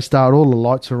before they start all the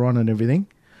lights are on and everything,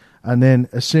 and then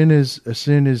as soon as it's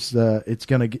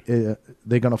going to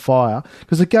they're going to fire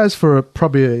because it goes for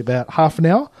probably about half an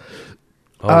hour.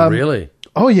 Oh, really?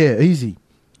 Oh yeah, easy.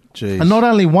 Jeez. And not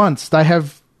only once, they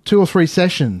have 2 or 3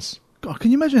 sessions. God,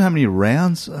 can you imagine how many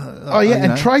rounds?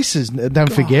 And traces.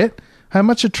 Don't forget how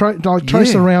much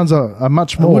tracer rounds are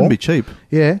much more. It wouldn't be cheap.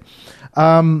 Yeah.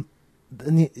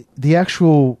 The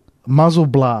actual muzzle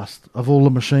blast of all the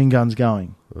machine guns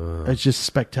going. It's just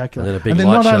spectacular. And then a big and then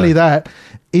light not only show. that,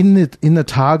 in the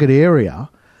target area,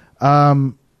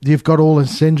 you've got all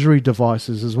incendiary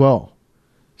devices as well.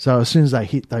 So as soon as they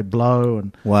hit, they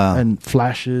blow and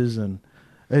flashes, and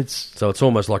it's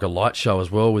almost like a light show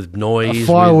as well with noise. a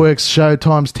fireworks show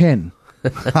times 10.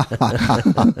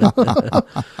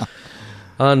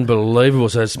 Unbelievable.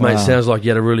 So, mate, sounds like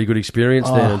you had a really good experience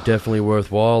there, and definitely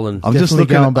worthhwhile. And I'm just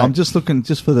Definitely looking. going back. I'm just looking,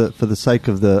 just for the sake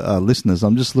of the listeners.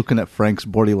 I'm just looking at Frank's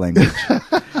body language,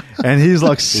 and he's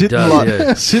like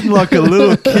sitting like a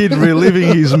little kid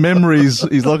reliving his memories.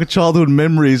 He's like a childhood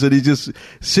memories, and he's just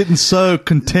sitting so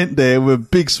content there with a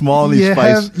big smile on his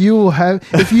face. You will have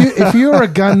if you're a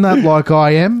gun nut like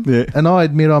I am, Yeah. and I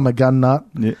admit I'm a gun nut.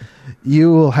 Yeah.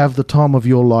 You will have the time of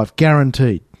your life,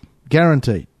 guaranteed.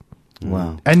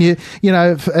 Wow. And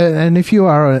and if you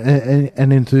are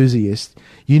an enthusiast,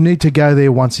 you need to go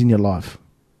there once in your life.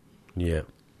 yeah.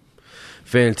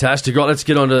 Fantastic. Right, let's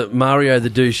get on to Mario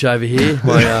the douche over here,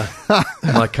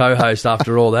 my co-host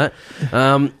after all that.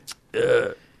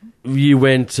 You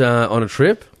went on a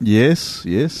trip. Yes.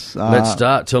 Let's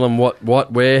start. Tell them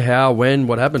what, where, how, when,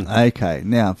 what happened. Okay.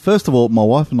 Now, first of all, my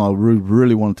wife and I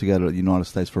really wanted to go to the United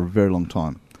States for a very long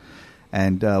time.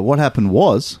 And what happened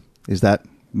is that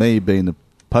me being the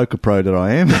poker pro that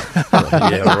I am...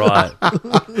 Yeah, right.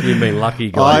 You mean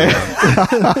lucky guy.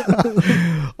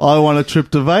 I won a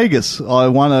trip to Vegas. I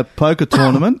won a poker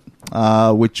tournament,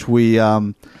 which we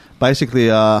basically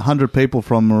 100 people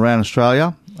from around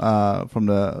Australia, from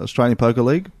the Australian Poker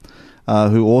League,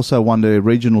 who also won the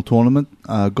regional tournament,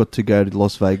 got to go to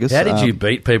Las Vegas. How did you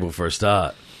beat people for a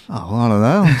start? Oh, I don't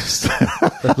know. Just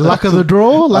Luck of the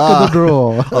draw, luck of the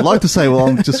draw. I'd like to say, well,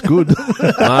 I'm just good.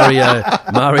 Mario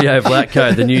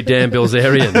Vlatko, the new Dan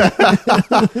Bilzerian.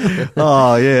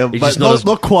 Oh, yeah, He's but just not as-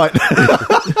 not quite.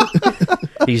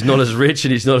 He's not as rich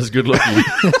and he's not as good looking.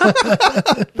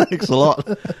 Thanks a lot.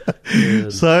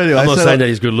 So anyway, I'm not saying that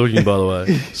he's good looking, by the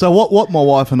way. So what my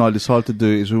wife and I decided to do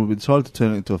is we decided to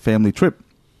turn it into a family trip.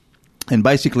 And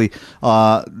basically,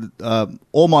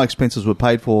 all my expenses were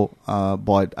paid for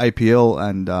by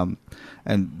APL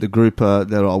and the group that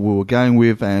we were going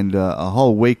with, and a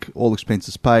whole week, all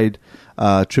expenses paid,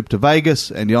 trip to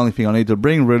Vegas, and the only thing I needed to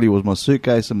bring really was my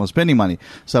suitcase and my spending money.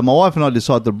 So my wife and I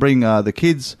decided to bring the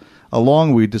kids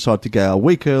along. We decided to go a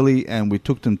week early, and we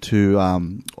took them to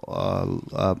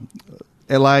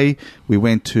LA. We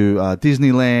went to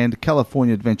Disneyland,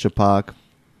 California Adventure Park.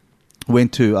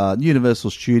 Went to Universal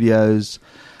Studios,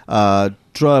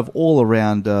 drove all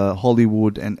around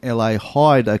Hollywood and LA,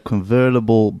 hired a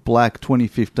convertible black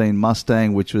 2015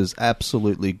 Mustang, which was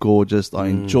absolutely gorgeous. I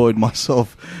enjoyed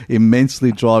myself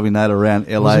immensely driving that around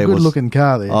LA. It was a good-looking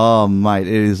car there. Oh, mate,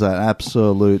 it is an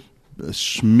absolute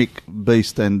schmick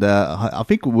beast, and I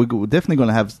think we're definitely going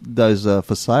to have those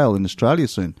for sale in Australia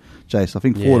soon, Jace. I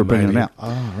think Ford are bringing them out.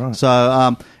 Oh, right.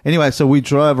 So anyway, so we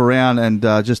drove around and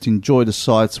just enjoyed the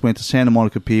sights. Went to Santa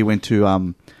Monica Pier, went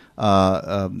to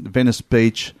Venice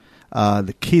Beach.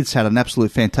 The kids had an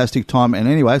absolute fantastic time. And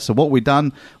anyway, so what we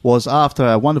done was, after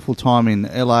a wonderful time in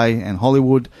LA and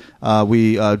Hollywood,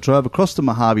 we drove across the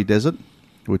Mojave Desert,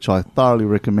 which I thoroughly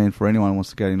recommend for anyone who wants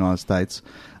to go to the United States.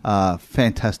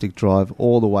 Fantastic drive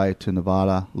all the way to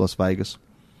Nevada, Las Vegas.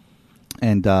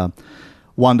 And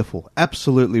wonderful,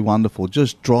 absolutely wonderful.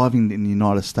 Just driving in the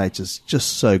United States is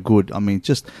just so good. I mean,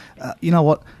 just you know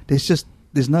what?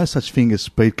 There's no such thing as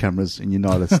speed cameras in the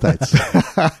United States.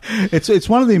 It's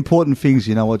one of the important things.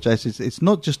 You know what, Jason? It's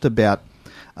not just about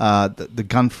the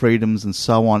gun freedoms and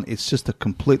so on. It's just a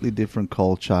completely different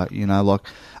culture. You know, like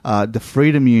the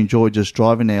freedom you enjoy just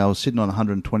driving there. I was sitting on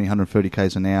 120, 130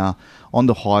 k's an hour on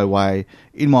the highway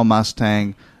in my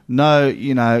Mustang. No,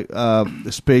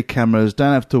 speed cameras.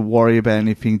 Don't have to worry about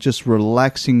anything. Just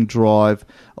relaxing drive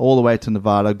all the way to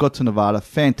Nevada. Got to Nevada.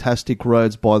 Fantastic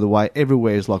roads, by the way.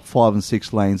 Everywhere is like 5 and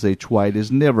 6 lanes each way.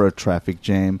 There's never a traffic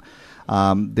jam.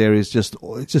 There is just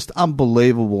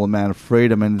unbelievable amount of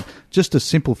freedom, and just the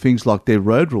simple things like their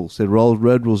road rules. Their road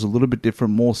rules are a little bit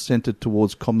different, more centered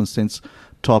towards common sense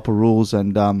type of rules.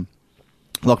 And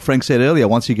like Frank said earlier,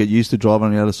 once you get used to driving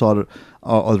on the other side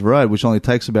of the road, which only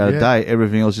takes about a day,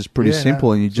 everything else is pretty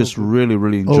simple, and you just really,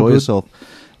 really enjoy yourself.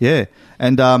 Yeah.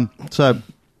 And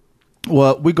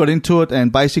well, we got into it,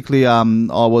 and basically I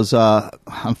was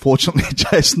unfortunately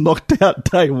just knocked out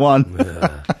day one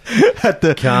at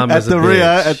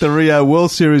the Rio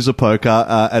World Series of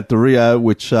Poker at the Rio,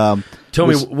 which Tell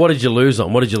me, what did you lose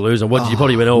on? You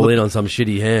probably went all in on some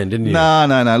shitty hand, didn't you?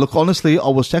 No. Look, honestly, I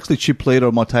was actually chip leader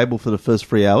on my table for the first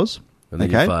 3 hours. And then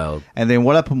you failed. And then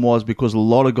what happened was, because a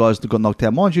lot of guys got knocked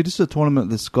out. Mind you, this is a tournament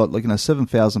that's got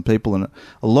 7,000 people in it.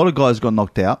 A lot of guys got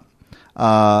knocked out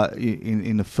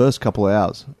in the first couple of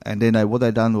hours. And then what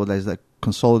they done was they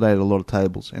consolidated a lot of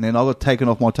tables. And then I got taken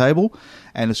off my table.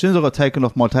 And as soon as I got taken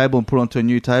off my table and put onto a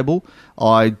new table,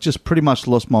 I just pretty much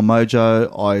lost my mojo.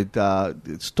 I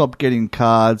stopped getting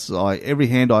cards. Every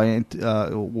hand I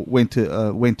went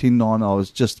in on, I was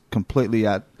just completely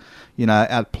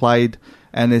outplayed.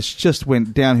 And it just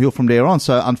went downhill from there on.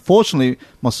 So, unfortunately,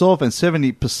 myself and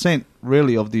 70%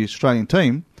 really of the Australian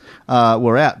team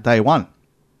were out day one.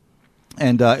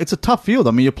 And it's a tough field.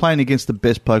 I mean, you're playing against the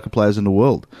best poker players in the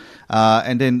world.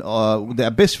 And then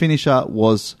our best finisher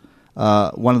was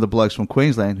one of the blokes from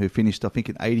Queensland who finished, I think,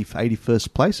 in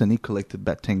 81st place, and he collected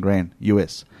about 10 grand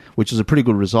US, which is a pretty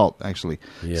good result, actually.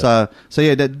 Yeah. So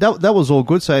yeah, that was all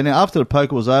good. So now after the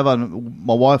poker was over,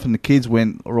 my wife and the kids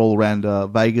went all around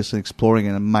Vegas and exploring,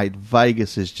 and mate,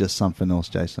 Vegas is just something else,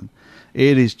 Jason.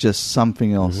 It is just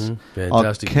something else. Mm-hmm.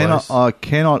 Fantastic place. I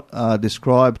cannot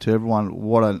describe to everyone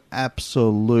what an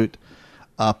absolute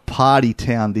party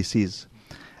town this is.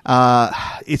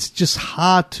 It's just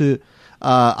hard to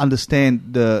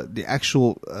understand the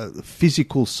actual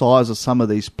physical size of some of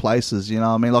these places. You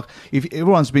know, I mean, like if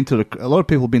everyone's been to a lot of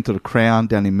people have been to the Crown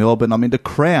down in Melbourne. I mean, the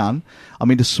Crown. I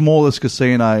mean, the smallest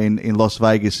casino in Las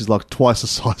Vegas is like twice the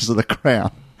size of the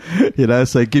Crown. You know,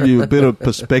 so give you a bit of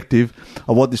perspective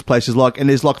of what this place is like. And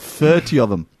there's like 30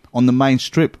 of them on the main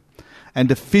strip. And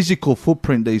the physical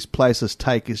footprint these places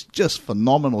take is just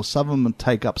phenomenal. Some of them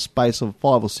take up space of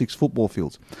 5 or 6 football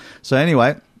fields. So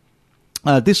anyway,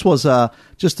 this was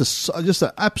just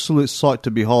an absolute sight to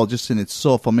behold just in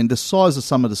itself. I mean, the size of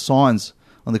some of the signs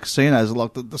on the casinos are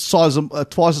like the size of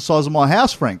twice the size of my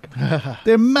house, Frank.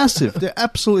 They're massive. They're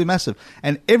absolutely massive.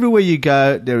 And everywhere you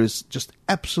go, there is just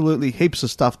absolutely heaps of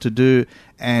stuff to do.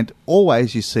 And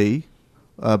always you see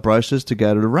brochures to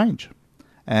go to the range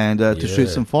and to shoot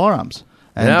some firearms.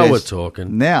 And now we're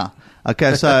talking. Now.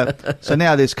 Okay, so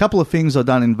now there's a couple of things I've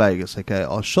done in Vegas. Okay,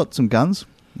 I shot some guns.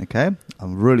 Okay,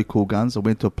 really cool guns. I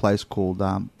went to a place called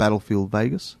Battlefield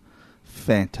Vegas.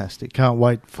 Fantastic. Can't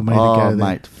wait for me to go there.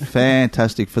 Mate,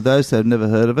 fantastic. For those that have never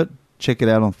heard of it, check it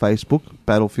out on Facebook,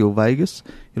 Battlefield Vegas.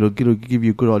 It'll give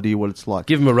you a good idea what it's like.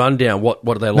 Give them a rundown. What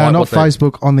are they like? No, not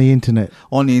Facebook, on the internet.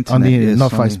 On the internet, yes,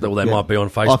 not Facebook. Well, they might be on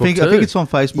Facebook too. I think it's on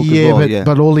Facebook as well,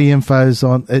 but all the info's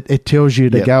on, it tells you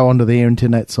to go onto the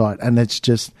internet site, and it's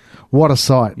just, what a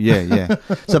site. Yeah.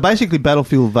 So basically,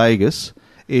 Battlefield Vegas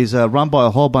is run by a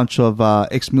whole bunch of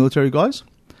ex-military guys.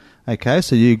 Okay,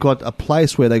 so you got a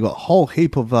place where they got a whole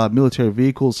heap of military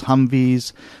vehicles,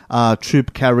 Humvees,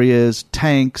 troop carriers,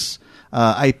 tanks,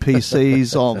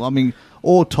 APCs. I mean,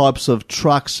 all types of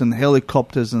trucks and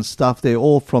helicopters and stuff. They're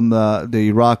all from the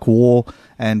Iraq War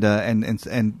and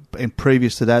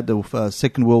previous to that, the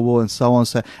Second World War and so on.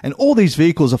 So, and all these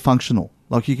vehicles are functional.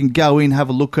 Like, you can go in, have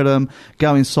a look at them,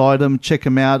 go inside them, check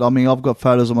them out. I mean, I've got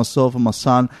photos of myself and my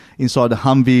son inside the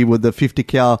Humvee with the 50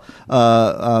 cal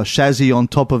chassis on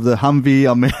top of the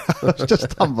Humvee. I mean, it's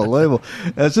just unbelievable.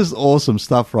 It's just awesome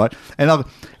stuff, right? And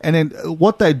then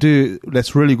what they do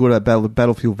that's really good at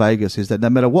Battlefield Vegas is that no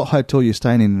matter what hotel you're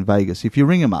staying in Vegas, if you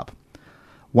ring them up,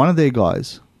 one of their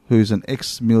guys who's an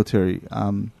ex-military,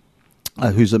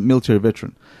 who's a military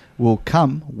veteran, will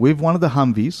come with one of the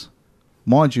Humvees.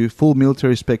 Mind you, full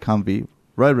military spec Humvee,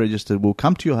 road registered, will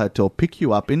come to your hotel, pick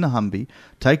you up in the Humvee,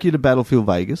 take you to Battlefield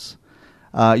Vegas.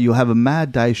 You'll have a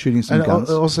mad day shooting some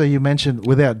guns. Also, you mentioned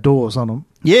without doors on them.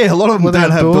 Yeah, a lot of them don't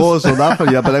have doors or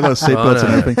nothing, but they've got seatbelts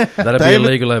and everything. That'd be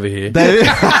illegal over here.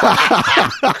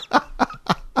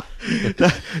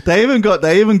 They even got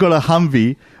a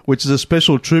Humvee, which is a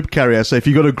special troop carrier. So if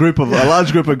you got a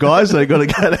large group of guys, they got to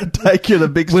go and take you to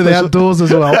big without doors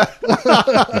as well.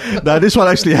 No, this one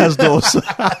actually has doors.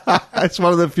 It's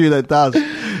one of the few that does.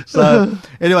 So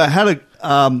anyway,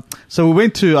 so we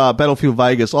went to Battlefield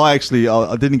Vegas. I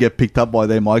didn't get picked up by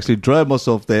them. I actually drove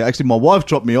myself there. Actually, my wife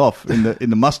dropped me off in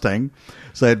the Mustang.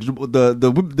 So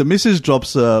the missus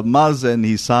drops Muzz and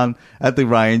his son at the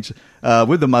range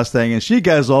with the Mustang, and she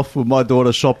goes off with my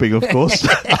daughter shopping, of course.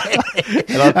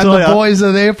 And the boys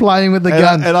are there playing with the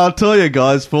gun. And I'll tell you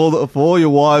guys, for all your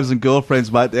wives and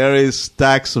girlfriends, mate, there is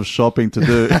stacks of shopping to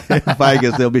do in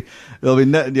Vegas. They'll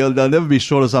never be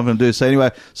short of something to do. So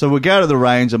anyway, we go to the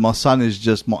range, and my son is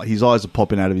his eyes are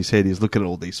popping out of his head. He's looking at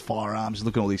all these firearms, he's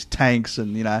looking at all these tanks,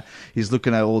 and he's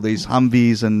looking at all these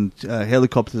Humvees and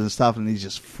helicopters and stuff, and he's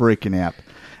just freaking out.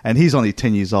 And he's only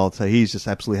 10 years old, so he's just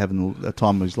absolutely having the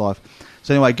time of his life.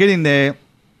 So anyway, get in there.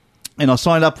 And I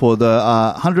signed up for the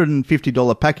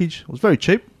 $150 package. It was very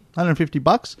cheap,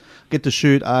 $150. Get to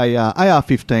shoot a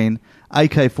AR-15,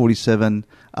 AK-47,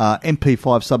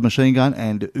 MP5 submachine gun,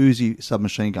 and Uzi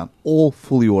submachine gun. All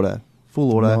fully auto.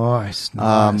 Full auto. Nice.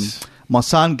 My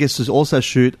son gets to also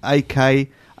shoot AK,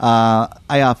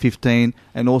 AR-15,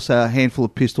 and also a handful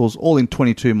of pistols, all in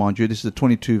 22, mind you. This is a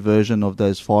 22 version of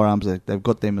those firearms. They've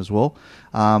got them as well,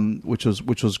 which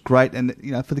was great. And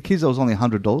for the kids, that was only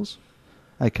 $100.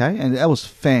 Okay, and that was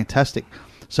fantastic.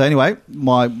 So anyway,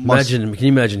 can you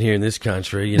imagine here in this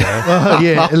country,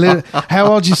 yeah. How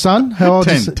old's your son? How old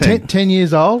is 10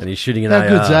 years old? And he's shooting an How AR.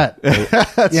 good's that?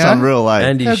 That's unreal, eh?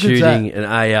 And he's shooting an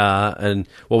AR, and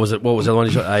what was it? What was the one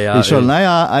he shot? AR. He shot an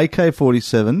AR,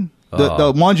 AK-47.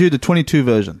 Mind you, the 22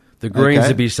 version. The Greens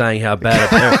would be saying how bad a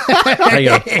parent. Hang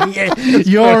on.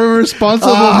 You're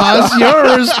irresponsible, Muzz. You're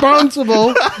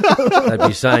irresponsible. They'd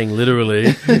be saying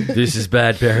literally, this is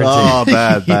bad parenting. Oh,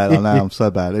 bad. I know, I'm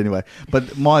so bad. Anyway,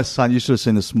 but my son, you should have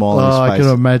seen the smile on his face. I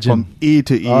can imagine. From ear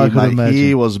to ear, mate.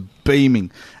 He was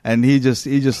beaming, and he just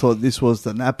thought this was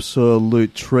an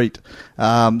absolute treat.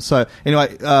 So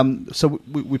anyway, so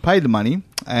we paid the money,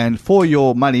 and for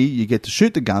your money, you get to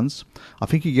shoot the guns. I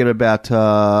think you get about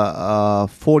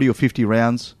 40 or 50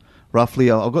 rounds, roughly.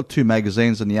 I've got 2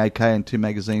 magazines in the AK and 2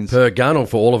 magazines. Per gun or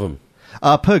for all of them?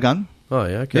 Per gun. Oh,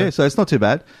 yeah, okay. Yeah, so it's not too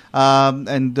bad.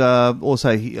 And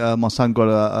also, my son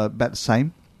got about the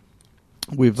same.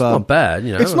 It's not bad,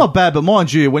 It's not bad, but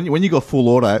mind you, when you got full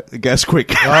auto, it goes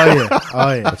quick. Oh,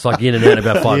 yeah. It's like in and out in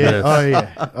about 5 minutes.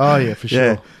 Oh, yeah, for sure.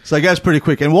 Yeah. So it goes pretty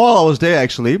quick. And while I was there,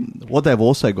 actually, what they've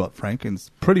also got, Frank, and it's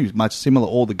pretty much similar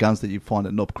all the guns that you find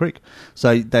at Knob Creek.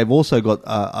 So they've also got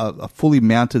a fully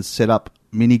mounted setup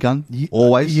minigun,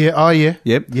 always. Yeah, oh, yeah.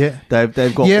 Yep. Yeah.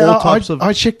 They've got all types of...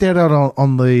 I checked that out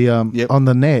on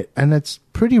the net, and it's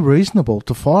pretty reasonable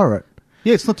to fire it.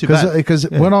 Yeah, it's not too bad. Because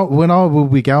when I will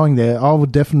be going there, I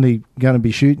would definitely going to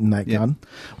be shooting that gun.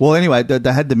 Well, anyway,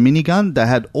 they had the minigun. They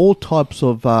had all types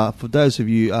of, for those of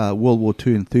you World War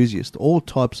II enthusiasts, all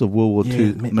types of World War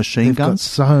II machine guns.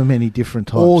 Got so many different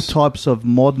types. All types of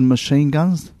modern machine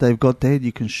guns they've got there.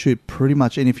 You can shoot pretty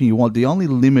much anything you want. The only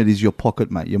limit is your pocket,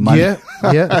 mate, your money. Yeah.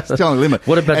 That's the only limit.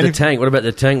 What about the tank? What about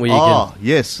the tank where you can... Oh,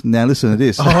 yes. Now listen to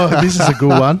this. Oh, this is a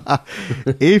good one.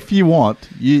 If you want,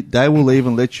 they will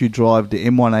even let you drive the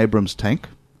M1 Abrams tank,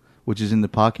 which is in the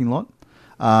parking lot,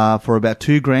 for about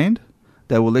 $2,000.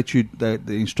 They will let you. The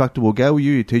instructor will go with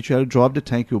you. He teach you how to drive the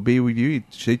tank. He'll be with you. He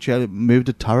teach you how to move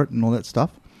the turret and all that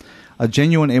stuff. A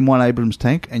genuine M1 Abrams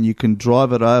tank, and you can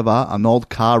drive it over an old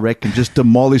car wreck and just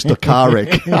demolish the car wreck.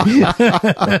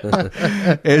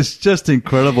 It's just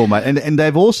incredible, mate. And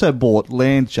they've also bought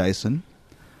land, Jason,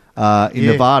 in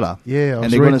Nevada. Yeah,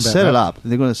 and they're going to set it up.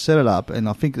 They're going to set it up, and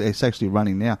I think it's actually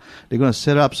running now. They're going to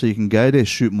set it up so you can go there,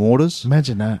 shoot mortars.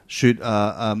 Imagine that. Shoot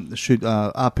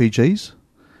RPGs.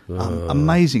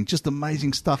 Amazing, just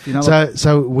amazing stuff.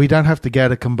 So we don't have to go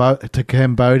to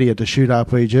Cambodia to shoot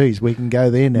RPGs. We can go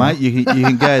there now, mate. You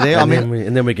can go there.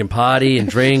 and then we can party and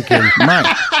drink and mate.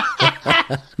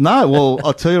 No, well,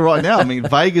 I'll tell you right now. I mean,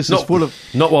 Vegas is full of...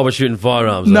 Not while we're shooting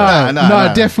firearms.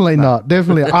 No, definitely not.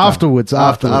 Definitely afterwards.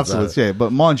 Yeah.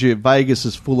 But mind you, Vegas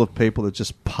is full of people that are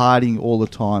just partying all the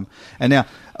time. And now,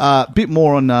 a bit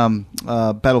more on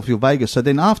Battlefield Vegas. So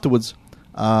then afterwards,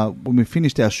 when we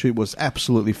finished our shoot, was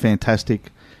absolutely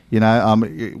fantastic. We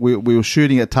were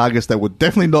shooting at targets that would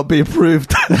definitely not be approved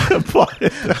by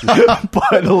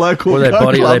the local. Were they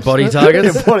body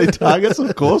targets? Yeah, body targets,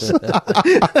 of course.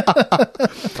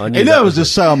 And that was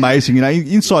just so amazing.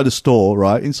 Inside the store,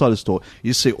 right? Inside the store,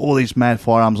 you see all these mad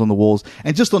firearms on the walls,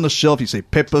 and just on the shelf, you see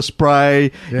pepper spray,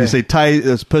 you see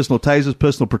personal tasers,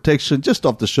 personal protection, just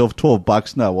off the shelf,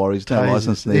 $12, no worries, no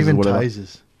license needs, even whatever.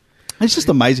 tasers. It's just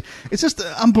amazing. It's just an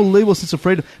unbelievable sense of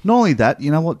freedom. Not only that, you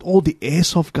know what? All the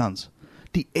airsoft guns.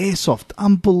 The airsoft,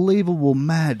 unbelievable,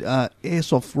 mad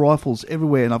airsoft rifles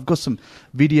everywhere. And I've got some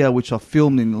video which I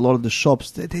filmed in a lot of the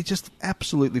shops. They're just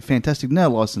absolutely fantastic. No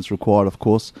license required, of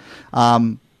course.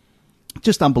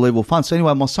 Just unbelievable fun. So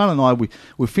anyway, my son and I, we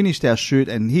finished our shoot,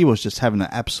 and he was just having an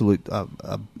absolute,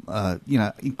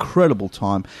 incredible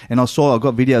time. And I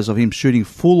got videos of him shooting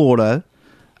full auto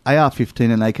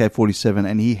AR-15 and AK-47,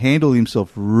 and he handled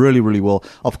himself really, really well.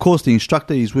 Of course, the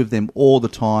instructor is with them all the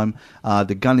time.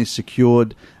 The gun is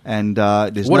secured, and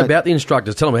there's What about the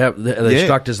instructors? Tell them, are the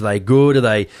instructors, are they good? Are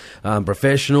they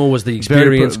professional? Was the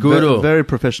experience good? Very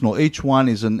professional. Each one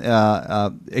is an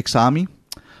ex-Army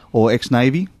or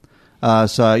ex-Navy.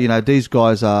 So, these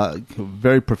guys are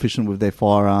very proficient with their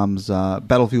firearms.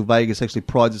 Battlefield Vegas actually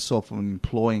prides itself on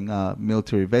employing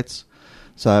military vets.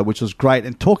 So, which was great,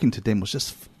 and talking to them was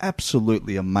just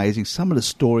absolutely amazing. Some of the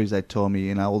stories they tell me,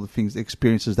 you know, all the things, the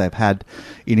experiences they've had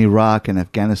in Iraq and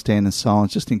Afghanistan and so on,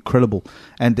 it's just incredible.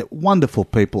 And they're wonderful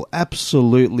people,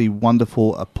 absolutely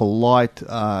wonderful, polite,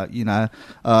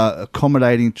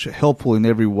 accommodating, helpful in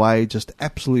every way, just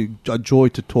absolutely a joy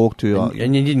to talk to.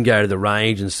 And you didn't go to the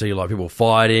range and see like people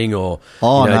fighting or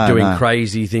doing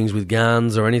crazy things with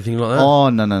guns or anything like that? Oh,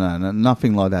 no,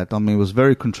 nothing like that. I mean, it was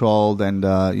very controlled and,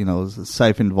 it was a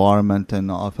safe environment,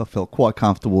 and I felt quite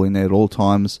comfortable in there at all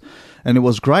times. And it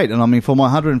was great. And I mean, for my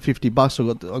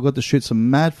 $150, I got to shoot some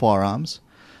mad firearms.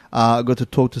 I got to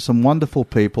talk to some wonderful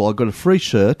people. I got a free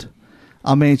shirt.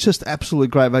 I mean, it's just absolutely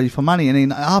great value for money. And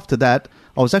then after that,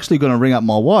 I was actually going to ring up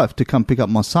my wife to come pick up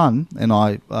my son and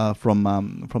I from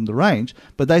the range.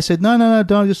 But they said, no,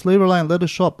 don't, just leave her alone. Let her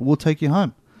shop. We'll take you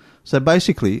home. So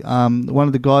basically, one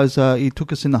of the guys, he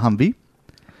took us in the Humvee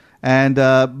and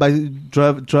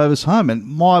drove us home. And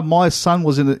my son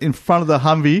was in front of the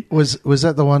Humvee. Was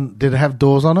that the one? Did it have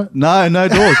doors on it? No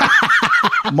doors.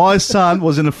 My son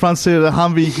was in the front seat of the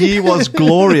Humvee. He was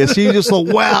glorious. He just thought,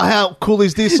 wow, how cool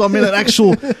is this? I'm in an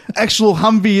actual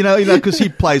Humvee, you know, because he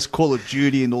plays Call of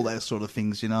Duty and all that sort of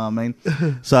things, you know what I mean?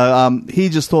 So he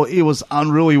just thought it was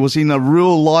unreal. He was in a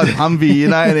real life Humvee, you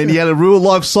know, and then he had a real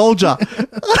life soldier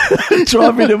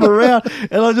driving him around.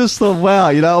 And I just thought, wow,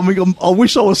 you know, I mean, I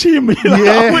wish I was him, you know?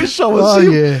 Yeah. I wish I was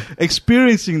him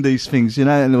experiencing these things, you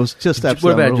know, and it was just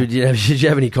absolutely unreal. Did you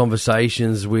have any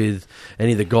conversations with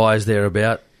any of the guys there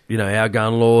about, you know, our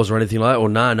gun laws or anything like that, or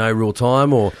no real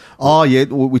time, or? Oh yeah,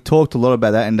 we talked a lot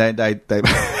about that, and they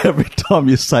every time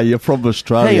you say you're from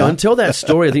Australia. Hang on, tell that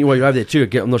story. I think while you're over there too.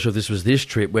 I'm not sure if this was this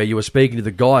trip where you were speaking to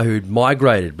the guy who'd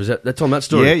migrated. Was that time that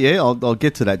story? Yeah. I'll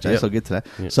get to that, Jace. Yep. I'll get to that.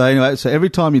 Yep. So anyway, every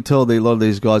time you tell a lot of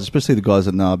these guys, especially the guys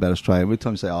that know about Australia, every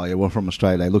time you say, "Oh yeah, we're from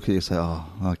Australia," they look at you and say, "Oh,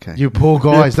 okay." You poor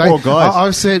guys. Poor guys.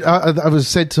 I've said. I was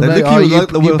said to They me,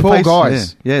 look at you poor face,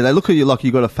 guys. Yeah, they look at you like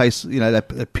you got a face. You know,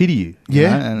 they pity you.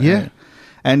 Yeah.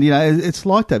 And, you know, it's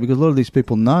like that because a lot of these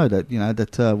people know that, you know,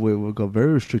 that we've got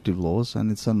very restrictive laws,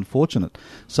 and it's unfortunate.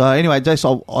 So anyway,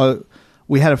 Jason,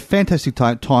 we had a fantastic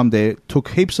time there, took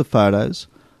heaps of photos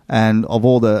and of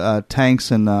all the tanks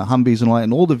and Humvees and all that,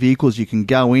 and all the vehicles. You can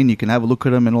go in, you can have a look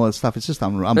at them and all that stuff. It's just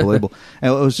unbelievable.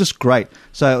 And it was just great.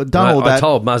 So all that. I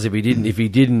told Muzz if he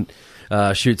didn't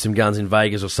shoot some guns in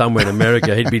Vegas or somewhere in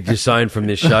America, he'd be disowned from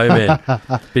this show, man.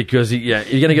 Because you're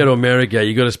going to go to America,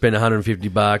 you got to spend $150,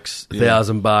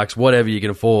 $1,000, whatever you can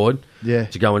afford, to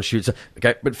go and shoot. So,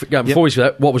 okay, but before we see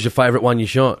that, what was your favourite one you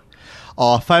shot?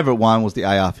 Our favourite one was the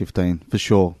AR-15 for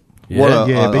sure.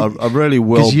 Yeah. What a really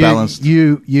well balanced.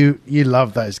 You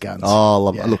love those guns. Oh, I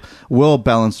love it. Look, well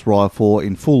balanced rifle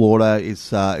in full auto.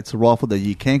 It's a rifle that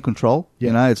you can control. Yeah.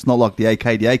 You know, it's not like the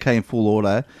AK. The AK in full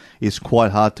auto is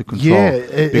quite hard to control.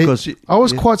 Yeah, I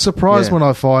was quite surprised when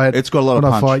I fired. It's got a lot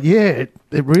of punch. It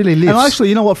really lifts. And actually,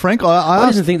 you know what, Frank? I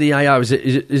didn't think the AR is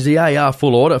the AR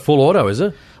full auto, is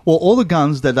it? Well, all the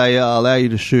guns that they allow you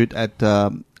to shoot at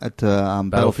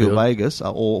Battlefield Vegas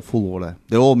are all full auto.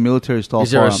 They're all military style.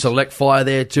 Is there firearms. a select fire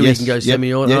there too? Yes. You can go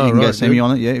semi on. Yeah, you can go semi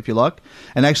on it. Yeah, if you like.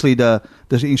 And actually, the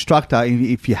instructor,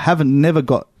 if you never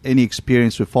got any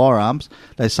experience with firearms,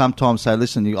 they sometimes say,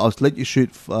 "Listen, I'll let you shoot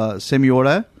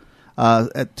semi-auto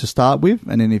to start with,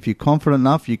 and then if you're confident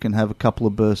enough, you can have a couple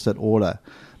of bursts at auto."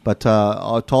 But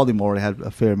I told him I already had a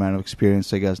fair amount of experience.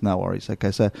 So he goes, "No worries." Okay,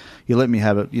 so you let me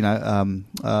have it. You know,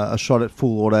 a shot at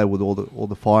full auto with all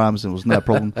the firearms, and it was no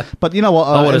problem. But you know what?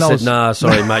 I would have said, "Nah,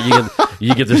 sorry, mate.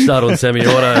 You get the start on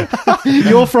semi-auto."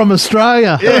 You're from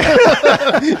Australia.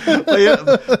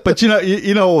 But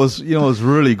you know what was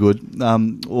really good.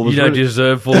 You don't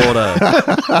deserve full auto.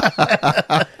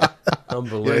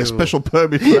 Unbelievable. Yeah, special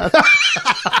permit for that.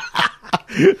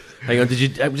 Hang on, did you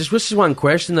just one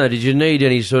question though? Did you need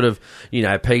any sort of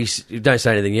don't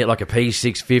say anything yet, like a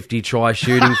P650 try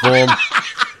shooting form?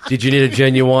 Did you need a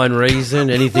genuine reason?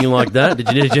 Anything like that? Did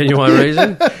you need a genuine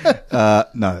reason?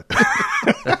 No.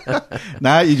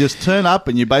 No, you just turn up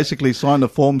and you basically sign the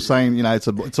form saying,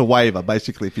 it's a waiver,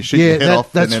 basically. If you shoot your head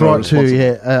off, that's right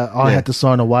too, I had to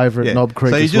sign a waiver at Knob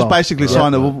Creek. So you just basically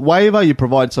sign a waiver, you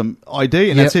provide some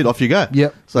ID, and that's it, off you go.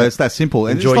 Yep. So it's that simple.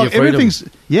 And enjoy it's your freedom.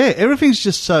 Everything's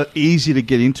just so easy to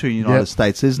get into in the United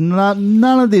States. There's none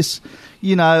of this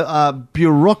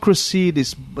bureaucracy,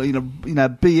 this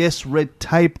BS red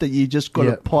tape that you just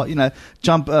got to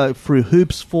jump through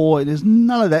hoops for. There's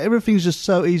none of that. Everything's just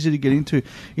so easy to get into in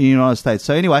the United States.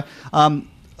 So anyway,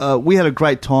 we had a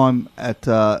great time at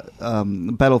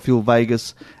Battlefield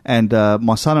Vegas, and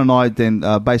my son and I then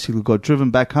basically got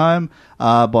driven back home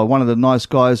by one of the nice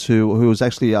guys who was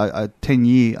actually a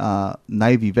 10-year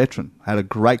Navy veteran. Had a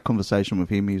great conversation with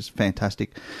him. He was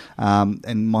fantastic.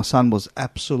 And my son was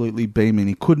absolutely beaming.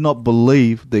 He could not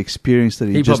believe the experience that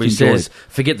he just probably enjoyed. says,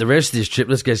 forget the rest of this trip,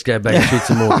 let's just go back and shoot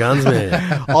some more guns,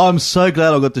 man. I'm so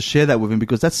glad I got to share that with him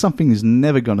because that's something he's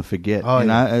never going to forget. Oh, you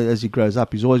know, as he grows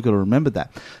up, he's always got to remember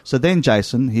that. So then,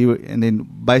 Jason, and then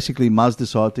basically Muzz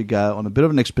decided to go on a bit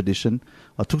of an expedition.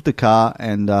 I took the car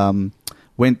and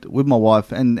went with my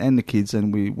wife and the kids,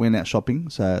 and we went out shopping.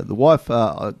 So the wife,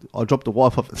 I dropped the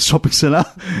wife off at the shopping centre.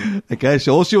 Okay,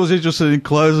 so all she was interested in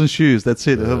clothes and shoes. That's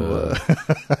it.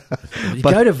 You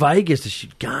go to Vegas to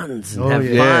shoot guns and have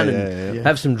fun and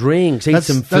have some drinks, eat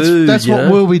some food. That's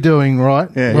what we'll be doing, right?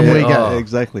 When we go.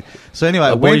 Exactly. So anyway,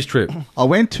 A boys' trip. I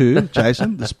went to,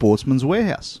 Jason, the Sportsman's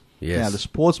Warehouse. Yes. Now, the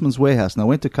Sportsman's Warehouse. Now, I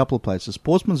went to a couple of places.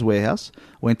 Sportsman's Warehouse.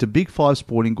 I went to Big Five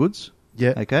Sporting Goods.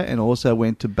 Yeah. Okay, and also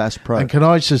went to Bass Pro. And can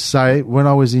I just say, when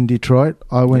I was in Detroit,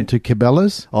 I went to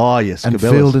Cabela's. Oh, yes, and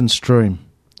Cabela's. Field and Stream.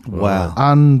 Wow.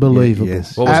 Unbelievable. Yeah,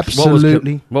 yes.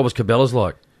 Absolutely. What was Cabela's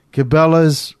like?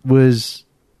 Cabela's was...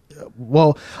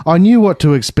 Well, I knew what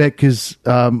to expect because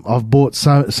I've bought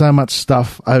so much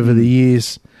stuff over the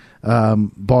years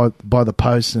by the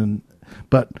post,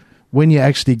 but when you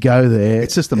actually go there,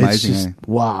 it's just amazing. It's just,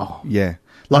 wow. Yeah.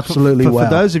 Absolutely for wow.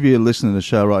 those of you listening to the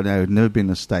show right now who've never been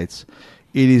to the States,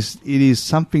 it is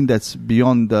something that's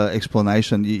beyond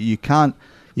explanation. You can't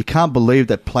believe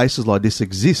that places like this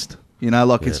exist. You know,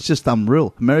 like it's just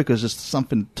unreal. America is just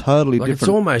something totally different. It's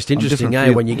almost interesting,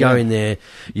 when you go in there,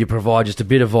 you provide just a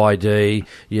bit of ID,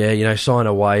 sign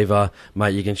a waiver,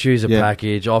 mate, you can choose a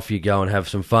package, off you go and have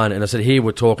some fun. And I said, here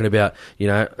we're talking about,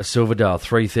 a Silverdale,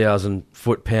 3,000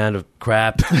 foot-pound of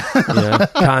crap,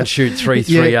 can't shoot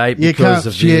 338 because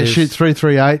of this. Yeah, shoot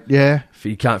 338, yeah.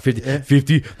 You can't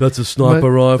 50, that's a sniper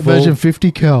rifle. Version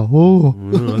 50 cal. Oh,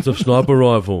 that's a sniper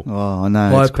rifle. Oh, I know.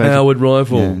 High-powered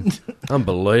rifle. Yeah.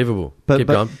 Unbelievable.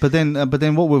 But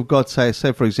then what we've got, say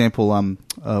for example,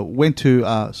 went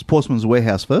to Sportsman's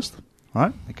Warehouse first,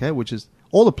 right? Okay, which is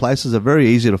all the places are very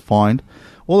easy to find.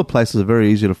 All the places are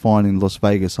very easy to find in Las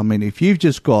Vegas. I mean, if you've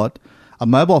just got a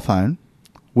mobile phone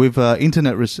with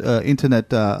internet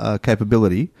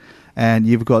capability, and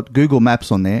you've got Google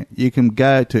Maps on there, you can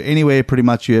go to anywhere pretty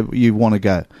much you want to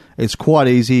go. It's quite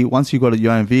easy. Once you've got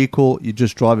your own vehicle, you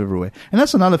just drive everywhere. And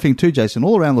that's another thing too, Jason,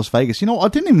 all around Las Vegas. I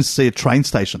didn't even see a train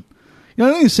station. I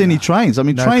didn't even see any trains. I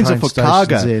mean, trains are for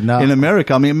cargo in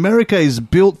America. I mean, America is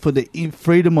built for the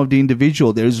freedom of the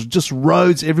individual. There's just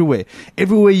roads everywhere.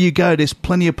 Everywhere you go, there's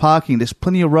plenty of parking. There's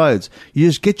plenty of roads. You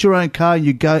just get your own car and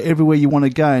you go everywhere you want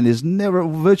to go. And there's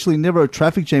virtually never a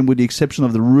traffic jam with the exception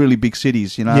of the really big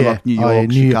cities, like New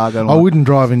York, Chicago. I wouldn't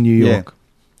drive in New York. Yeah.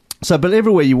 So, but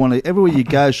everywhere you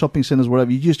go, shopping centres,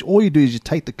 whatever, all you do is you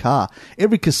take the car.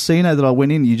 Every casino that I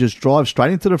went in, you just drive straight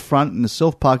into the front in the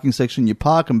self-parking section, you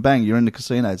park and bang, you're in the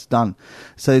casino, it's done.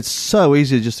 So it's so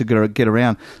easy just to get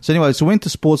around. So anyway, so went to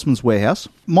Sportsman's Warehouse.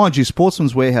 Mind you,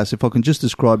 Sportsman's Warehouse, if I can just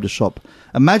describe the shop,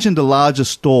 imagine the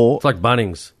largest store. It's like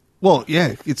Bunnings. Well,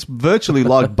 yeah, it's virtually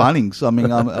like Bunnings. I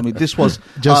mean, this was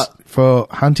just for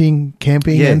hunting,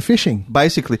 camping, and fishing,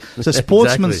 basically. So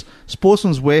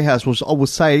Sportsman's Warehouse was, I would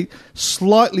say,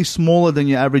 slightly smaller than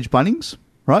your average Bunnings,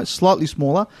 right? Slightly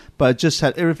smaller, but it just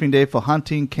had everything there for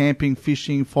hunting, camping,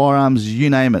 fishing, firearms,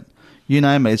 you name it.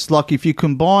 It's like if you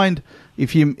combined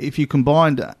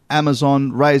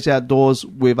Amazon, Ray's Outdoors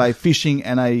with a fishing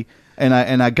and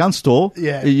a gun store,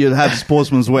 you'd have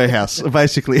Sportsman's Warehouse,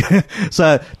 basically.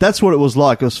 So that's what it was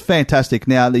like. It was fantastic.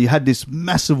 Now, you had this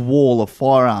massive wall of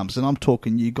firearms, and I'm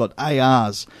talking, you got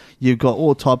ARs, you've got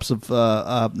all types of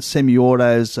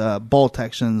semi-autos, bolt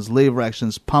actions, lever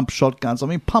actions, pump shotguns. I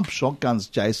mean, pump shotguns,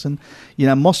 Jason,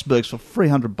 Mossbergs for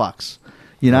 $300.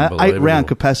 8-round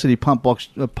capacity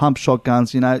pump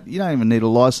shotguns. You don't even need a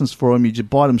license for them. You just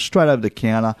buy them straight over the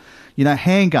counter.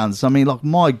 Handguns. I mean, like,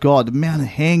 my God, the amount of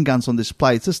handguns on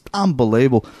display, it's just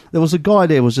unbelievable. There was a guy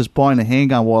there who was just buying a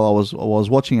handgun while I was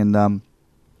watching, and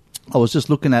I was just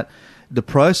looking at the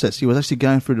process. He was actually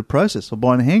going through the process of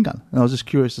buying a handgun, and I was just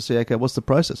curious to see, okay, what's the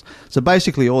process? So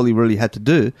basically, all he really had to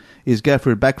do is go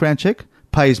through a background check,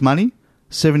 pay his money,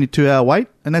 72-hour wait,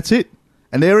 and that's it.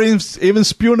 And they're even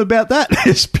spewing about that.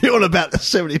 They're spewing about the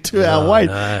 72-hour wait.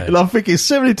 No. And I'm thinking,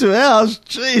 72 hours?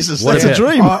 Jesus, that's a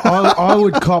dream. I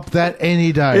would cop that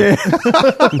any day. Yeah.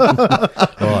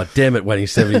 Oh, damn it, waiting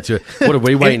 72. What are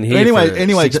we waiting here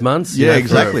for 6 months? Yeah,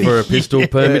 exactly. For a pistol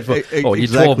permit? Your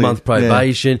 12-month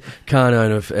probation, can't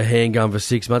own a handgun for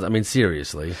 6 months. I mean,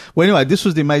 seriously. Well, anyway, this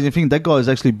was the amazing thing. That guy was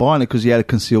actually buying it because he had a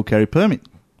concealed carry permit.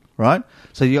 right?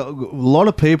 So you got a lot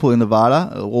of people in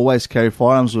Nevada always carry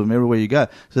firearms with them everywhere you go.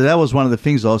 So that was one of the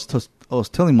things I was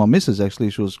telling my missus,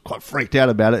 actually. She was quite freaked out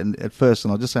about it at first,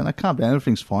 and I was just saying, "No, calm down,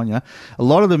 everything's fine." You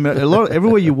know,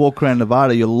 everywhere you walk around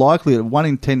Nevada, you're likely 1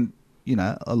 in 10,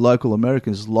 local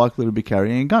Americans is likely to be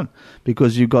carrying a gun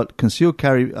because you've got concealed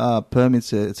carry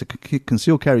permits. It's a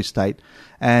concealed carry state,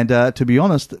 and to be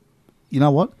honest, you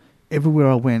know what? Everywhere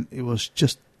I went, it was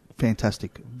just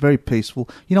fantastic, very peaceful.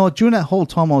 You know what? During that whole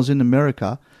time I was in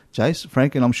America, Jace,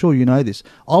 Frank, and I'm sure you know this,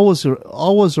 I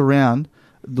was around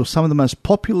some of the most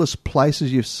populous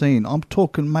places you've seen. I'm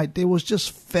talking, mate, there was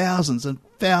just thousands and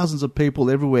thousands of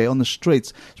people everywhere on the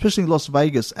streets, especially in Las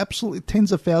Vegas. Absolutely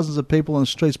tens of thousands of people on the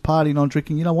streets partying, on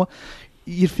drinking. You know what?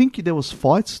 You'd think there was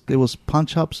fights, there was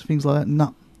punch-ups, things like that.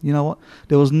 No. You know what?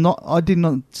 There was not. I did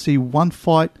not see one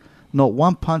fight, not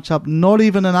one punch-up, not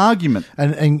even an argument.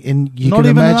 And you not can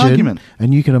even imagine, an argument.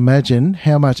 And you can imagine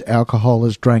how much alcohol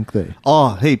is drank there.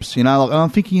 Oh, heaps. You know, like, I'm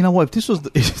thinking, you know what?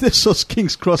 If this was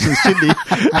King's Cross in Sydney,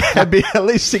 there'd be at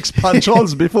least 6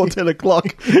 punch-ons before 10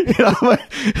 o'clock. You know what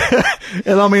I mean?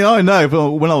 And I mean, I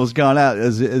know when I was going out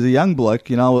as a young bloke,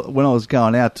 you know, when I was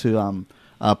going out to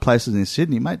places in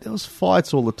Sydney, mate, there was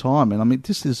fights all the time. And I mean,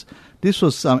 this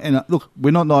was and look, we're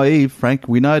not naive, Frank.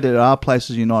 We know there are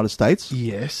places in the United States.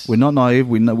 Yes, we're not naive.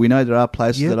 We know there are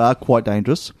places that are quite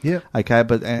dangerous. Yeah. Okay,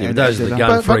 but those are the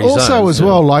gun-free but also zones, as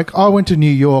well, like I went to New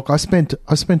York. I spent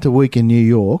a week in New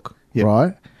York,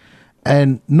 right?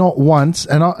 And not once,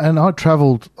 and I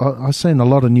travelled. I've seen a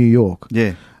lot of New York.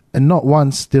 Yeah, and not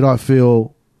once did I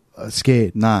feel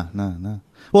scared. No.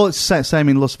 Well, it's the same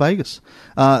in Las Vegas.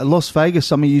 Las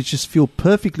Vegas, I mean, you just feel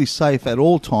perfectly safe at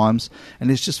all times, and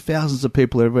there's just thousands of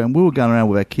people everywhere. And we were going around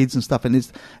with our kids and stuff,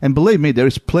 and believe me, there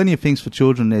is plenty of things for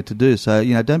children there to do. So,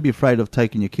 you know, don't be afraid of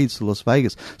taking your kids to Las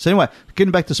Vegas. So anyway,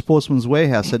 getting back to Sportsman's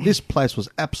Warehouse, so this place was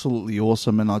absolutely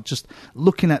awesome, and I just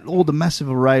looking at all the massive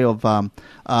array of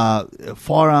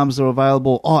firearms that are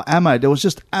available. Oh, ammo! There was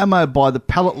just ammo by the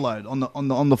pallet load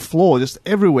on the floor, just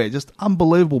everywhere, just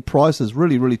unbelievable prices,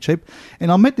 really, really cheap. And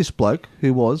I met this bloke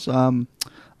who was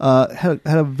had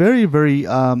a very, very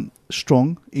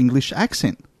strong English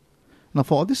accent, and I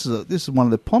thought, this is one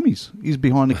of the pommies. He's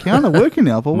behind the counter working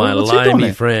now. I thought, my what's he doing limey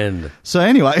there? friend. So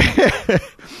anyway,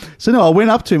 I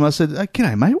went up to him. I said,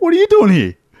 "G'day, mate. What are you doing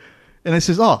here?" And he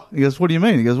says, "Oh," he goes, "What do you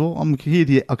mean?" He goes, "Well,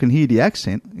 I can hear the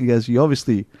accent." He goes, "You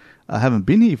obviously haven't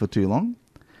been here for too long."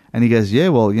 And he goes, "Yeah,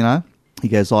 well, you know," he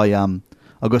goes, I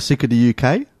got sick of the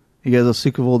UK. He goes, "I'm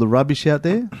sick of all the rubbish out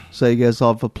there." So he goes,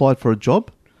 "I've applied for a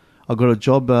job. I got a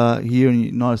job here in the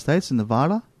United States, in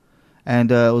Nevada.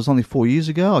 And it was only 4 years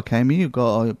ago. I came here.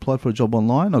 I applied for a job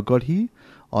online. I got here.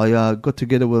 I got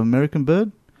together with American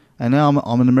Bird. And now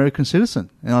I'm an American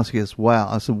citizen." And I said, "Wow."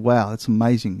 I said, "Wow, that's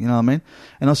amazing." You know what I mean?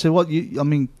 And I said,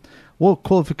 "What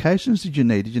qualifications did you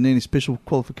need? Did you need any special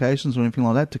qualifications or anything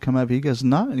like that to come over here?" He goes,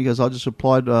 "No." And he goes, "I just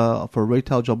applied for a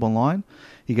retail job online."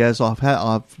 He goes,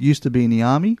 I've used to be in the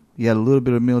army. He had a little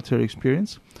bit of military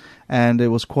experience, and it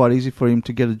was quite easy for him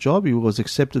to get a job. He was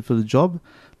accepted for the job.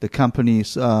 The company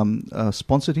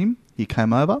sponsored him. He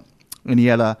came over, and he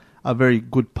had a very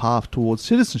good path towards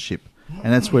citizenship.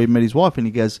 And that's where he met his wife. And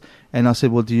he goes, and I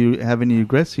said, "Well, do you have any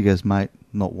regrets?" He goes, "Mate,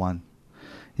 not one."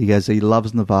 He goes, he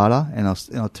loves Nevada, and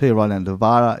I'll tell you right now,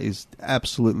 Nevada is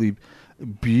absolutely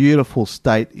beautiful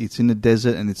state. It's in the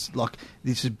desert, and it's like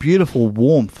this beautiful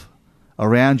warmth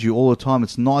around you all the time.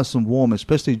 It's nice and warm,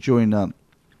 especially during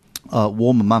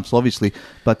warmer months, obviously.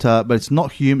 But it's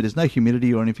not humid. There's no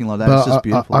humidity or anything like that. It's just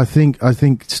beautiful. I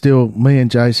think still, me and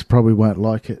Jace probably won't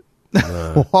like it.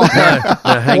 No. Why?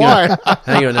 No, hang on.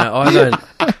 No, I don't.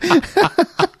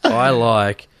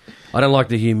 I don't like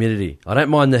the humidity. I don't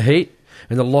mind the heat,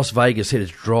 and the Las Vegas heat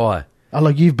is dry. Oh,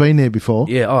 like you've been there before?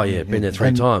 Yeah. Oh, yeah. Been there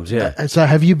 3 times. Yeah. So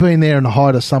have you been there in the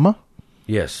height of summer?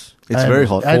 Yes. It's very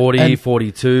hot. 40,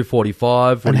 42,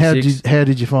 45, 46. And how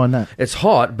did you find that? It's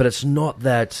hot, but it's not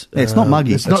that... it's not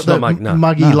muggy. It's not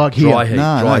muggy like here. Dry heat.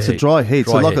 No, it's a dry heat.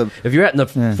 Dry like heat. If you're out in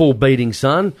the full beating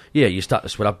sun, you start to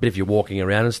sweat up a bit if you're walking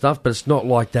around and stuff, but it's not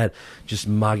like that just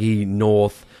muggy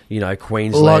north,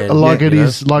 Queensland. Like it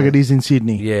is in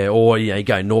Sydney. Yeah, or you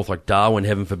go north like Darwin,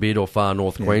 heaven forbid, or far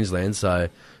north Queensland, so...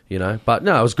 but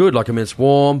no, it was good. It's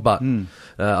warm, but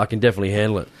I can definitely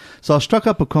handle it. So I struck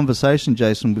up a conversation,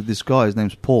 Jason, with this guy. His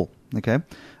name's Paul, okay?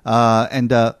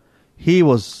 And he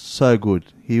was so good.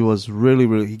 He was really,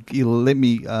 really... He let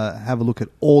me have a look at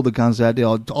all the guns out there.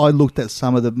 I looked at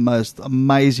some of the most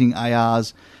amazing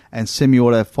ARs and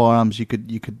semi-auto firearms you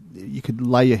could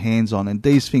lay your hands on, and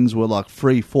these things were like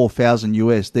 $4,000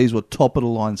 US. These were top of the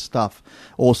line stuff,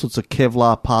 all sorts of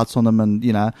Kevlar parts on them, and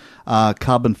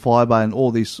carbon fiber, and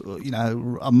all these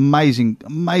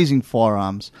amazing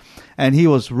firearms. And he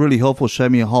was really helpful,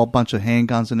 showed me a whole bunch of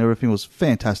handguns and everything. It was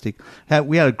fantastic.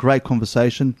 We had a great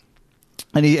conversation,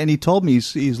 and he told me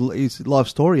his life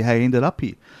story, how he ended up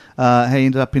here, how he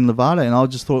ended up in Nevada, and I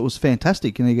just thought it was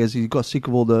fantastic. And he goes, he got sick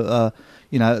of all the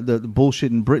the bullshit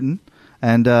in Britain,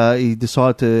 and he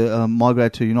decided to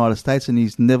migrate to the United States, and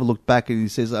he's never looked back. And he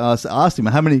says, I asked him,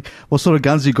 what sort of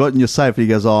guns you got in your safe? And he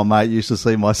goes, oh, mate, you should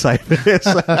see my safe.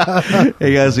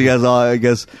 he goes,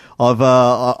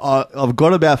 I've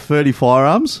got about 30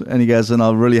 firearms, and he goes, and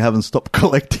I really haven't stopped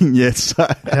collecting yet. So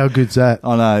how good's that?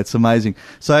 I know, it's amazing.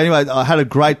 So anyway, I had a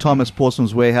great time at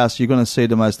Sportsman's Warehouse. You're going to see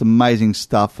the most amazing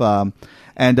stuff. But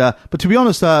to be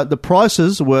honest, the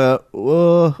prices were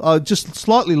just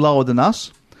slightly lower than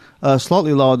us.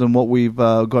 Slightly lower than what we've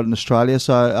got in Australia.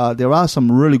 So there are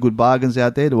some really good bargains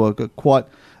out there. There were quite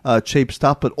cheap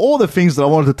stuff. But all the things that I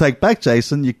wanted to take back,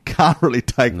 Jason, you can't really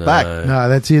take back. No,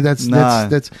 that's it.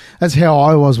 That's how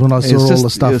I was when I saw all the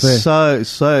stuff there.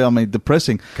 So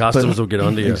depressing. Customers will get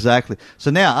onto you. Exactly.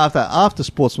 So now, after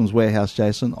Sportsman's Warehouse,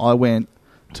 Jason, I went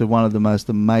to one of the most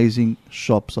amazing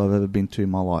shops I've ever been to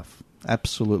in my life.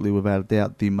 Absolutely, without a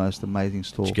doubt, the most amazing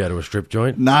store. Did you go to a strip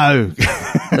joint? No.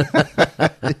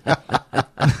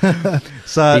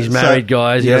 So he's married,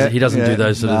 guys. He doesn't do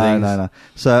those sort of things. No.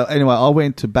 So anyway, I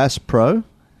went to Bass Pro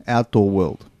Outdoor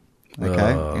World,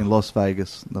 in Las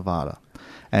Vegas, Nevada.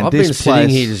 And I've been sitting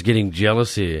here just getting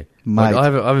jealous here. Mate, I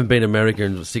haven't been to America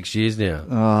in 6 years now.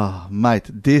 Oh, mate,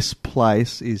 this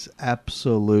place is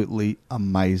absolutely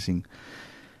amazing.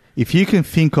 If you can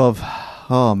think of,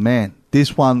 oh man,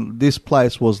 this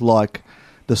place was like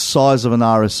the size of an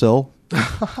RSL.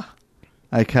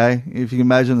 Okay, if you can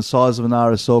imagine the size of an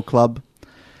RSL club,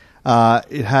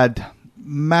 it had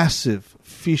massive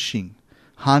fishing,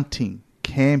 hunting,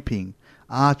 camping,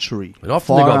 archery, and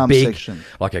often they've got big, section.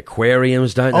 Like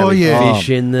aquariums, don't they? With fish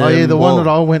in them. Oh yeah, the one that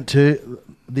I went to,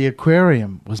 the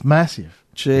aquarium was massive.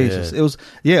 Jesus, it was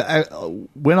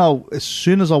as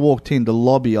soon as I walked in the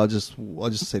lobby, I just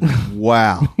said,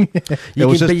 "Wow!" That's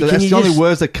the only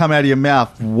words that come out of your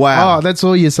mouth. Wow! Oh, that's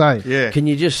all you say. Yeah. Can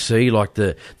you just see like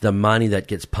the money that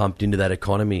gets pumped into that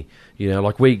economy?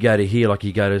 Like we go to here, like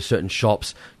you go to certain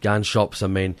shops, gun shops. I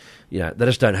mean, they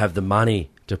just don't have the money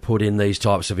to put in these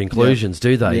types of inclusions,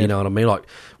 do they? Yeah. You know what I mean? Like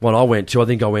when I went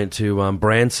to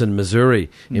Branson, Missouri,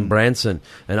 in Branson,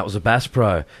 and that was a Bass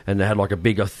Pro, and they had like a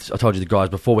big, I told you the guys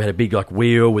before, we had a big like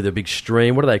wheel with a big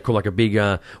stream. What do they call, like a big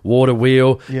water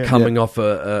wheel coming off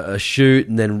a chute,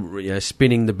 and then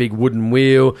spinning the big wooden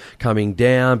wheel, coming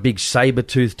down, big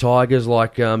saber-toothed tigers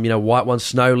like white ones,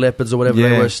 snow leopards or whatever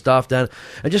they were stuffed down,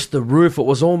 and just the roof, it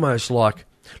was almost like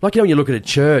when you look at a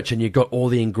church and you've got all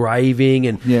the engraving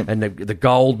and the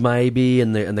gold maybe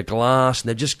and the glass, and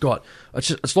they've just got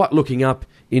it's like looking up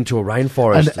into a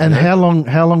rainforest. And how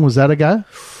long was that ago?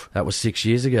 That was 6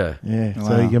 years ago. Yeah. Wow.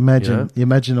 So you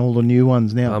imagine all the new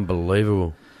ones now.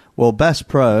 Unbelievable. Well, Bass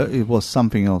Pro, it was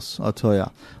something else, I'll tell you.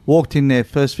 Walked in there,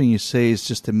 first thing you see is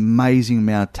just an amazing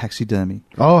amount of taxidermy.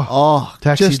 Oh,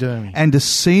 taxidermy. And the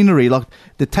scenery, like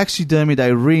the taxidermy,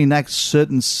 they reenact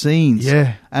certain scenes.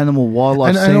 Yeah. Animal,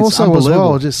 wildlife scenes. And also as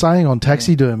well, just saying on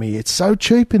taxidermy, it's so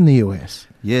cheap in the US.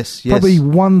 Yes. Probably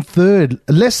 1/3,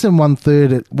 less than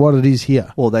 1/3 at what it is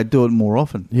here. Well, they do it more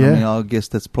often. Yeah. I guess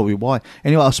that's probably why.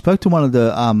 Anyway, I spoke to one of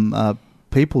the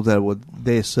people that were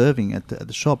there serving at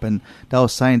the shop, and they were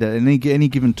saying that at any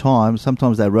given time,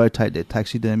 sometimes they rotate their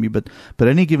taxidermy, but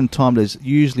any given time there's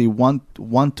usually $1 to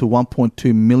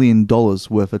 $1.2 million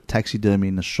worth of taxidermy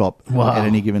in the shop at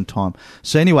any given time.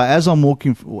 So anyway, as I'm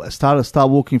start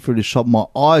walking through the shop, my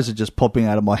eyes are just popping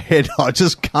out of my head. I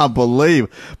just can't believe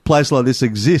a place like this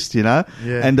exists, Yeah.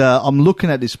 And I'm looking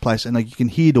at this place, and you can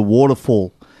hear the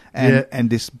waterfall. And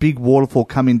this big waterfall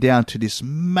coming down to this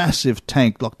massive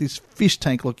tank, like this fish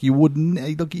tank, like you'd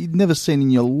never seen in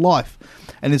your life.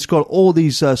 And it's got all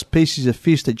these species of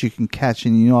fish that you can catch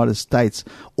in the United States,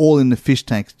 all in the fish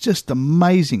tanks. Just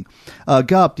amazing.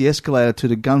 Go up the escalator to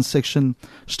the gun section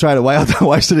straight away. I don't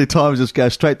waste any time, just go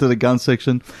straight to the gun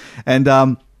section.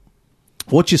 And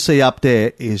what you see up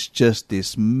there is just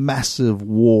this massive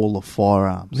wall of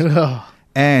firearms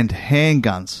and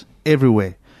handguns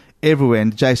everywhere.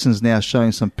 And Jason's now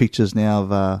showing some pictures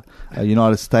now of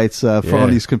United States from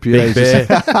his computer. Big Bear.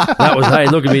 That was, hey,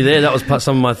 look at me there. That was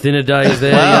some of my thinner days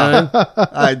there.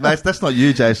 Hey, mate, that's not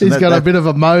you, Jason. He's got a bit of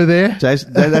a mo there.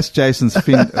 Jason, that's Jason's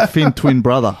Finn twin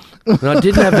brother. And I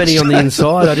didn't have any on the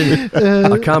inside.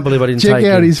 I can't believe I didn't Check take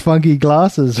out them. his funky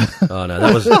glasses. Oh, no,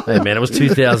 that was... Hey, man, it was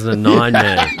 2009,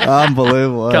 man.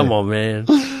 Unbelievable. eh? Come on, man.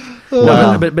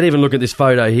 No, but even look at this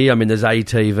photo here. I mean, there's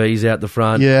ATVs out the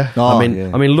front. Yeah. Oh, I mean,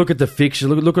 yeah. look at the fixture.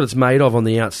 Look what it's made of on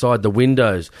the outside. The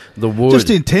windows, the wood. Just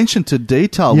the attention to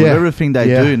detail with Yeah. everything they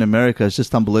Yeah. do in America is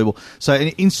just unbelievable. So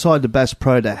inside the Bass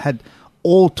Pro, they had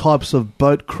all types of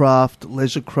boat craft,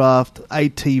 leisure craft,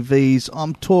 ATVs.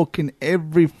 I'm talking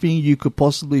everything you could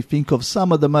possibly think of.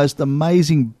 Some of the most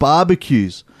amazing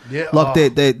barbecues. Yeah.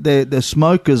 Like their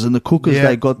smokers and the cookers Yeah.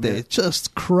 they got there.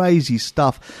 Just crazy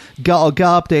stuff. I'll go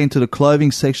up there into the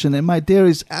clothing section, and mate, there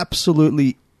is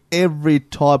absolutely every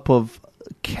type of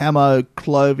camo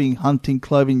clothing, hunting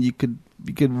clothing you could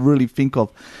really think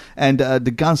of. And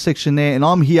the gun section there, and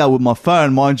I'm here with my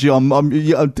phone, mind you.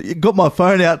 I've got my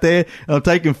phone out there, and I'm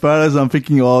taking photos, and I'm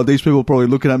thinking, oh, these people are probably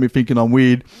looking at me thinking I'm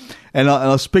weird. And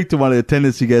I speak to one of the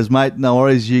attendants, he goes, mate, no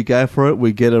worries, you go for it,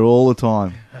 we get it all the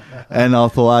time. And I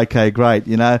thought, okay, great,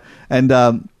 you know. And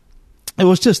it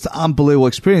was just an unbelievable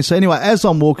experience. So anyway, as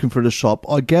I'm walking through the shop,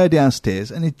 I go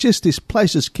downstairs, and this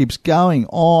place just keeps going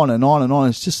on and on and on.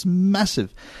 It's just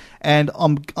massive. And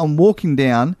I'm walking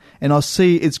down, and I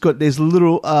see there's a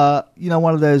little,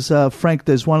 one of those, Frank,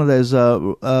 there's one of those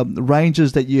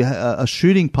ranges that a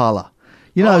shooting parlour.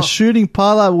 You know, a shooting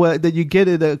parlour that you get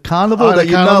at a carnival that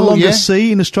you no longer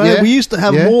see in Australia. Yeah. We used to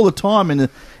have them all the time in the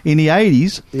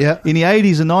 80s. Yeah. In the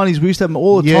 80s and 90s, we used to have them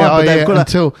all the time. But they've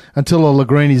got until all the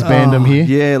greenies banned them here.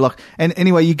 Yeah, and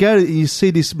anyway, you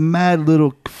see this mad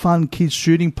little fun kids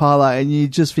shooting parlour, and you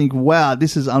just think, wow,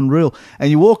 this is unreal.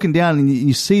 And you're walking down, and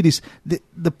you see this.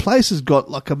 The place has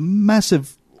got like a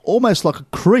massive, almost like a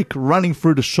creek running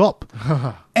through the shop,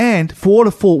 and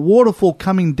waterfall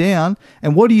coming down.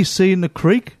 And what do you see in the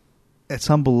creek? It's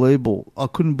unbelievable. I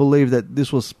couldn't believe that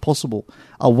this was possible.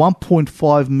 A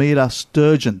 1.5 metre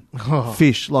sturgeon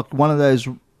fish, like one of those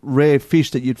rare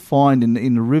fish that you'd find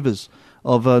in the rivers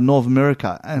of North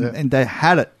America. And they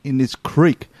had it in this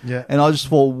creek. Yeah. And I just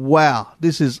thought, wow,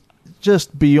 this is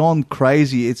just beyond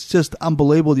crazy. It's just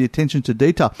unbelievable, the attention to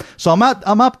detail. So I'm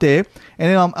up there, and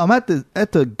then I'm at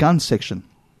the gun section.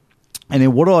 And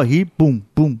then what do I hear? Boom,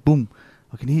 boom, boom.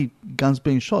 I can hear guns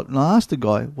being shot. And I asked the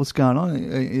guy, what's going on?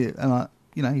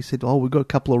 And he said, we've got a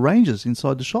couple of rangers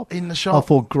inside the shop. In the shop. I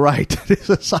thought, great, this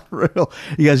is unreal.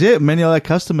 He goes, yeah, many of our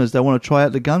customers, they want to try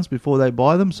out the guns before they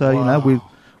buy them. So,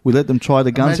 we let them try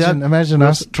the guns out. Imagine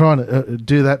us trying to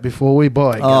do that before we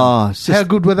buy a gun. How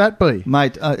good would that be?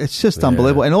 Mate, it's just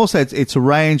unbelievable. And also, it's a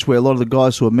range where a lot of the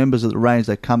guys who are members of the range,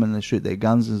 they come in and shoot their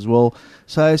guns as well.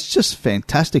 So it's just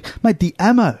fantastic. Mate, the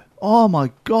ammo. Oh, my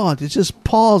God. It's just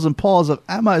piles and piles of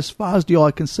ammo as far as the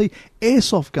eye can see.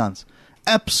 Airsoft guns.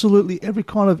 Absolutely every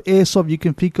kind of airsoft you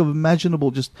can think of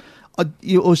imaginable.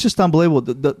 It was just unbelievable.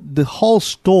 The whole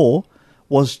store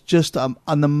was just an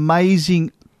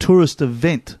amazing tourist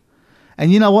event.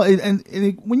 And you know what? And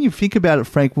when you think about it,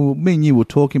 Frank, me and you were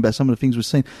talking about some of the things we've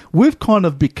seen. We've kind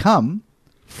of become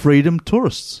freedom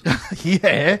tourists.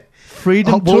 Yeah.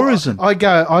 Freedom tourism. I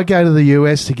go to the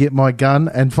US to get my gun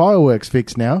and fireworks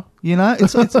fixed now. You know,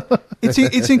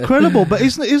 it's incredible, but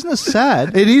isn't it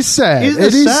sad? It is sad. Isn't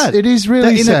it sad? It is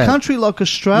really that sad. In a country like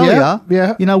Australia,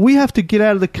 Yeah. you know, we have to get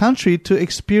out of the country to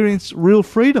experience real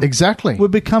freedom. Exactly.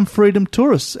 We've become freedom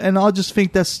tourists, and I just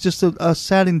think that's just a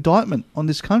sad indictment on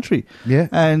this country. Yeah.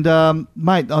 And,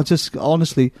 mate,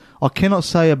 honestly, I cannot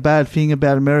say a bad thing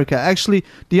about America. Actually,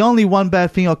 the only one bad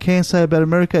thing I can say about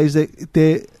America is that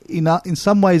they're in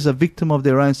some ways a victim of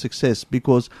their own success,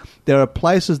 because there are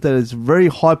places that is very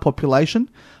high population,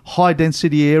 high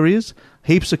density areas,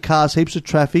 heaps of cars, heaps of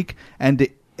traffic, and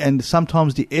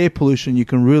sometimes the air pollution, you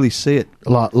can really see it.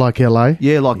 Like LA?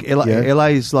 Yeah, like LA. Yeah. LA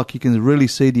is like, you can really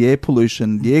see the air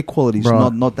pollution. The air quality is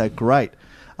not that great.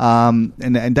 And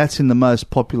that's in the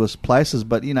most populous places.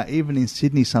 But, you know, even in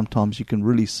Sydney, sometimes you can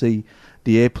really see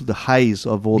the haze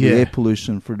of all the air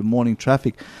pollution through the morning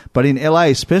traffic. But in LA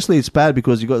especially, it's bad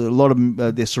because you've got a lot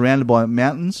of they're surrounded by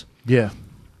mountains. Yeah.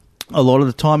 A lot of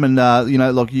the time, and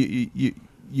like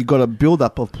you got a build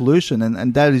up of pollution,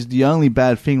 and that is the only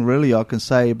bad thing really I can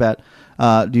say about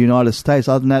the United States.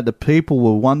 Other than that, the people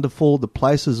were wonderful. The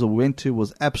places we went to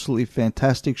was absolutely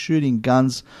fantastic. Shooting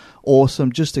guns,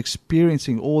 awesome. Just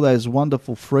experiencing all those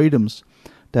wonderful freedoms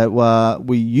that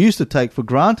we used to take for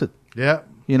granted. Yeah.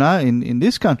 You know, in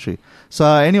this country. So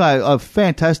anyway, a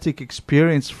fantastic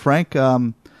experience, Frank,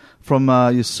 from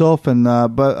yourself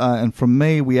and from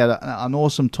me. We had an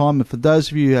awesome time. And for those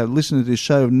of you who have listened to this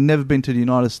show, have never been to the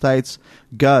United States,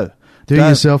 go. Do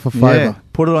yourself a favour. Yeah,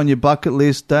 put it on your bucket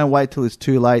list. Don't wait till it's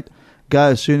too late. go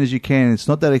as soon as you can. It's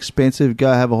not that expensive.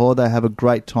 Go have a holiday, have a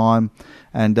great time,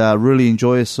 and really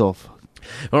enjoy yourself.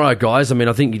 All right, guys. I mean,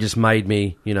 I think you just made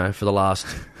me, for the last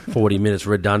 40 minutes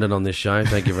redundant on this show.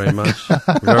 Thank you very much.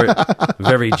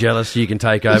 Very jealous. You can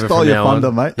take over from now on.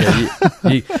 Thunder, mate.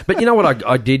 Yeah, but you know what?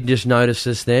 I did just notice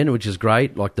this then, which is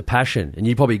great, like the passion. And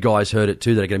you probably guys heard it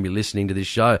too that are going to be listening to this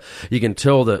show. You can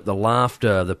tell the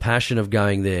laughter, the passion of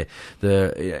going there,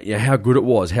 how good it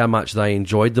was, how much they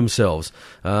enjoyed themselves.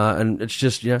 And it's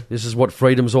just, this is what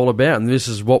freedom's all about. And this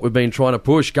is what we've been trying to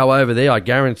push. Go over there. I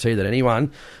guarantee that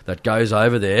anyone that goes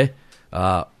over there,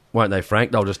 won't they,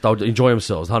 Frank? They'll enjoy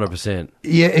themselves, 100%.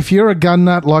 Yeah, if you're a gun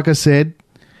nut, like I said,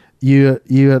 you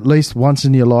at least once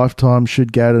in your lifetime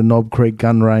should go to Knob Creek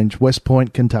Gun Range, West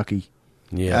Point, Kentucky.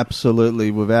 Yeah, absolutely,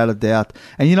 without a doubt.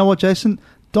 And you know what, Jason?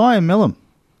 Diane Millam,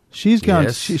 she's going.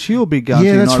 Yes. She'll be going.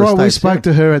 Yeah, to the that's United right. States. We spoke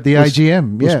to her at the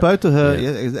AGM. We spoke to her. Yeah,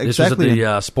 exactly. exactly. This was at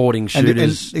the Sporting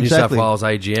Shooters New South Wales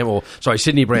AGM,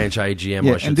 Sydney Branch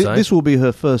AGM, I should say. This will be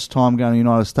her first time going to the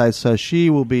United States, so she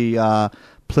will be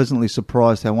pleasantly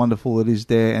surprised how wonderful it is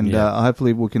there, and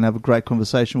hopefully we can have a great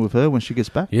conversation with her when she gets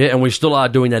back. Yeah, and we still are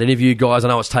doing that interview, guys. I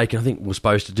know it's taken, I think we're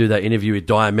supposed to do that interview with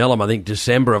Diane Millam, I think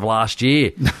December of last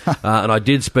year, and I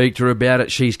did speak to her about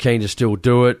it. She's keen to still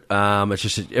do it. It's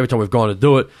just every time we've gone to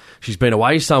do it, she's been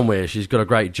away somewhere. She's got a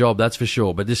great job, that's for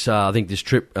sure. But this, I think this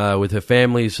trip with her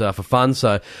family is for fun,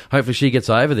 so hopefully she gets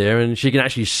over there and she can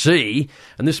actually see,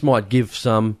 and this might give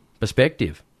some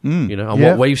perspective. On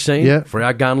what we've seen for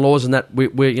our gun laws, and that we're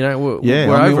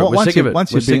over it. We're sick of it.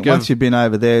 Once you've been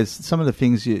over there, some of the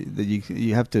things that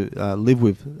you have to live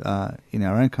with in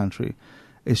our own country,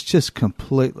 it's just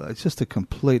complete. It's just a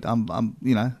complete.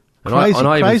 Crazy. And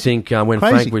I even think when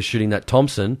Frank was shooting that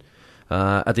Thompson.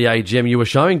 At the AGM, you were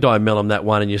showing Diane Millam that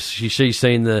one, and she's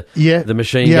seen the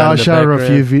machine gun. Yeah, I in the showed her a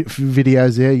background. few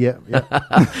videos there. Yeah.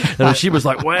 And she was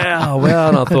like, "Wow!"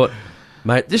 And I thought,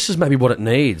 mate, this is maybe what it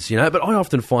needs, But I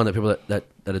often find that people that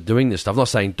are doing this stuff, I'm not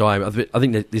saying Diane, I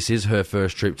think that this is her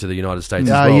first trip to the United States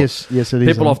as well. Yes, it is.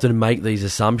 People often make these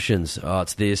assumptions. Oh,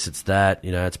 it's this, it's that,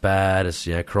 it's bad, it's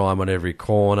crime on every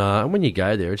corner. And when you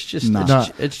go there, it's just not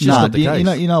the case.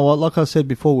 You know what? Like I said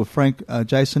before with Frank,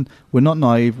 Jason, we're not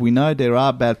naive. We know there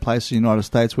are bad places in the United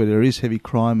States where there is heavy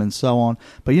crime and so on.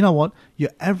 But you know what? Your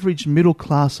average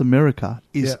middle-class America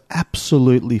is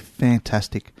absolutely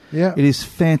fantastic. Yeah. It is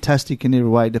fantastic in every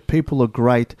way. The people are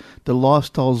great. The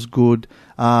lifestyle's good.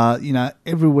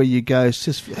 Everywhere you go, it's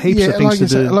just heaps of things to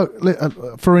do.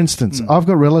 Look, for instance, I've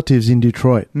got relatives in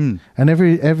Detroit, and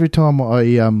every time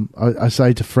I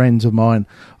say to friends of mine,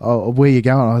 "Oh, where you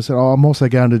going?" I said, "Oh, I'm also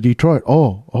going to Detroit."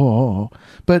 Oh,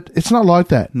 but it's not like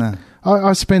that. No,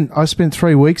 I spent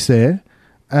 3 weeks there,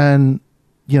 and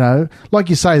like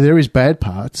you say, there is bad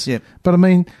parts. Yeah, but I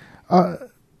mean.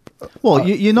 Well,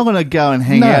 you're not going to go and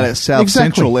hang out at South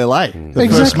Central LA the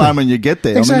first moment you get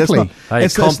there. Exactly. I mean,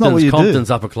 that's not what you do. Compton's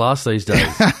upper class these days.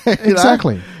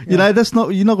 Exactly. That's not.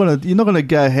 You're not going to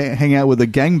go hang out with the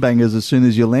gangbangers as soon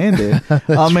as you land there.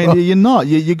 You're not.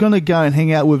 You're going to go and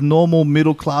hang out with normal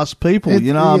middle class people.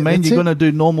 You're going to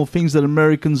do normal things that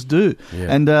Americans do,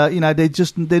 and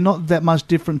they're not that much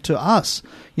different to us.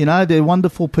 They're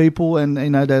wonderful people, and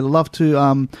they love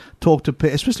to talk to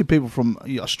especially people from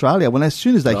Australia. As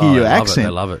soon as they hear your accent,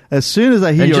 they love it. As soon as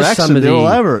they hear your accent, they're all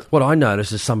over it. What I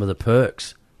notice is some of the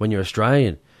perks when you're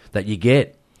Australian that you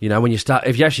get. When you start,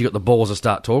 if you actually got the balls to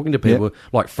start talking to people,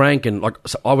 like Frank, and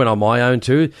so I went on my own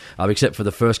too, except for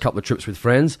the first couple of trips with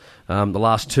friends. The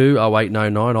last two, 08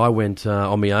 and 09, I went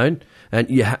on my own. And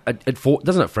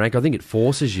doesn't it, Frank? I think it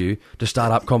forces you to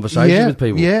start up conversations with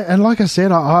people. Yeah, and like I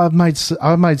said, I've made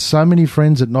so many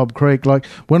friends at Knob Creek. Like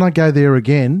when I go there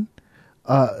again,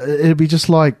 it'll be just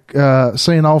like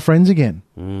seeing old friends again.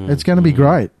 It's going to be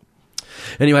great.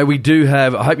 Anyway, we do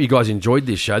have... I hope you guys enjoyed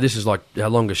this show. This is like our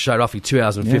longest show, roughly 2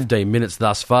 hours and 15 minutes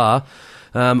thus far.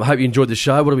 I hope you enjoyed the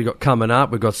show. What have we got coming up?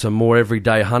 We've got some more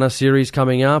Everyday Hunter series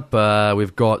coming up.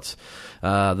 We've got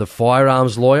the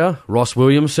firearms lawyer, Ross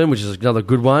Williamson, which is another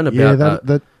good one.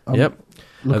 About,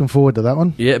 Looking forward to that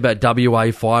one. Yeah, about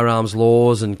WA firearms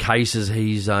laws and cases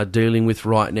he's dealing with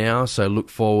right now. So look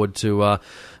forward to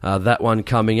that one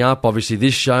coming up. Obviously,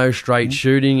 this show, Straight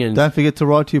Shooting. And don't forget to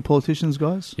write to your politicians,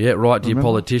 guys. Yeah, write to your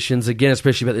politicians. Again,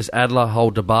 especially about this Adler whole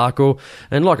debacle.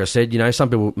 And like I said, some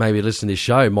people maybe listening to this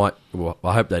show might, well,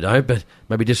 I hope they don't, but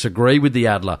maybe disagree with the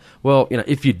Adler. Well,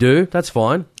 if you do, that's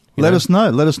fine. Let us know.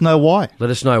 Let us know why. Let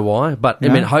us know why. But I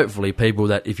Yeah. mean, hopefully, people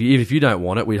that if you don't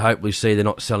want it, we'd hopefully see they're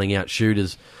not selling out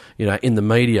shooters. In the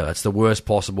media. That's the worst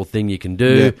possible thing you can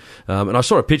do. And I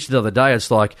saw a picture the other day. It's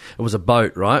like it was a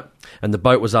boat, right? And the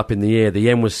boat was up in the air.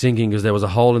 The end was sinking because there was a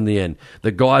hole in the end.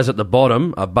 The guys at the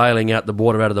bottom are bailing out the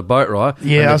water out of the boat, right?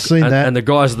 Yeah, I've seen that. And the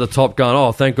guys at the top going,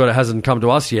 "Oh, thank God it hasn't come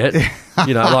to us yet."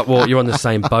 Well, you're on the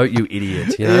same boat, you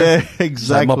idiot. Yeah,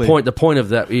 exactly. So the point of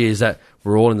that is that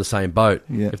we're all in the same boat.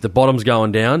 Yeah. If the bottom's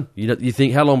going down, you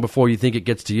think how long before you think it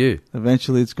gets to you?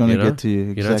 Eventually, it's going to get to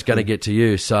you. Exactly. It's going to get to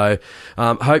you. So,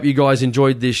 hope you guys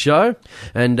enjoyed this show,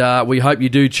 and we hope you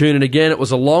do tune in again. It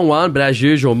was a long one, but as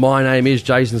usual, my name is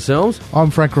Jason Selms. I'm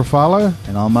Frank Ruffalo.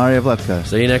 And I'm Mario Vlatko.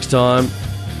 See you next time.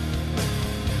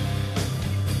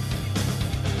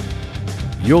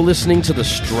 You're listening to the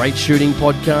Straight Shooting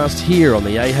Podcast here on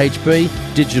the AHB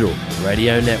Digital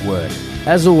Radio Network.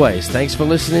 As always, thanks for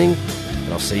listening,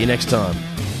 and I'll see you next time.